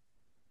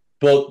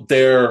 But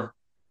they're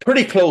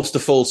pretty close to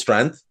full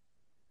strength.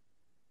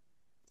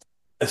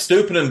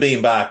 Estupiñán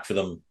being back for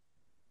them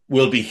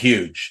will be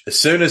huge. As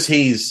soon as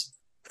he's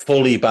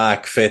fully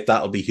back fit,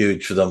 that'll be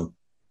huge for them.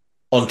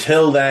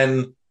 Until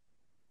then,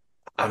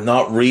 I'm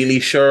not really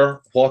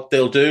sure what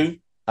they'll do.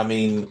 I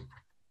mean,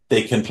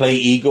 they can play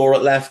Igor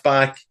at left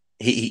back.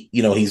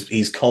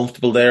 He's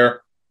comfortable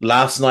there.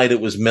 Last night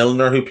it was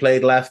Milner who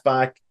played left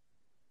back.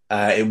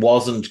 It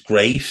wasn't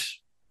great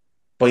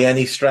by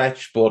any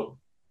stretch, but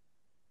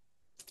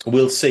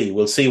we'll see.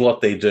 We'll see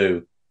what they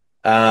do.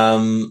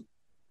 Fulham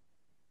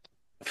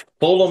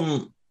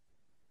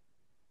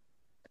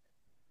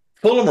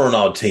are an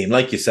odd team.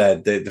 Like you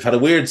said, they've had a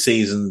weird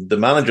season. The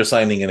manager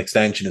signing an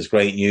extension is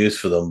great news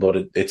for them, but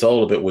it's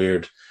all a bit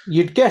weird.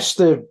 You'd guess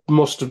they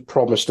must have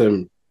promised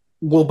him,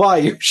 we'll buy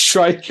you a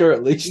striker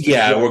at least.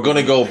 Yeah, we're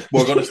going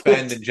to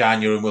spend in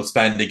January and we'll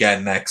spend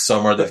again next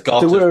summer. They've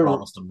got to have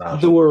promised him that.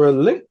 They were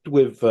linked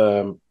with,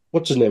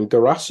 what's his name,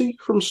 Guirassy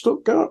from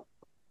Stuttgart?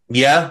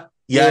 Yeah,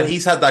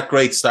 he's had that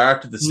great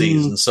start to the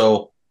season,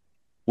 so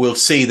we'll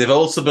see. They've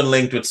also been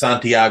linked with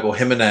Santiago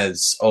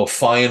Jimenez of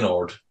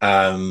Feyenoord.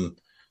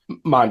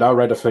 Mind, I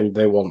read a thing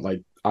they want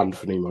like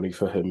Anthony money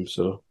for him,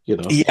 so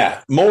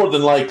Yeah, more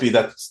than likely.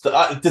 That's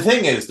the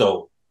thing is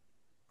though,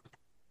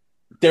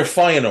 they're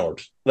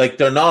Feyenoord. Like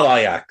they're not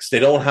Ajax. They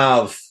don't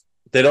have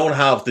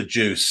the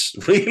juice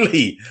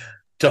really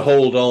to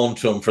hold on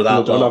to him for that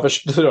long. They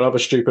don't have a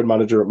stupid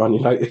manager at Man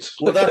United.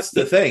 Well, that's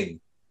the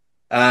thing.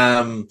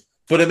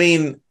 But I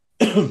mean,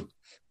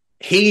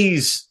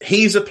 he's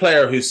a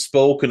player who's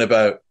spoken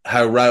about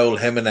how Raul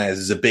Jimenez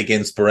is a big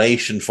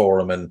inspiration for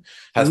him and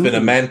has been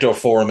a mentor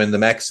for him in the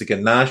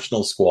Mexican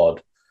national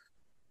squad.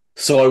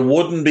 So I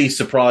wouldn't be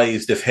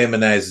surprised if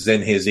Jimenez is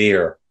in his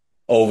ear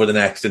over the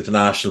next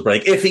international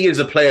break. If he is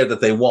a player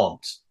that they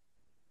want,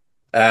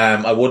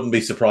 I wouldn't be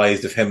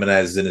surprised if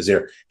Jimenez is in his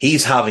ear.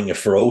 He's having a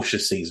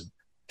ferocious season.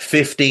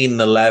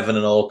 15-11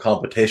 in all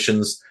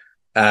competitions,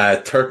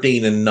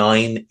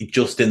 13-9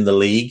 just in the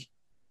league.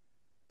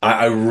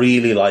 I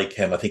really like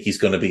him. I think he's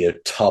going to be a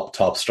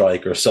top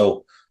striker.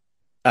 So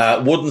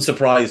wouldn't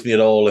surprise me at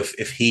all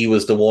if he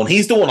was the one.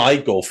 He's the one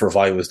I'd go for if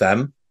I was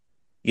them.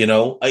 You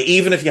know,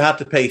 even if you had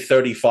to pay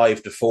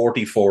 35 to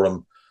 40 for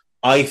him,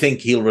 I think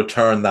he'll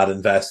return that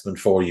investment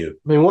for you.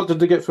 I mean, what did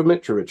they get for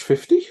Mitrovic?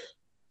 50?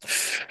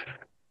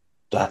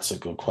 That's a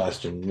good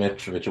question.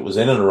 Mitrovic, it was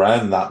in and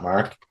around that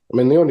mark. I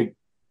mean, they only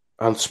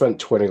spent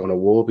 20 on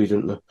Iwobi,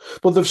 didn't they?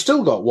 But they've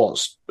still got,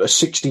 a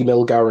 60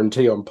 mil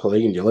guarantee on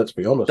Palhinha, let's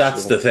be honest.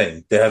 That's the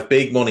thing. They have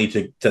big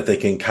money that they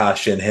can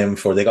cash in him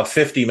for. They got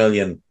 50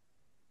 million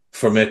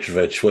for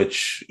Mitrovic,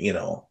 which, you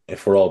know,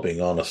 if we're all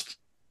being honest,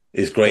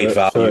 is great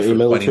value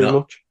for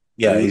 29.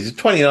 Yeah, he's a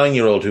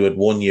 29-year-old who had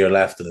 1 year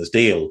left in his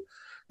deal.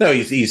 No,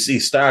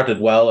 he's started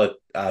well at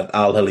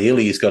Al Hilal.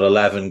 He's got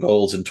 11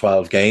 goals in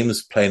 12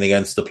 games playing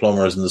against the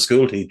plumbers and the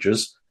school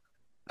teachers.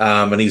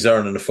 And he's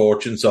earning a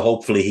fortune. So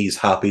hopefully he's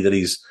happy that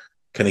he's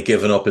kind of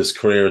given up his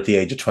career at the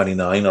age of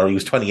 29, or he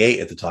was 28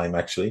 at the time,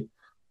 actually.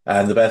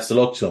 And the best of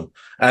luck to him.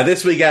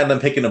 This weekend, I'm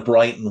picking a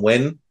Brighton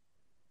win.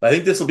 I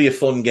think this will be a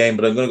fun game,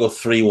 but I'm going to go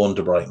 3-1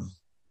 to Brighton.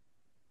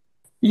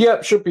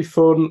 Yep, should be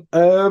fun.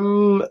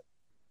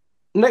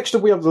 Next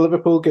up, we have the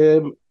Liverpool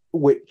game,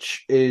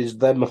 which is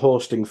them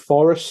hosting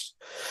Forest.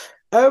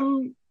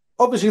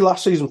 Obviously,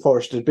 last season,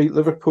 Forest did beat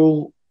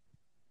Liverpool,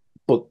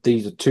 but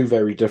these are two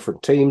very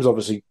different teams.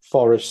 Obviously,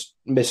 Forest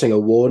missing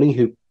Awoniyi,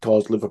 who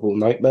caused Liverpool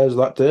nightmares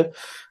that day.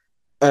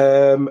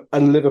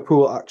 And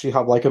Liverpool actually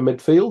have like a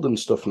midfield and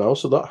stuff now,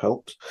 so that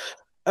helps.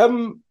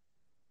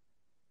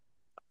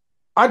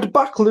 I'd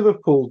back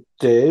Liverpool,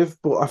 Dave,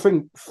 but I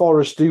think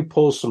Forest do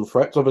pose some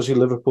threats. Obviously,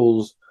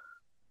 Liverpool's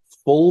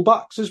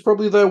full-backs is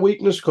probably their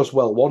weakness because,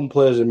 well, one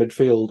plays in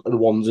midfield and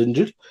one's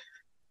injured.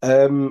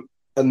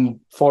 And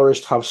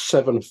Forest have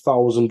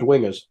 7,000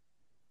 wingers.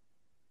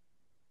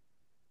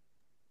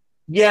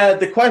 Yeah,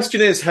 the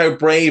question is how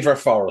brave are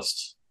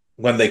Forest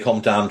when they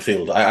come to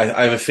Anfield?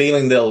 I have a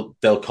feeling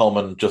they'll come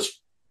and just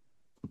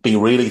be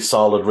really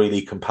solid,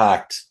 really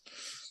compact.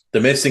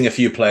 They're missing a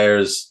few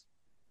players.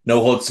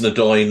 No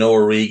Hudson-Odoi, no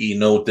Origi,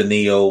 no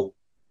Danilo,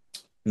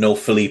 no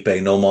Felipe,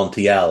 no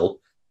Montiel.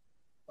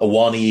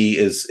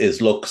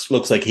 Awoniyi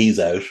looks like he's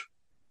out.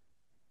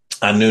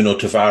 And Nuno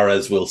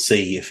Tavares, we'll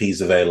see if he's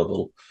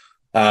available.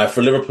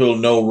 For Liverpool,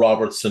 no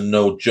Robertson,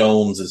 no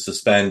Jones is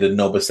suspended,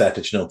 no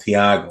Bajcetic, no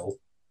Thiago.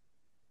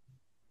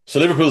 So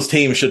Liverpool's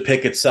team should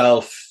pick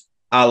itself: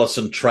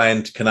 Alisson,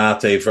 Trent,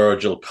 Konate,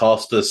 Virgil,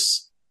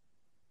 Costas,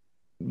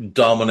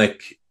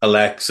 Dominic,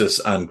 Alexis,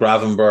 and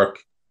Gravenberch,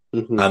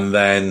 and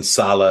then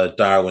Salah,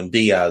 Darwin,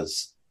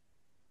 Diaz.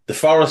 The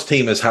Forest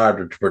team is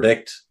harder to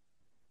predict.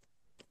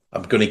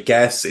 I'm going to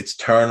guess it's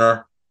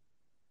Turner.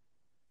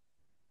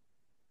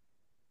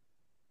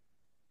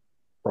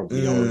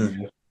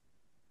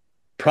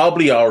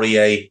 Probably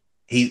Aurier.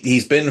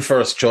 He's been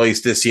first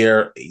choice this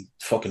year. He's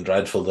fucking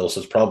dreadful though,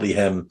 so it's probably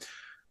him.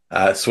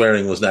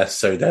 Swearing was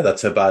necessary there.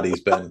 That's how bad he's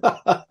been.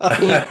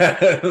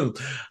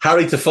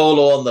 Harry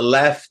Tofolo on the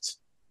left.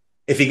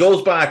 If he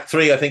goes back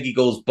three, I think he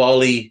goes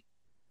Bolly,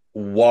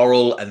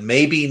 Worrell, and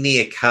maybe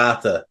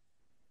Niakata,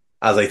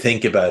 as I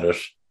think about it.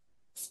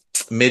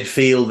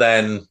 Midfield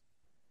then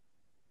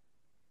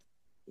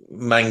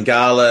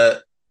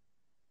Mangala,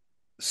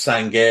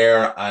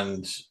 Sangaré,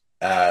 and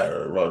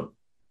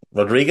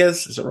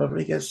Rodriguez. Is it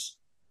Rodriguez?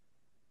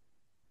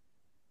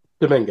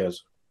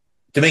 Dominguez.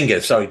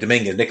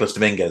 Nicolas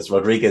Dominguez.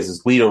 Rodriguez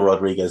is Guido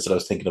Rodriguez that I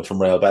was thinking of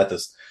from Real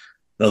Betis,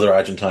 another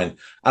Argentine.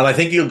 And I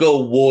think you'll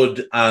go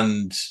Wood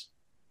and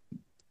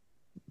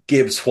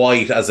Gibbs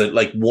White as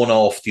one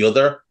off the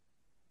other.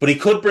 But he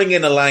could bring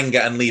in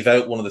Elanga and leave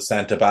out one of the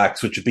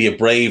centre-backs, which would be a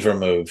braver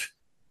move.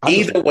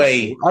 Either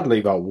way... I'd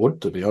leave out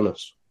Wood, to be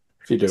honest.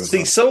 If you do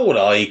See, so would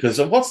I, because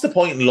what's the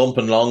point in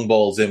lumping long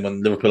balls in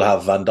when Liverpool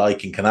have Van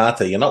Dijk and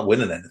Konate? You're not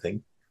winning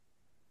anything.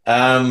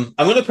 I'm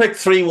going to pick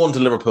 3-1 to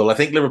Liverpool. I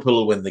think Liverpool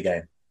will win the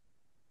game.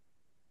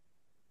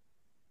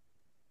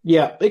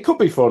 Yeah, it could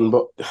be fun,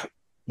 but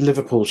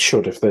Liverpool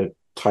should, if they're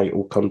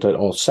title content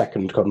or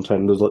second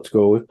contenders, let's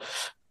go with,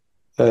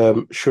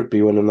 should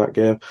be winning that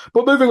game.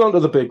 But moving on to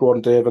the big one,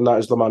 Dave, and that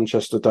is the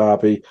Manchester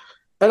derby.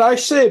 And I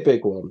say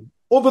big one,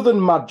 other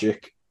than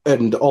Magic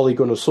and Ole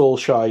Gunnar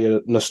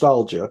Solskjaer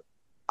nostalgia,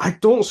 I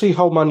don't see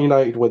how Man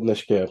United win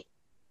this game.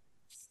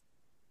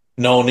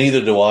 No, neither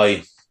do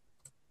I.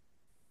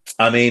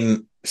 I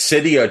mean,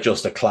 City are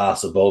just a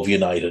class above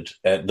United.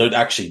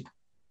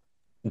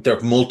 They're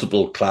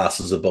multiple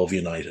classes above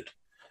United.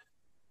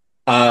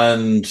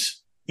 And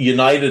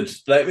United,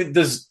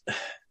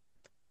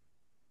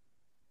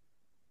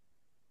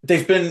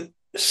 they've been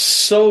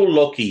so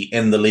lucky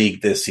in the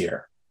league this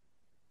year.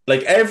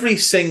 Like, every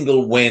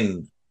single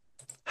win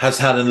has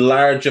had a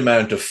large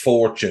amount of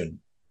fortune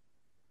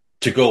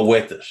to go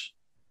with it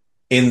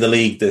in the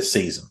league this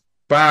season,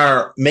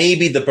 bar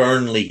maybe the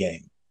Burnley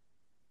game,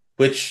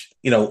 which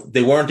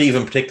they weren't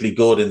even particularly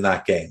good in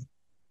that game.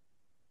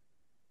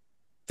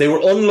 They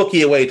were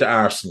unlucky away to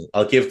Arsenal.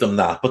 I'll give them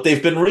that. But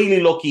they've been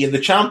really lucky in the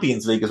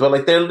Champions League as well.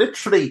 Like, they're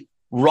literally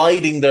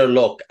riding their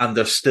luck and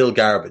they're still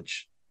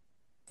garbage.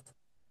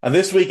 And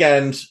this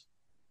weekend,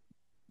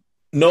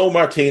 no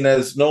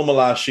Martinez, no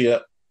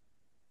Malacia,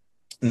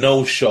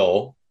 no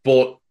Shaw,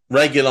 but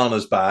Reguilon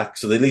is back,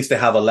 so at least they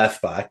have a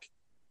left back.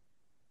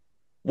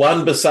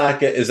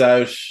 Wan-Bissaka is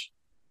out.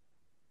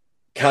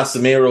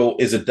 Casemiro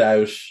is a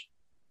doubt.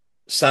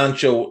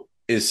 Sancho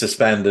is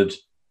suspended.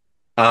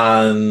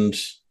 And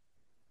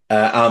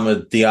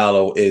Amad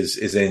Diallo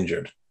is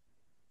injured.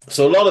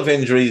 So a lot of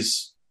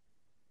injuries,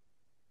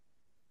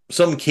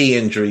 some key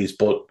injuries,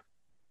 but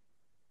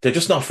they're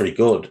just not very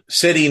good.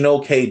 City, no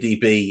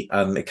KDB,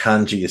 and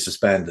Akanji is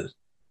suspended.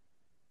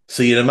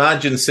 So you'd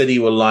imagine City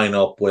will line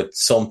up with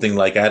something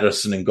like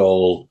Ederson in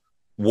goal,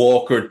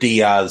 Walker,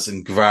 Diaz,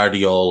 and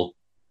Gvardiol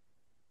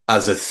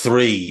as a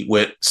 3,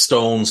 with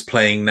Stones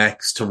playing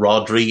next to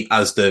Rodri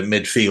as the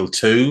midfield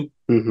 2.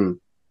 Mm-hmm.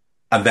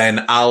 And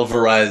then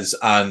Alvarez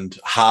and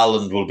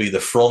Haaland will be the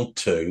front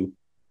 2.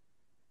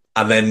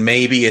 And then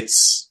maybe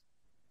it's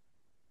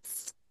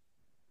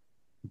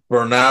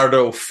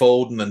Bernardo,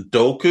 Foden, and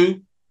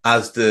Doku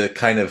as the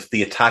kind of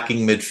the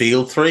attacking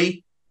midfield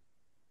 3.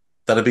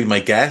 That'd be my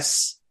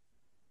guess.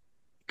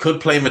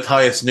 Could play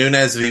Matheus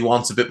Nunes if he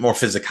wants a bit more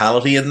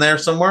physicality in there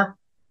somewhere.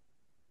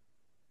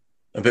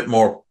 A bit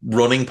more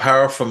running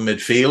power from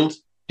midfield.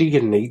 Do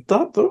you need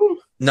that, though?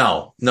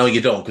 No, you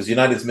don't, because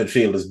United's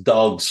midfield is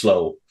dog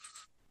slow.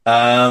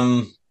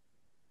 I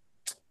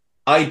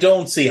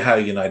don't see how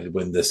United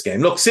win this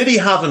game. Look, City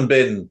haven't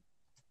been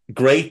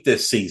great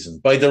this season.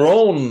 By their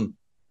own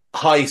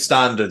high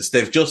standards,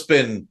 they've just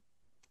been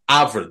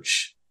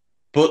average.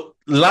 But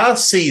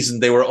last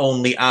season, they were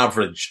only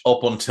average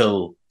up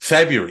until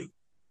February.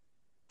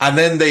 And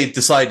then they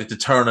decided to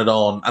turn it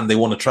on and they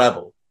won a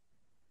treble.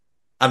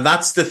 And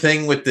that's the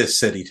thing with this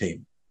City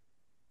team.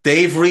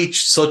 They've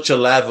reached such a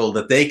level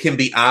that they can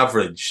be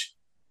average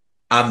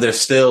and they're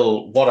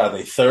still, what are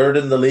they, 3rd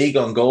in the league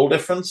on goal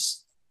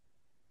difference?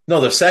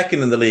 No, they're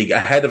 2nd in the league,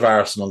 ahead of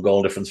Arsenal on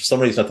goal difference. For some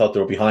reason, I thought they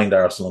were behind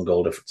Arsenal on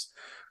goal difference.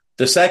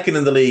 They're 2nd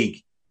in the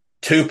league,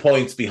 2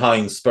 points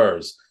behind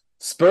Spurs.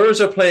 Spurs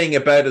are playing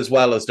about as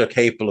well as they're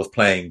capable of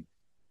playing.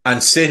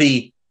 And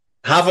City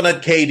haven't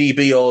had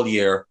KDB all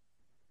year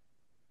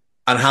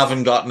and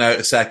haven't gotten out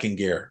of second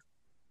gear.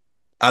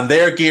 And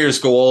their gears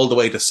go all the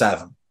way to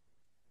 7.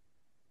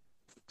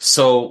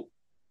 So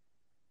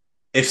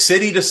if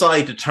City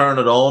decide to turn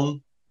it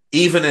on,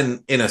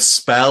 even in a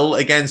spell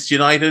against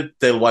United,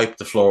 they'll wipe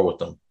the floor with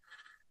them.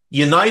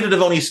 United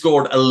have only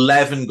scored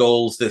 11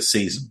 goals this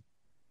season.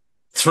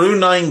 Through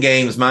 9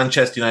 games,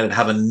 Manchester United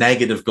have a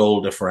negative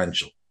goal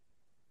differential.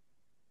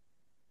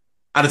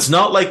 And it's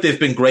not like they've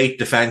been great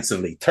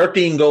defensively.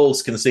 13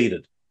 goals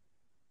conceded.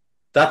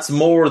 That's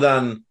more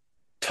than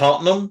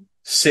Tottenham,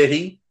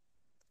 City,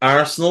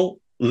 Arsenal,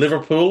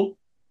 Liverpool,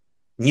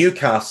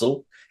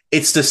 Newcastle.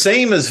 It's the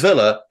same as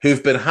Villa,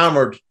 who've been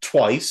hammered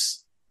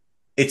twice.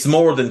 It's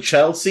more than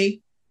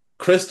Chelsea,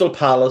 Crystal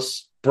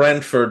Palace,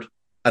 Brentford,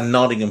 and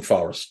Nottingham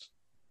Forest.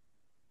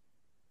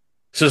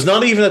 So it's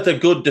not even that they're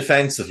good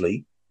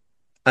defensively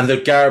and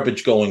they're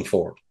garbage going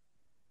forward.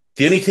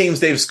 The only teams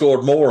they've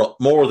scored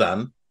more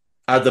than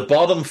are the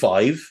bottom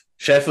 5,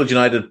 Sheffield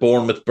United,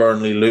 Bournemouth,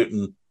 Burnley,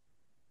 Luton,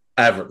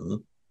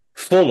 Everton,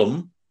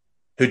 Fulham,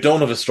 who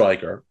don't have a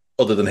striker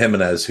other than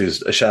Jimenez,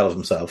 who's a shell of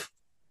himself,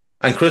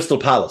 and Crystal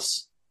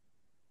Palace.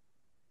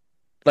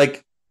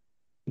 Like,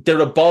 they're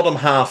a bottom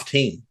half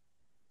team,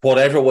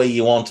 whatever way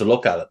you want to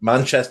look at it.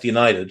 Manchester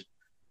United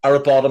are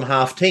a bottom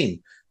half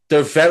team.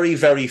 They're very,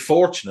 very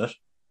fortunate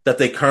that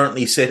they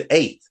currently sit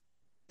 8th.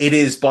 It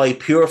is by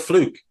pure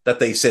fluke that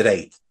they sit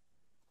 8th.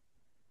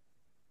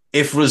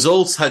 If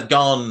results had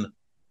gone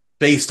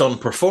based on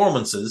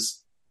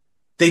performances,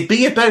 they'd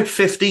be about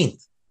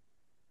 15th.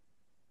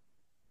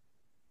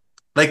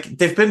 Like,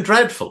 they've been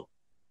dreadful.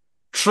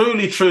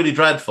 Truly, truly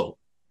dreadful.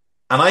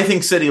 And I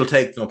think City will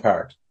take them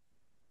apart.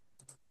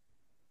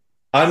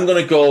 I'm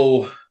going to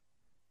go...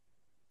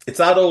 It's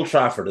at Old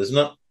Trafford, isn't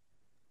it?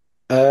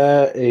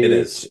 It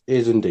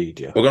is indeed,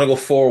 yeah. We're going to go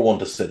 4-1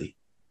 to City.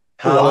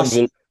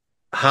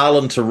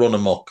 Haaland to run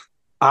amok.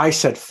 I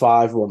said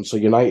 5-1, so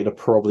United are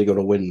probably going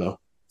to win, though.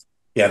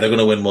 Yeah, they're going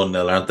to win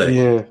 1-0, aren't they?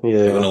 Yeah.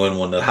 They're going to win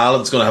 1-0.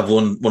 Haaland's going to have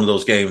one of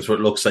those games where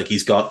it looks like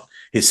he's got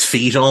his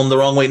feet on the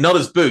wrong way. Not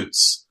his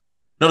boots.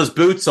 Not his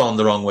boots on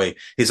the wrong way.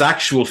 His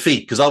actual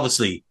feet, because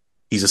obviously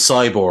he's a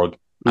cyborg.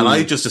 And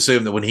I just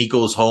assume that when he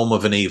goes home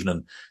of an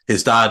evening,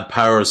 his dad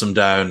powers him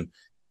down,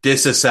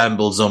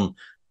 disassembles him,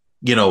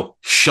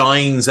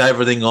 shines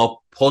everything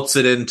up, puts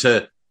it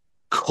into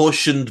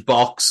cushioned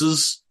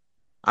boxes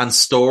and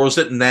stores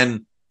it. And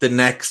then the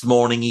next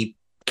morning he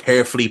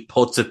carefully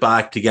puts it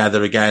back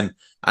together again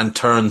and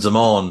turns them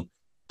on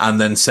and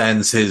then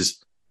sends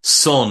his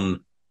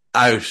son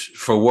out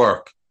for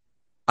work.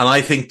 And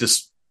I think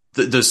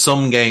there's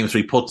some games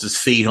where he puts his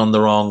feet on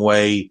the wrong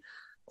way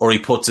or he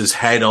puts his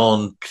head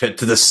on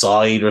to the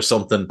side or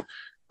something.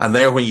 And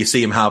there when you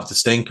see him have the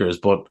stinkers.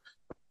 But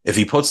if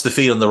he puts the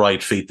feet on the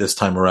right feet this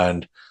time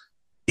around,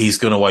 he's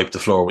going to wipe the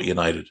floor with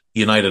United.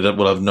 United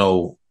will have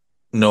no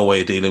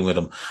way of dealing with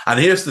him. And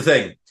here's the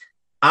thing.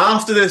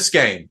 After this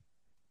game,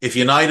 if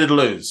United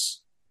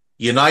lose,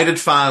 United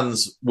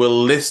fans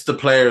will list the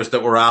players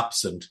that were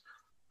absent,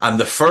 and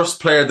the first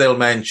player they'll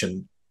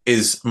mention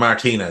is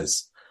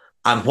Martinez.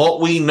 And what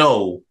we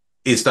know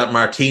is that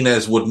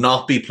Martinez would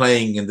not be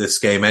playing in this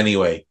game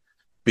anyway,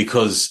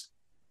 because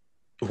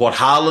what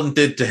Haaland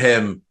did to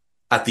him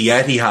at the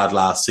Etihad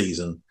last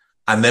season,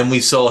 and then we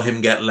saw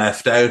him get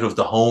left out of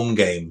the home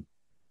game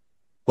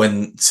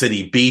when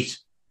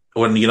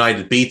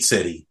United beat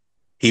City,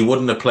 he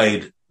wouldn't have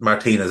played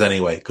Martinez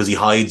anyway, because he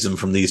hides him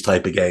from these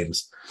type of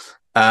games.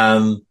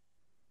 4-1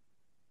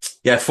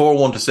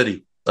 to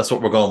City. That's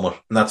what we're going with,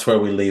 and that's where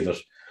we leave it.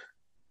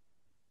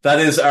 That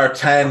is our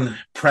 10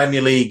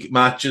 Premier League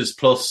matches,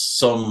 plus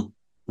some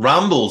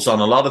rambles on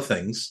a lot of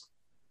things,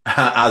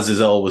 as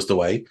is always the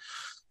way.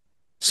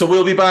 So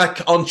we'll be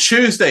back on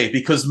Tuesday,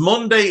 because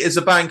Monday is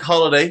a bank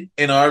holiday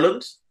in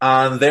Ireland,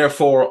 and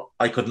therefore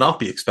I could not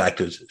be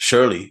expected,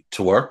 surely,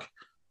 to work.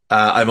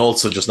 I'm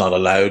also just not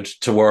allowed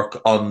to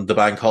work on the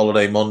bank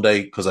holiday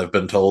Monday, because I've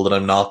been told that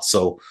I'm not,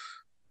 so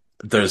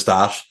there's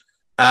that.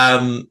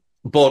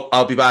 But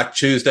I'll be back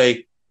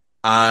Tuesday,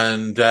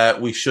 and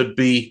we should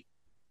be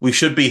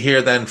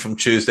here then from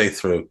Tuesday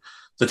through.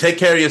 So take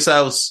care of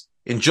yourselves.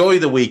 Enjoy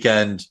the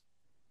weekend.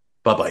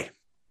 Bye-bye.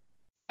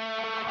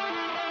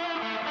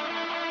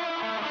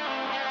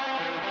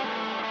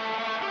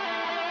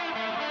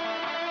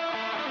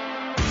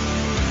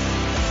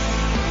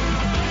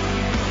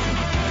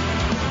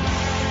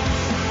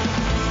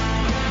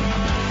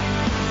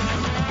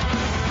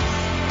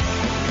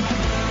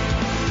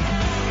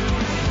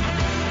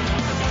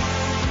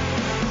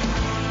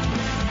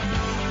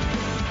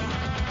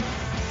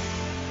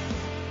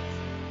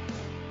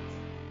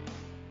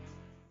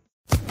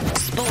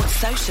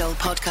 Social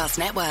Podcast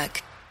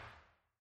Network.